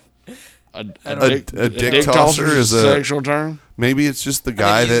Asquith. A Dick Tosser is a sexual term? Maybe it's just the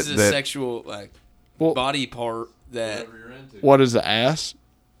guy this is a that sexual like Well, body part that. what is the ass?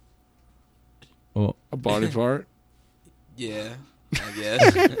 Well, A body part? Yeah, I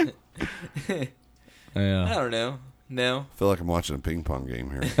guess. I yeah. don't know. No, I feel like I'm watching a ping pong game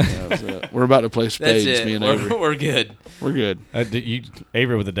here. That's it. We're about to play that's spades, it. me and Avery. We're good. We're good.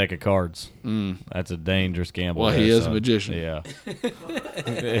 Avery with a deck of cards. Mm. That's a dangerous gamble. Well, he there, is a son. magician. Yeah.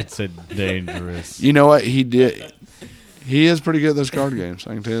 It's a dangerous. You know what? He did. He is pretty good at those card games.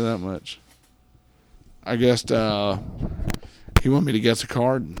 I can tell you that much. I guessed he wanted me to guess a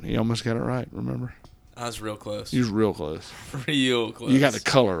card, and he almost got it right. Remember? I was real close. He was real close. Real close. You got the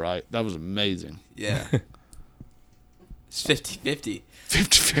color right. That was amazing. Yeah. It's 50-50.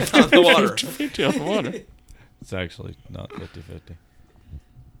 50-50 On the water. 50-50 on the water. It's actually not 50-50.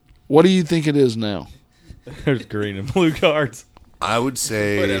 What do you think it is now? There's green and blue cards. I would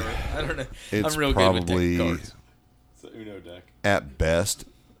say Whatever. I don't know. it's I'm real probably good with deck cards. It's the Uno deck. at best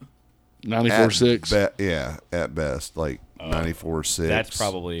 94-6. Yeah, at best like 94-6. That's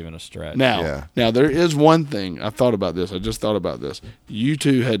probably even a stretch. Now, there is one thing. I thought about this. I just thought about this. You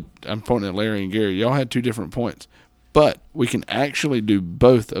two had, I'm pointing at Larry and Gary, y'all had 2 different points. But we can actually do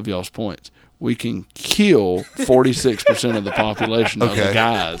both of y'all's points. We can kill 46% of the population of the Okay.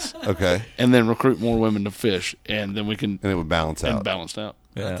 guys Okay, and then recruit more women to fish, and then we can and it would balance and out. balanced out.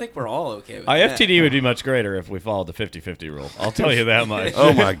 Yeah. I think we're all okay with that. IFTD would be much greater if we followed the 50-50 rule. I'll tell you that much.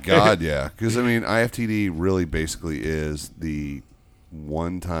 Oh my God, yeah. Because I mean, IFTD really basically is the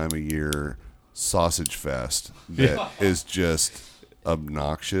one time a year sausage fest that is just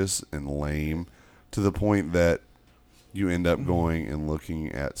obnoxious and lame to the point that you end up going and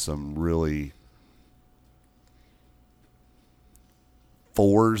looking at some really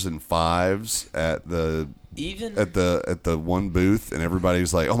 4s and 5s at the one booth, and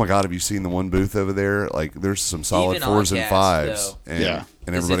everybody's like, "Oh my God, have you seen the one booth over there? Like, there's some solid Even 4s and Oddcast, 5s, though. and Yeah.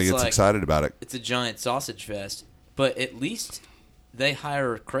 and everybody It's gets like- excited about it." It's a giant sausage fest, but at least they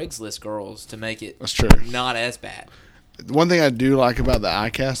hire Craigslist girls to make it That's true. not as bad. One thing I do like about the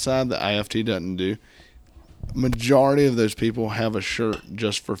ICAST side that IFT doesn't do, majority of those people have a shirt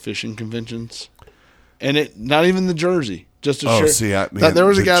just for fishing conventions. And it not even the jersey, just a Oh, shirt. see, man, there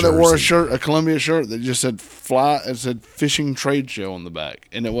was a the guy that wore a jersey. shirt, a Columbia shirt that just said it said fishing trade show on the back,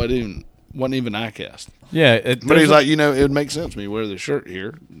 and it wasn't even ICAST. Yeah, But he's like, it would make sense to me wear the shirt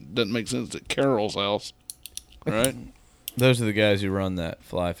here. Doesn't make sense at Carol's house, right? those are the guys who run that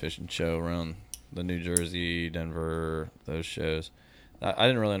fly fishing show around the New Jersey, Denver, those shows. I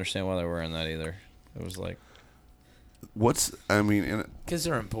didn't really understand why they were wearing that either. It was like, Because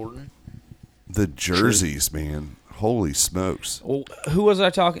they're important. The jerseys, man. Holy smokes. well, who was I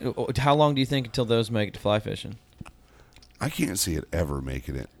talking? How long do you think until those make it to fly fishing? I can't see it ever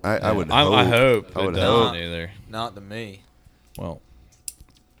making it. I would I hope. hope I it would doesn't hope. either. Not to me. Well,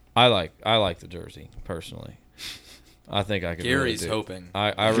 I like the jersey personally. I think I could. Gary's really do. hoping.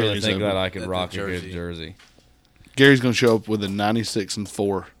 I really Gary's think that hoping I could that the rock a jersey- good jersey. Gary's going to show up with a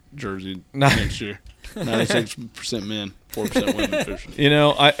 96-4 jersey Nice. next year. 96% men, 4% women officially. You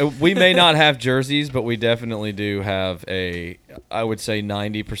know, we may not have jerseys, but we definitely do have I would say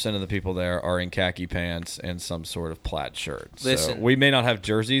 90% of the people there are in khaki pants and some sort of plaid shirt. So Listen. we may not have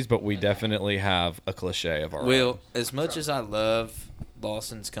jerseys, but we definitely have a cliche of our own. Will, as much as I love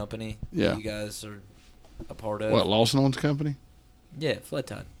Lawson's company, Yeah. that you guys are a part of. What, Lawson owns the company? Yeah, Flood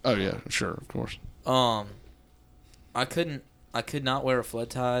Tide. Oh, yeah, sure, of course. I could not wear a Flood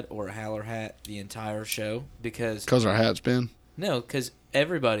Tide or a Howler hat the entire show because Because our hats been. because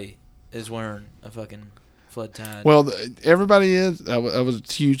everybody is wearing a fucking Flood Tide. Well, everybody is. That was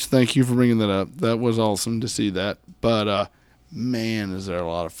a huge thank you for bringing that up. That was awesome to see that. But, man, is there a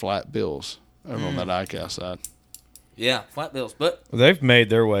lot of flat bills over on that ICAST side. yeah, flat bills, but They've made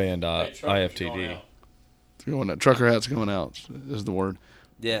their way into Hey, truckers going IFTD. out. Trucker hats going out is the word.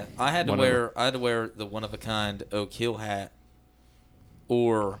 yeah, I had to wear the one of a kind Oak Hill hat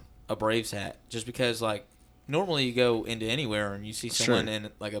or a Braves hat just because like normally you go into anywhere and you see someone Sure. in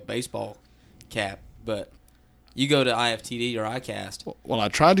like a baseball cap, but you go to IFTD or ICAST. Well, I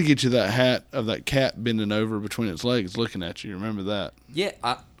tried to get you that hat of that cat bending over between its legs looking at you. Remember that? Yeah,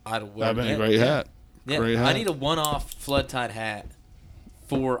 I'd wear That'd been a that. great hat. Yeah, Great hat. I need a one-off Flood Tide hat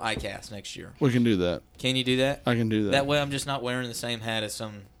for ICAST next year. We can do that. Can you do that? I can do that. That way I'm just not wearing the same hat as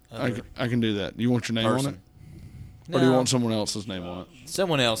some other I can do that. You want your name on it? person. Or do you No, want someone else's name on it?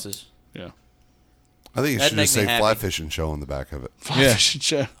 someone else's. Yeah. I think it That'd should make just me say happy. fly fishing show on the back of it. Yeah.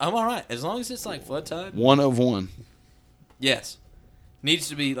 Show. I'm all right. As long as it's like Flood Tide. One of one. Yes. Needs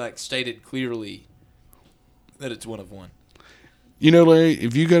to be like stated clearly that it's one of one. You know, Larry,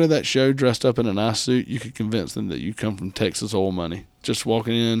 if you go to that show dressed up in a nice suit, you could convince them that you come from Texas Oil Money. Just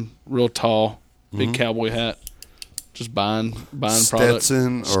walking in, real tall, big cowboy hat, just buying products.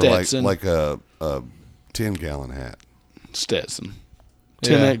 Stetson or Stetson. like a 10-gallon hat. Stetson.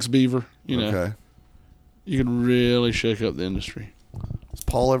 Yeah. 10X Beaver. You know, Okay. you could really shake up the industry. Does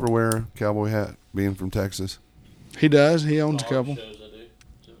Paul ever wear a cowboy hat, being from Texas? He does. He owns a couple. Shows I do.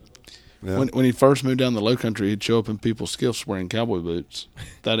 Yeah. When he first moved down the low country, he'd show up in people's skiffs wearing cowboy boots.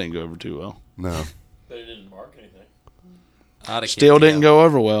 That didn't go over too well. No. But it didn't mark anything. I'd have Still kicked you didn't out. go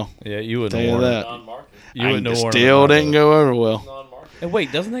over well. Yeah, you wouldn't Tell you have worn that. it. Non-market. You wouldn't have worn it. Still didn't go over well. Non-market. And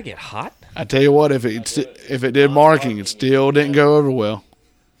wait, doesn't that get hot? I tell you what, if it did marking, it still didn't go over well.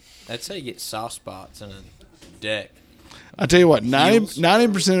 That's how you get soft spots in a deck. I tell you what, Heels.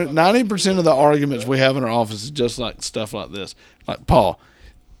 90% of the arguments we have in our office is just like stuff like this. Like, Paul,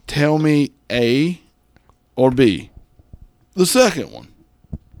 tell me A or B. The second one.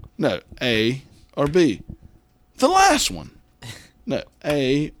 No, A or B. The last one. No,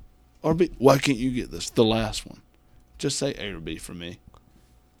 A or B. Why can't you get this? The last one. Just say A or B for me.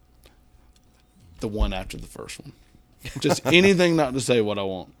 The one after the first one. Just anything not to say what I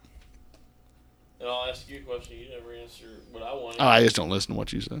want. And I'll ask you a question. You never answer what I wanted. I just don't listen to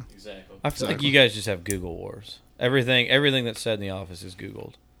what you say. Exactly. I feel like you guys just have Google wars. Everything that's said in the office is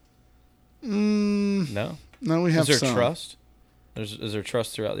Googled. No? No, we have Is there some. trust? Is there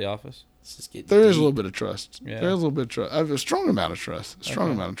trust throughout the office? Let's just get There is a deep. little bit of trust. Yeah. There is a little bit of trust. A strong amount of trust. A strong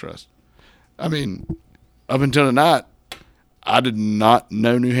Okay. amount of trust. I mean, up until tonight, I did not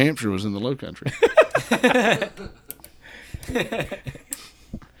know New Hampshire was in the Low Country.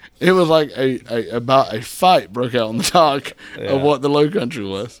 It was like about a fight broke out on the dock Yeah. of what the Low Country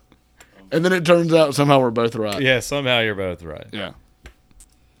was, and then it turns out somehow we're both right. Yeah, somehow you're both right. Yeah.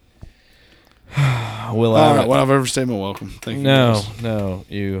 Will All Abbott. right. Well, I've overstayed my welcome. Thank you. No, guys. no,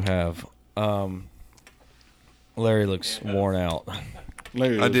 you have. Larry looks worn out.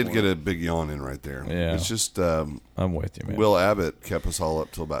 Larry I is did one. get a big yawn in right there. Yeah. It's just I'm with you, man. Will Abbott kept us all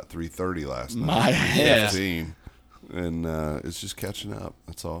up till about 3:30 last night. My head. 3:15. And it's just catching up.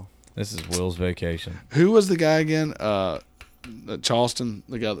 That's all. This is Will's vacation. Who was the guy again? Charleston,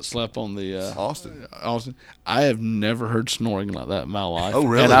 the guy that slept on the Austin. Austin. I have never heard snoring like that in my life. Oh,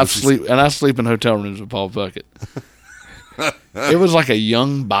 really? And I Was he- sleep in hotel rooms with Paul Bucket. It was like a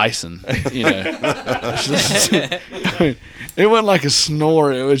young bison, you know. It wasn't like a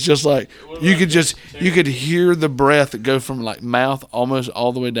snore. It was just like you could hear the breath go from like mouth almost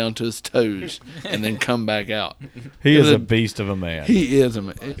all the way down to his toes and then come back out. He It is was a beast of a man. He is a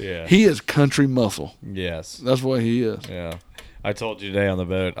man. Yeah. He is country muscle. Yes. That's what he is. Yeah. I told you today on the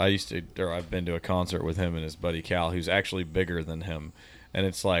boat, I've been to a concert with him and his buddy Cal, who's actually bigger than him. And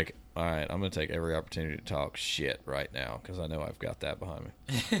it's like, all right, I'm going to take every opportunity to talk shit right now because I know I've got that behind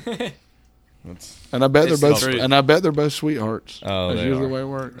me. And I bet It's they're both. true. And I bet they're both sweethearts. Oh, That's they usually are. the way it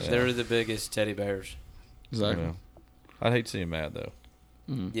works. They're the biggest teddy bears. Exactly. Yeah. I'd hate to see him mad though.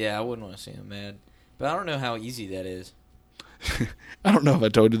 Yeah, I wouldn't want to see them mad. But I don't know how easy that is. I don't know if I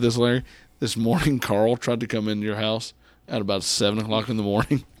told you this, Larry. This morning, Carl tried to come into your house at about 7 o'clock in the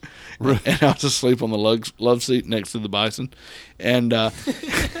morning. And I was asleep on the love seat next to the bison. And,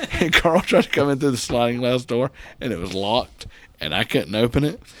 and Carl tried to come in through the sliding glass door, and it was locked. And I couldn't open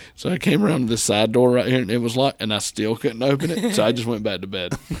it. So I came around to this side door right here, and it was locked, and I still couldn't open it. So I just went back to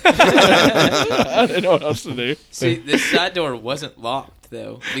bed. I didn't know what else to do. See, this side door wasn't locked,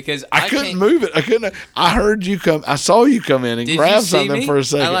 though, because I couldn't can't- move it. I couldn't. I heard you come. I saw you come in and Did grab you see something me? for a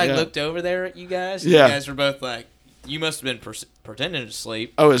second. I yeah. looked over there at you guys. And Yeah. You guys were both like, you must have been pretending to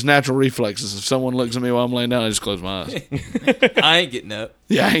sleep. Oh, it's natural reflexes. If someone looks at me while I'm laying down, I just close my eyes. I ain't getting up.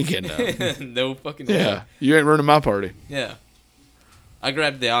 Yeah, I ain't getting up. No fucking way. Yeah, you ain't ruining my party. Yeah. I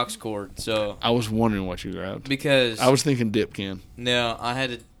grabbed the aux cord, so I was wondering what you grabbed. because I was thinking dip can. no, I had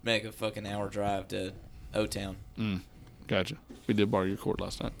to make a fucking hour drive to O-Town. Gotcha. We did borrow your cord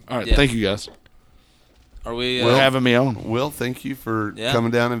last night. All right, Yeah. thank you guys Are we? for having me on. Will, thank you for Yeah. coming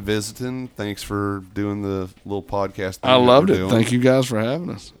down and visiting. Thanks for doing the little podcast. I loved it. Thank you guys for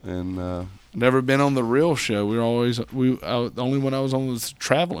having us. And Never been on the real show. We were always the only one I was on was the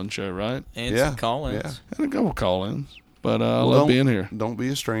traveling show, right? and yeah, some call-ins. yeah. Had a couple call-ins, but I Well, love don't- being here. Don't be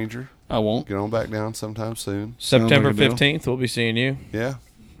a stranger. I won't. Get on back down sometime soon. September like a deal. 15th, we'll be seeing you Yeah.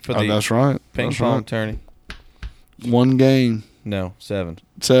 for Oh, the that's right. ping That's pong right. tourney. One game, No, 7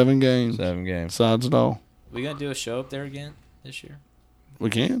 games, 7 games. sides it all. We gonna do a show up there again this year? We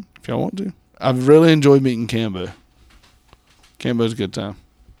can if y'all want to. I've really enjoyed meeting Cambo. Cambo's a good time.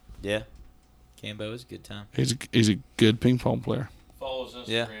 Yeah. Cambo is a good time. He's a good ping pong player. Follow his Instagram.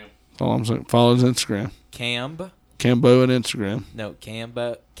 Yeah. That's all I'm saying. Follow his Instagram. Cambo? Cambo at Instagram. No,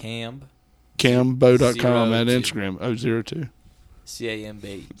 Cambo. Camb. Cambo.com at 02. Instagram. 02.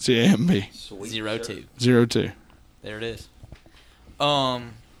 CAMB. CAMB 02. 02. There it is.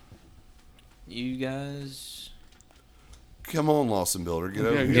 You guys. Come on, Lawson Builder. Get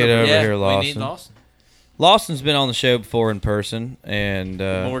over Yeah, here. Get over yeah, here, we need Lawson. Lawson. Lawson's been on the show before in person, and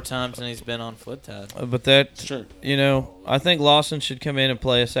More times than he's been on Fliptide. but that Sure. you know, I think Lawson should come in and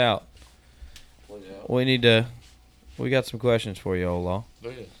play us out. We need to. We got some questions for you, old Law.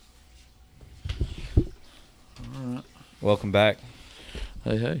 Welcome back.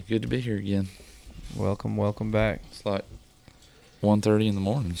 Hey, good to be here again. Welcome back. It's like 1:30 in the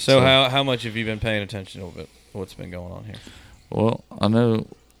morning. So how much have you been paying attention to what's been going on here? Well, I know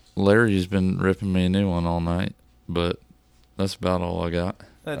Larry's been ripping me a new one all night, but that's about all I got.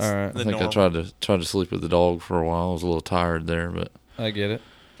 That's All right. the I think norm. I tried to sleep with the dog for a while. I was a little tired there, but I get it.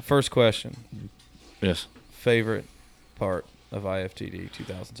 First question: yes. favorite part of IFTD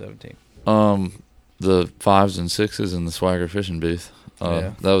 2017? The 5s and 6s in the Swagger fishing booth.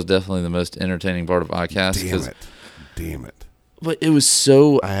 Yeah. That was definitely the most entertaining part of ICAST. Damn it. Damn it. But it was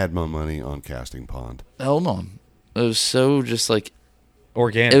so. I had my money on Casting Pond. Hold on. It was so just like.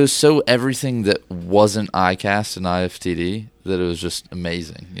 Organic. It was so everything that wasn't ICAST and IFTD that it was just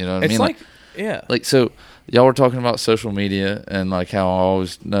amazing. You know what I It's mean? like, yeah. Like, so y'all were talking about social media and like how I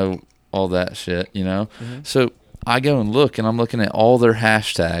always know all that shit, you know? Mm-hmm. So I go and look, and I'm looking at all their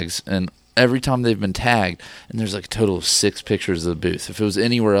hashtags, and every time they've been tagged, and there's like a total of 6 pictures of the booth. If it was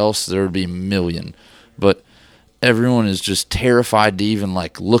anywhere else, there would be a million. But everyone is just terrified to even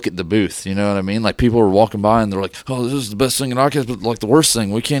like look at the booth. You know what I mean? Like people are walking by and they're like, "Oh, this is the best thing in ICAST," but like the worst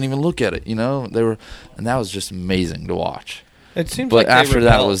thing, we can't even look at it. You know? And that was just amazing to watch. It seems But like they after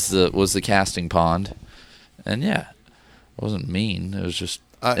that rebelled. was the casting pond, and yeah, it wasn't mean. It was just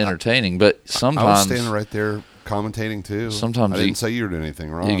entertaining. But I was sometimes standing right there commentating too. Sometimes I you- didn't say you were doing anything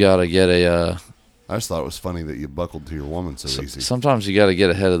wrong. you gotta get a. I just thought it was funny that you buckled to your woman so easy. Sometimes you gotta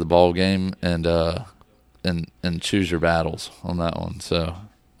get ahead of the ball game and choose your battles on that one. So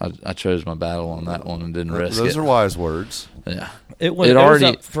I chose my battle on that one and didn't risk Those it. are wise words. Yeah, It was already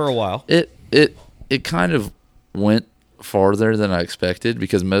up for a while. It kind of went farther than I expected,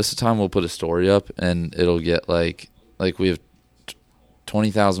 because most of the time we'll put a story up and it'll get like we have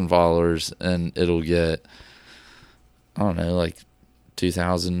 20,000 followers and it'll get, I don't know, like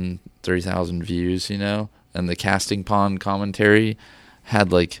 2,000, 3,000 views, you know? And the casting pond commentary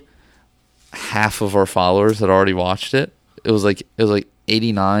had like half of our followers had already watched it. It was like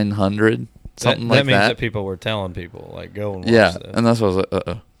 8,900, something that like means that. that people were telling people, like, go and watch Yeah, this. and that's what I was like,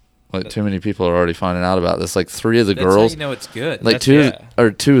 uh-oh. Like, too many people are already finding out about this. Like, 3 of the That's girls, how you know it's good. like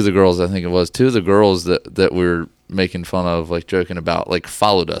That's- two of the girls, I think it was, 2 of the girls that we were making fun of, like joking about, like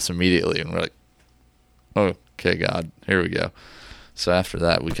followed us immediately, and we're like, oh, okay, God, here we go. So after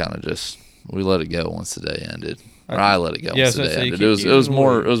that, we kind of just we let it go once the day ended. Or I let it go Yeah, once so the day you ended. keep- It you was can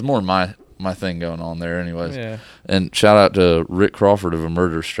more avoid- it was more my thing going on there, anyways. Yeah. And shout out to Rick Crawford of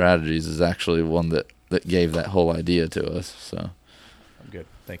Emerger Strategies is actually one that gave that whole idea to us. So I'm good.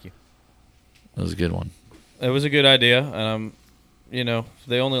 Thank you. it was a good one. It was a good idea, and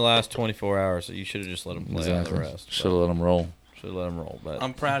they only last 24 hours, so you should have just let them play out the rest. Should have let them roll. Should have let them roll. But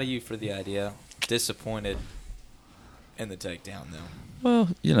I'm proud of you for the idea. Disappointed in the takedown, though. Well,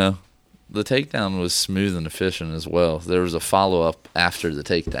 the takedown was smooth and efficient as well. There was a follow up after the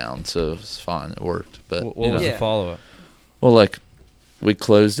takedown, so it's fine. It worked. But what was the follow up? Well, like we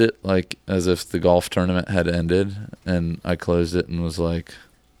closed it like as if the golf tournament had ended, and I closed it and was like,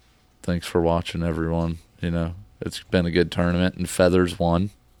 "Thanks for watching, everyone. It's been a good tournament, and Feathers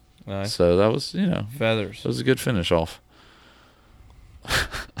won." Nice. So that was, Feathers. it was a good finish off.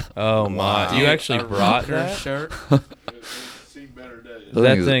 Oh my! You actually brought that shirt?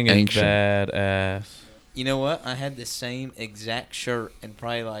 That thing is badass. You know what? I had the same exact shirt and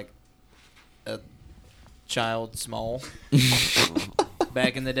probably like a child small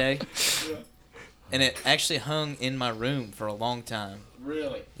back in the day. And it actually hung in my room for a long time.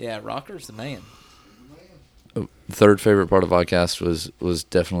 Really? Yeah, Rocker's the man. Third favorite part of podcast was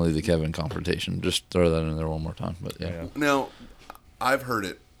definitely the Kevin confrontation. Just throw that in there one more time. But yeah. Now, I've heard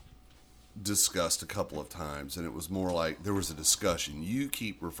it discussed a couple of times, and it was more like there was a discussion. You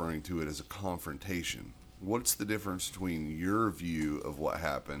keep referring to it as a confrontation. What's the difference between your view of what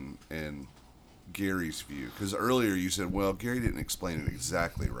happened and Gary's view? Because earlier you said, well, Gary didn't explain it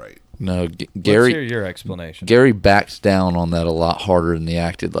exactly right. No, Let's Gary. hear your explanation. Gary backed down on that a lot harder than he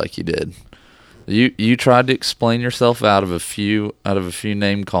acted like he did. You tried to explain yourself out of a few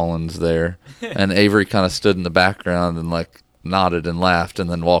name callings there, and Avery kind of stood in the background and like nodded and laughed and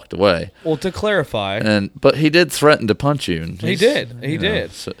then walked away. Well, to clarify, But he did threaten to punch you. And he did. He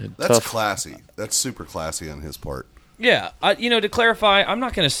did. That's classy. That's super classy on his part. Yeah, to clarify, I'm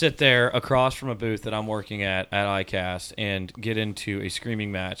not going to sit there across from a booth that I'm working at ICAST and get into a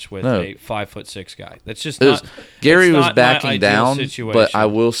screaming match with a 5'6" guy. That's just not. Gary was not my backing ideal down, situation. but I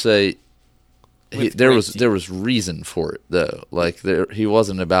will say there was reason for it though. Like he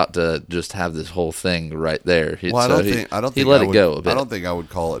wasn't about to just have this whole thing right there. He let it go a bit. I don't think I would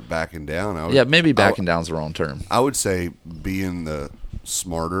call it backing down. Maybe backing down's the wrong term. I would say being the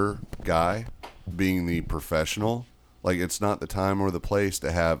smarter guy, being the professional. Like, it's not the time or the place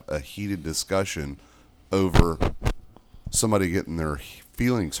to have a heated discussion over somebody getting their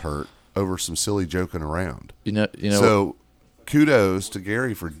feelings hurt over some silly joking around. So, kudos to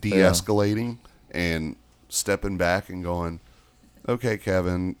Gary for de-escalating and stepping back and going, okay,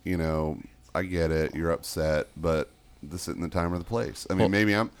 Kevin, I get it. You're upset, but this isn't the time or the place. I mean,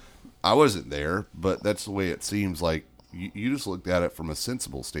 maybe I wasn't there, but that's the way it seems like you just looked at it from a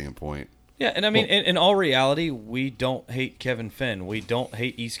sensible standpoint. Yeah, and I mean, in all reality, we don't hate Kevin Finn. We don't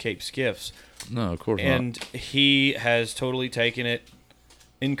hate East Cape Skiffs. No, of course not. And he has totally taken it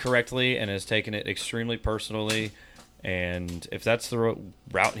incorrectly and has taken it extremely personally. And if that's the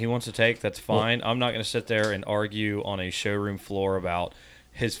route he wants to take, that's fine. I'm not going to sit there and argue on a showroom floor about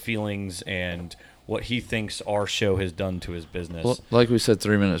his feelings and what he thinks our show has done to his business. Well, like we said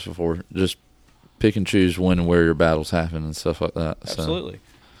 3 minutes before, just pick and choose when and where your battles happen and stuff like that. Absolutely.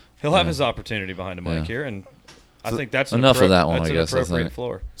 He'll have his opportunity behind the mic here, and I think that's enough of that one. That's I an guess appropriate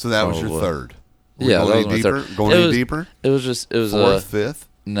floor. So that was your third. Yeah, going any deeper? Going any deeper? It was fourth, fifth.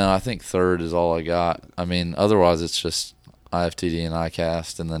 No, I think third is all I got. I mean, otherwise it's just IFTD and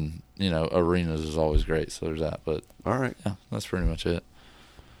ICAST, and then arenas is always great. So there's that. But all right, yeah, that's pretty much it.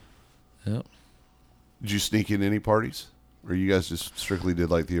 Yep. Did you sneak in any parties, or you guys just strictly did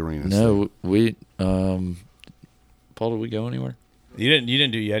like the arenas? No, we. Paul, did we go anywhere? You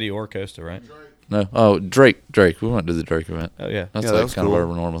didn't do Yeti or Costa, right? No. Oh, Drake. We went to the Drake event. Oh yeah, that's that like was kind cool. of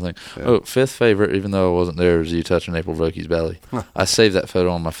our normal thing. Yeah. Oh, fifth favorite, even though I wasn't there, was you touching April Vokey's belly. I saved that photo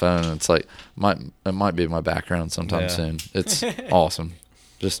on my phone, and it's like it might be my background sometime soon. It's awesome,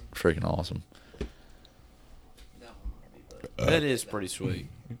 just freaking awesome. That is pretty sweet.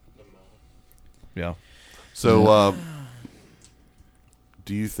 Yeah. So,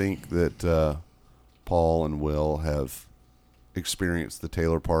 do you think that Paul and Will have experienced the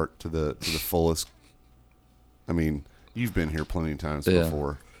Taylor Park to the fullest? I mean, you've been here plenty of times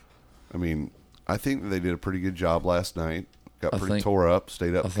before. I mean, I think that they did a pretty good job last night. Got pretty tore up,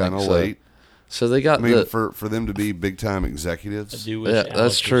 stayed up kind of late. So they got. I mean, for them to be big time executives. Yeah,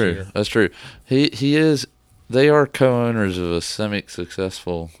 that's true. That's true. He is. They are co-owners of a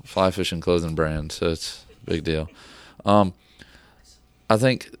semi-successful fly fishing clothing brand, so it's a big deal. I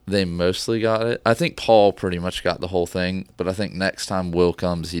think they mostly got it. I think Paul pretty much got the whole thing, but I think next time Will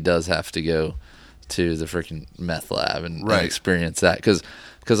comes, he does have to go to the freaking meth lab and experience that because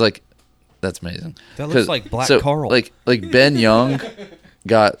like that's amazing. That looks like Black Carl. Like Ben Young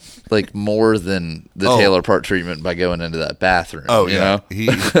got like more than the Taylor Park treatment by going into that bathroom. Oh you yeah,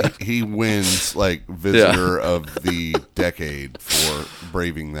 know? he wins like visitor of the decade for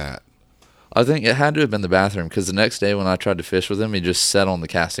braving that. I think it had to have been the bathroom because the next day when I tried to fish with him, he just sat on the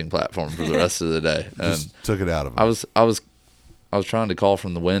casting platform for the rest of the day. And Just took it out of him. I was trying to call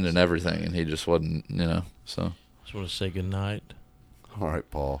from the wind and everything, and he just wasn't. So Just want to say good night. All right,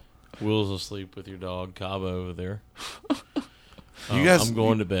 Paul. Will's asleep with your dog Cabo over there. You guys, I'm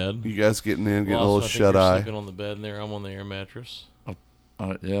going to bed. You guys getting in, getting a Lawson, little I think shut you're eye. Sleeping on the bed in there. I'm on the air mattress.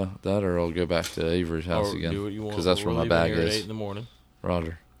 yeah, that or I'll go back to Avery's house Or again do what you want. because that's We're where my leaving bag here at is. 8 in the morning.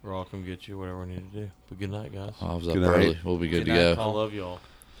 Roger. Or I'll come get you. Whatever we need to do. But good night, guys. I was up Good night. early. We'll be good Good to night, go. I love y'all.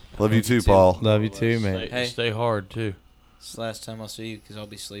 Love you too, Paul. Love you too, man. Stay, stay hard too. It's the last time I'll see you because I'll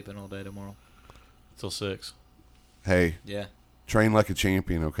be sleeping all day tomorrow. Till 6. Hey, Yeah. train like a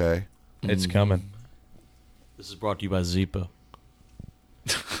champion, okay? It's coming. This is brought to you by Zipa.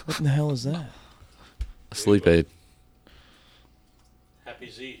 What in the hell is that? Sleep aid. Happy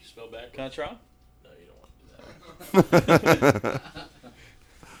Z. Spell back. Can I try? No, you don't want to do that.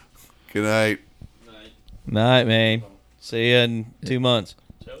 Good night. Night, man. See you in 2 months.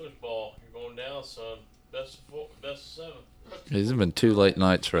 Taylor's ball. You're going down, son. Best of 7. These have been 2 late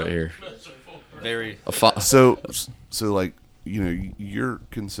nights right here. Very. So like, you're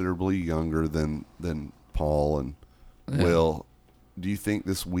considerably younger than Paul and Will. Do you think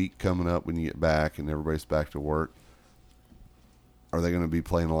this week coming up when you get back and everybody's back to work, are they going to be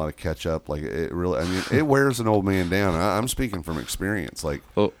playing a lot of catch up? Like it really, I mean, it wears an old man down. I'm speaking from experience. Like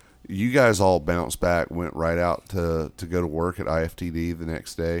you guys all bounced back, went right out to go to work at IFTD the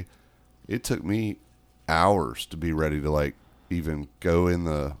next day. It took me hours to be ready to like even go in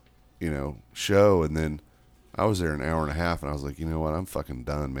the, show. And then I was there an hour and a half and I was like, you know what? I'm fucking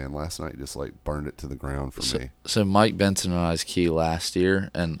done, man. Last night just like burned it to the ground for me. So Mike Benson and I's key last year,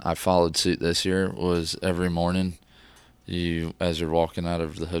 and I followed suit this year, was every morning as you're walking out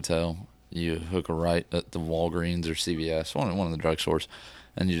of the hotel, you hook a right at the Walgreens or CVS, one of the drugstores,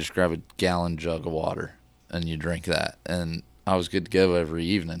 and you just grab a gallon jug of water and you drink that. And I was good to go every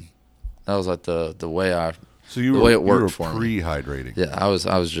evening. That was like the way it worked for me. Pre-hydrating. Yeah, I was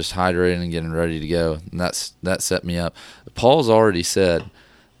just hydrating and getting ready to go, and that set me up. Paul's already said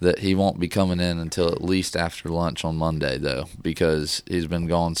that he won't be coming in until at least after lunch on Monday, though, because he's been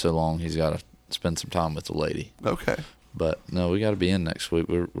gone so long. He's got to spend some time with the lady. Okay. But no, we got to be in next week.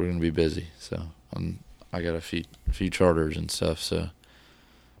 We're going to be busy, so I got a few charters and stuff. So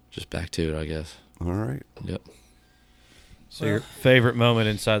just back to it, I guess. All right. Yep. So your favorite moment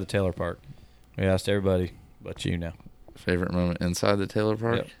inside the Taylor Park? We asked everybody, but you now. Favorite moment inside the Taylor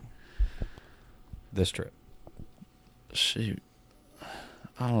Park? Yep. This trip. Shoot,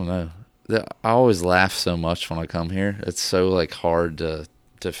 I don't know. I always laugh so much when I come here. It's so like hard to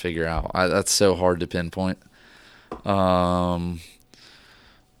figure out. That's so hard to pinpoint. The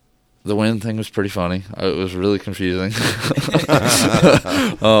wind thing was pretty funny. It was really confusing.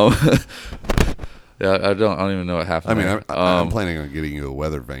 Yeah, I don't even know what happened. I mean, there. I'm planning on getting you a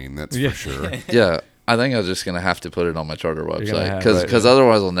weather vane. That's for sure. Yeah, I think I'm just gonna have to put it on my charter gonna website have because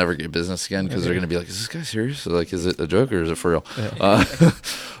otherwise I'll never get business again because they're gonna be like, "Is this guy serious? Like, is it a joke or is it for real?" Yeah.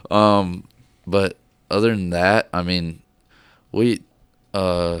 But other than that, I mean, we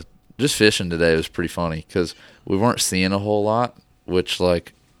just fishing today was pretty funny because we weren't seeing a whole lot, which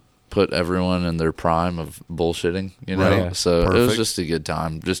like put everyone in their prime of bullshitting, Right. So Perfect. it was just a good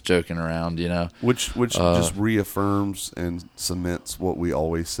time, just joking around, Which just reaffirms and cements what we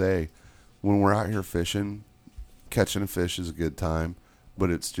always say. When we're out here fishing, catching a fish is a good time, but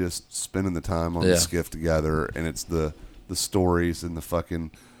it's just spending the time on the skiff together, and it's the stories and the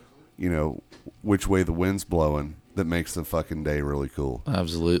fucking, which way the wind's blowing that makes the fucking day really cool.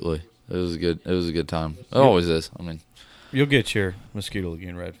 Absolutely. It was a good time. It always is. I mean, You'll get your mosquito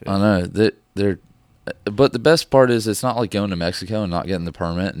lagoon redfish. I know that but the best part is it's not like going to Mexico and not getting the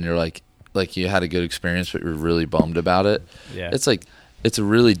permit, and you're like you had a good experience, but you're really bummed about it. Yeah. It's like it's a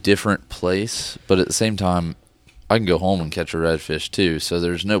really different place, but at the same time, I can go home and catch a redfish too. So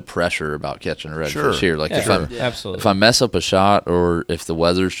there's no pressure about catching a redfish here. Like absolutely. if I mess up a shot or if the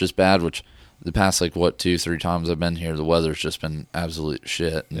weather's just bad, which the past 2-3 times I've been here, the weather's just been absolute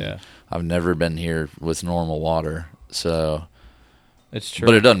shit. Yeah. I've never been here with normal water. So it's true.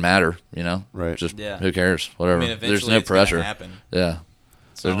 But it doesn't matter, Right. Just who cares? Whatever. I mean, There's eventually no it's gonna pressure. happen. Yeah.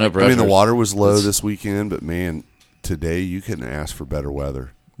 It's There's not no like- pressure. I mean, the water was low this weekend, but man, today you couldn't ask for better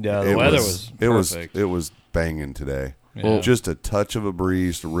weather. Yeah, the weather was perfect. It was banging today. Yeah. Just a touch of a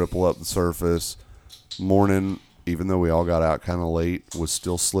breeze to ripple up the surface. Morning, even though we all got out kind of late, was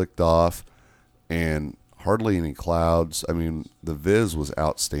still slicked off, and hardly any clouds. I mean, the viz was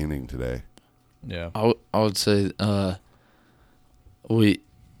outstanding today. Yeah. I would say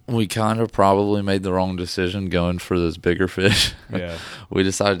we kind of probably made the wrong decision going for those bigger fish. Yeah. We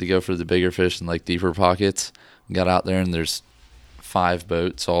decided to go for the bigger fish in like deeper pockets. Got out there and there's 5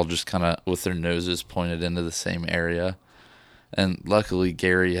 boats all just kind of with their noses pointed into the same area. And luckily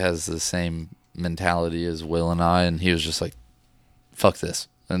Gary has the same mentality as Will and I, and he was just like, fuck this.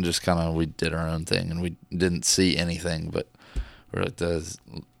 And just kind of we did our own thing, and we didn't see anything, but we're like,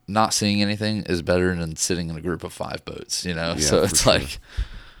 not seeing anything is better than sitting in a group of 5 boats, you know? Yeah, so it's sure. like,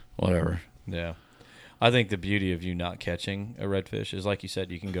 whatever. Yeah. I think the beauty of you not catching a redfish is, like you said,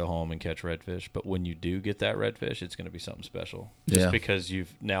 you can go home and catch redfish, but when you do get that redfish, it's going to be something special. Just Yeah. because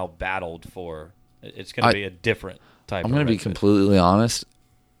you've now battled for it's going to be a different type I'm of going to be redfish. completely honest.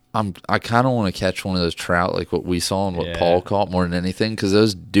 I kind of want to catch one of those trout like what we saw and what Yeah. Paul caught more than anything, because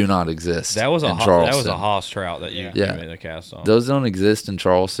those do not exist. That was in that was Charleston. a Haas trout that you Yeah. made the cast on. Those don't exist in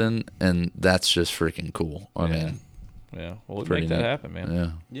Charleston, and that's just freaking cool. I mean, yeah. Well, we'll pretty make that neat. happen, man.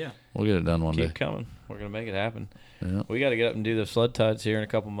 Yeah, Yeah. we'll get it done one Keep day. coming. We're going to make it happen. Yeah. We got to get up and do the flood tides here in a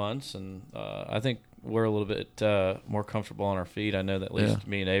couple months, and I think we're a little bit more comfortable on our feet. I know that at least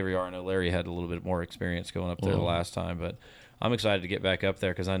me and Avery are. I know Larry had a little bit more experience going up there the Well. last time, but I'm excited to get back up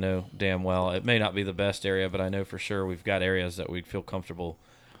there because I know damn well it may not be the best area, but I know for sure we've got areas that we'd feel comfortable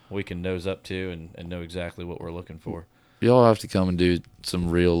we can nose up to and know exactly what we're looking for. Y'all have to come and do some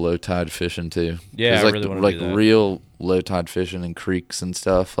real low tide fishing too. Yeah, 'Cause I like really wanna like do that. real low tide fishing in creeks and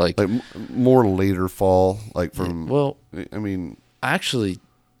stuff. Like more later fall, like from. well, I mean, actually,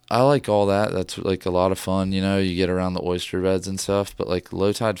 I like all that. That's like a lot of fun. You know, you get around the oyster beds and stuff. But like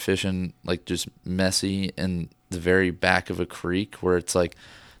low tide fishing, like just messy in the very back of a creek where it's like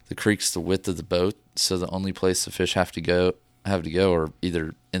the creek's the width of the boat, so the only place the fish have to go are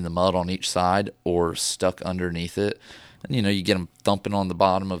either in the mud on each side or stuck underneath it. And you know, you get them thumping on the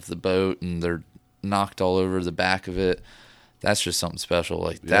bottom of the boat, and they're knocked all over the back of it. That's just something special.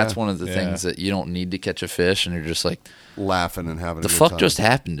 Like that's one of the things that you don't need to catch a fish, and you're just like laughing and having the a good fuck time. just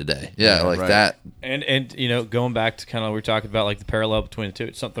happened today. Yeah, like right. that. And you know, going back to kind of we were talking about like the parallel between the two,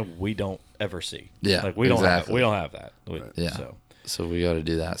 it's something we don't ever see. Yeah, like we don't exactly. have that. Yeah. So So we got to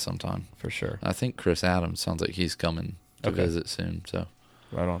do that sometime. for sure. I think Chris Adams sounds like he's coming to Okay. visit soon. So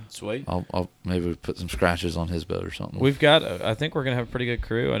Right on. Sweet. I'll maybe put some scratches on his boat or something. We've got. I think we're gonna have a pretty good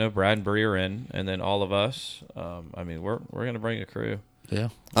crew. I know Brad and Bree are in, and then all of us. I mean, we're gonna bring a crew. Yeah.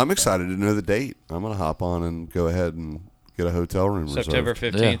 I'm excited to know the date. I'm gonna hop on and go ahead and get a hotel room September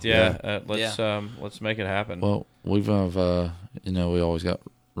reserved. 15th. Yeah. Yeah. Let's make it happen. Well, we've we always got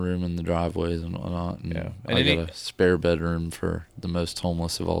room in the driveways and whatnot. And Yeah. And I any- got a spare bedroom for the most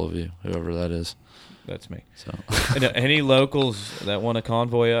homeless of all of you, whoever that is. That's me. So And, any locals that want to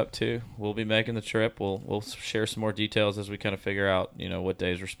convoy up to, we'll be making the trip. We'll share some more details as we kind of figure out, what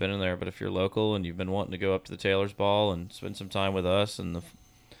days we're spending there. But if you're local and you've been wanting to go up to the Taylor's Ball and spend some time with us and the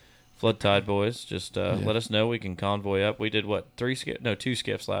Flood Tide boys, just let us know. We can convoy up. We did what, 2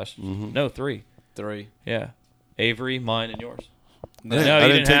 skiffs last? No, 3. 3. Yeah, Avery, mine, and yours. I No, didn't- you I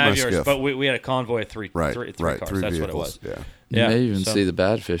didn't didn't take have my yours, skiff. but we had a convoy of three Right, cars. right. 3 That's vehicles. what it was. Yeah. Yeah, you may even so- see the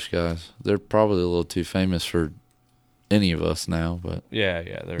Badfish guys. They're probably a little too famous for any of us now, but Yeah,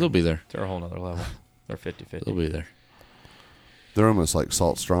 they'll be there. They're a whole nother level. They're 50-50. They'll be there. They're almost like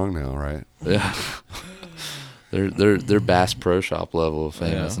Salt Strong now, right? Yeah. they're Bass Pro Shop level of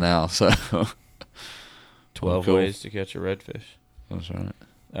famous now. So 12 Cool. ways to catch a redfish. That's right.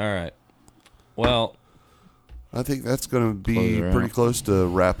 All right. Well, I think that's going to be Close her pretty out. close to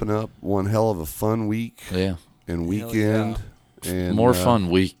wrapping up. One hell of a fun week Yeah. and Hell weekend. And More fun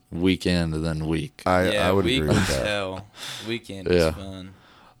weekend than week. I would week agree with was that. hell. Weekend Yeah. was fun.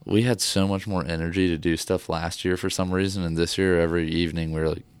 We had so much more energy to do stuff last year for some reason, and this year every evening we were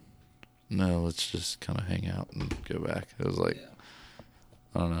like, no, let's just kind of hang out and go back. It was like,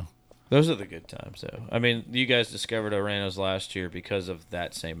 I don't know. those are the good times, though. I mean, you guys discovered Oranos last year because of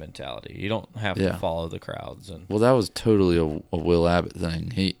that same mentality. You don't have to Yeah. follow the crowds. And Well, that was totally a Will Abbott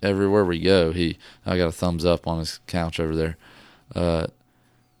thing. He everywhere we go, I got a thumbs up on his couch over there.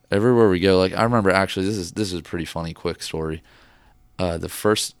 Everywhere we go, like I remember actually, this is a pretty funny quick story. The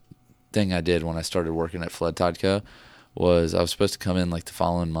first thing I did when I started working at Flood Tide Co. was I was supposed to come in like the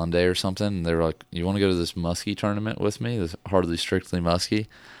following Monday or something, and they were like, "You want to go to this muskie tournament with me? This Hardly Strictly Muskie?"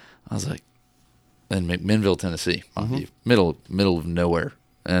 I was like, in McMinnville, Tennessee, mind you, middle of nowhere,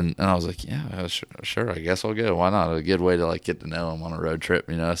 And I was like, yeah, sure, I guess I'll go. Why not? A good way to like get to know him on a road trip,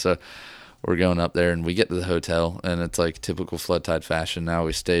 you know. So we're going up there, and we get to the hotel, and it's like typical Flood Tide fashion. Now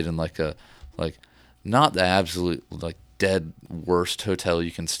we stayed in like not the absolute like dead worst hotel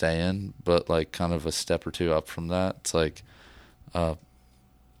you can stay in, but like kind of a step or two up from that. It's like,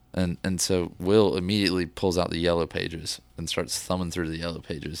 and so Will immediately pulls out the yellow pages and starts thumbing through the yellow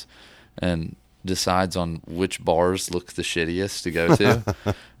pages, and decides on which bars look the shittiest to go to.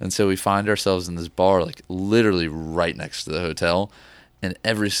 And so we find ourselves in this bar like literally right next to the hotel, and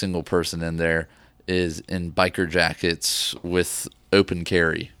every single person in there is in biker jackets with open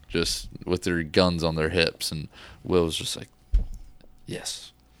carry, just with their guns on their hips. And Will's just like,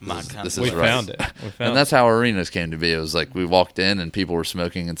 yes, this is We right. found it. And that's how arenas came to be. It was like we walked in and people were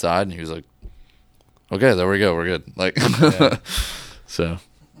smoking inside, and he was like, okay, there we go, we're good. Like, so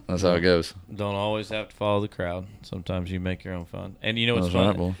that's how it goes. Don't always have to follow the crowd. Sometimes you make your own fun. And you know what's That's fun?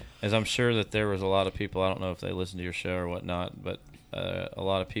 right, boy. Is I'm sure that there was a lot of people, I don't know if they listened to your show or whatnot, but a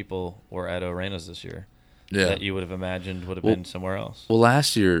lot of people were at arenas this year that you would have imagined would have been somewhere else. Well,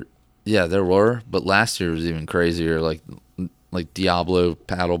 last year, yeah, there were, but last year was even crazier. Like Diablo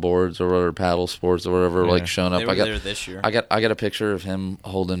paddle boards or whatever, paddle sports or whatever, like showing up. They were there this year. I got a picture of him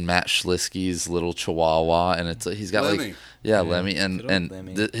holding Matt Schlitzky's little Chihuahua, and he's got Lemmy. Lemmy, and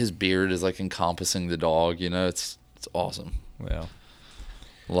Lemmy. his beard is like encompassing the dog. You know, it's awesome. Yeah.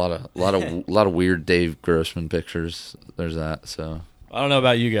 A lot of weird Dave Grossman pictures. There's that. So I don't know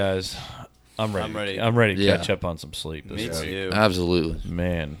about you guys. I'm ready. I'm ready to Yeah. catch up on some sleep this Me week. too. absolutely.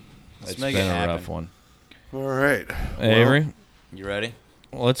 Man, Let's it's make been it a happen. rough one. All right. Avery, You ready?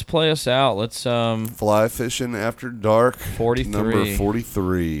 let's play us out. Let's Fly fishing after dark. 43. Number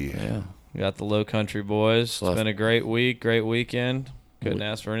 43. Yeah. we got the Low Country boys. Fluff. It's been a great week, great weekend. Couldn't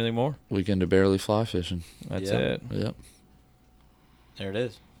ask for anything more. Weekend to barely fly fishing. That's Yeah. it. Yep. There it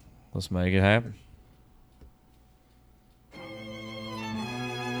is. Let's make it happen.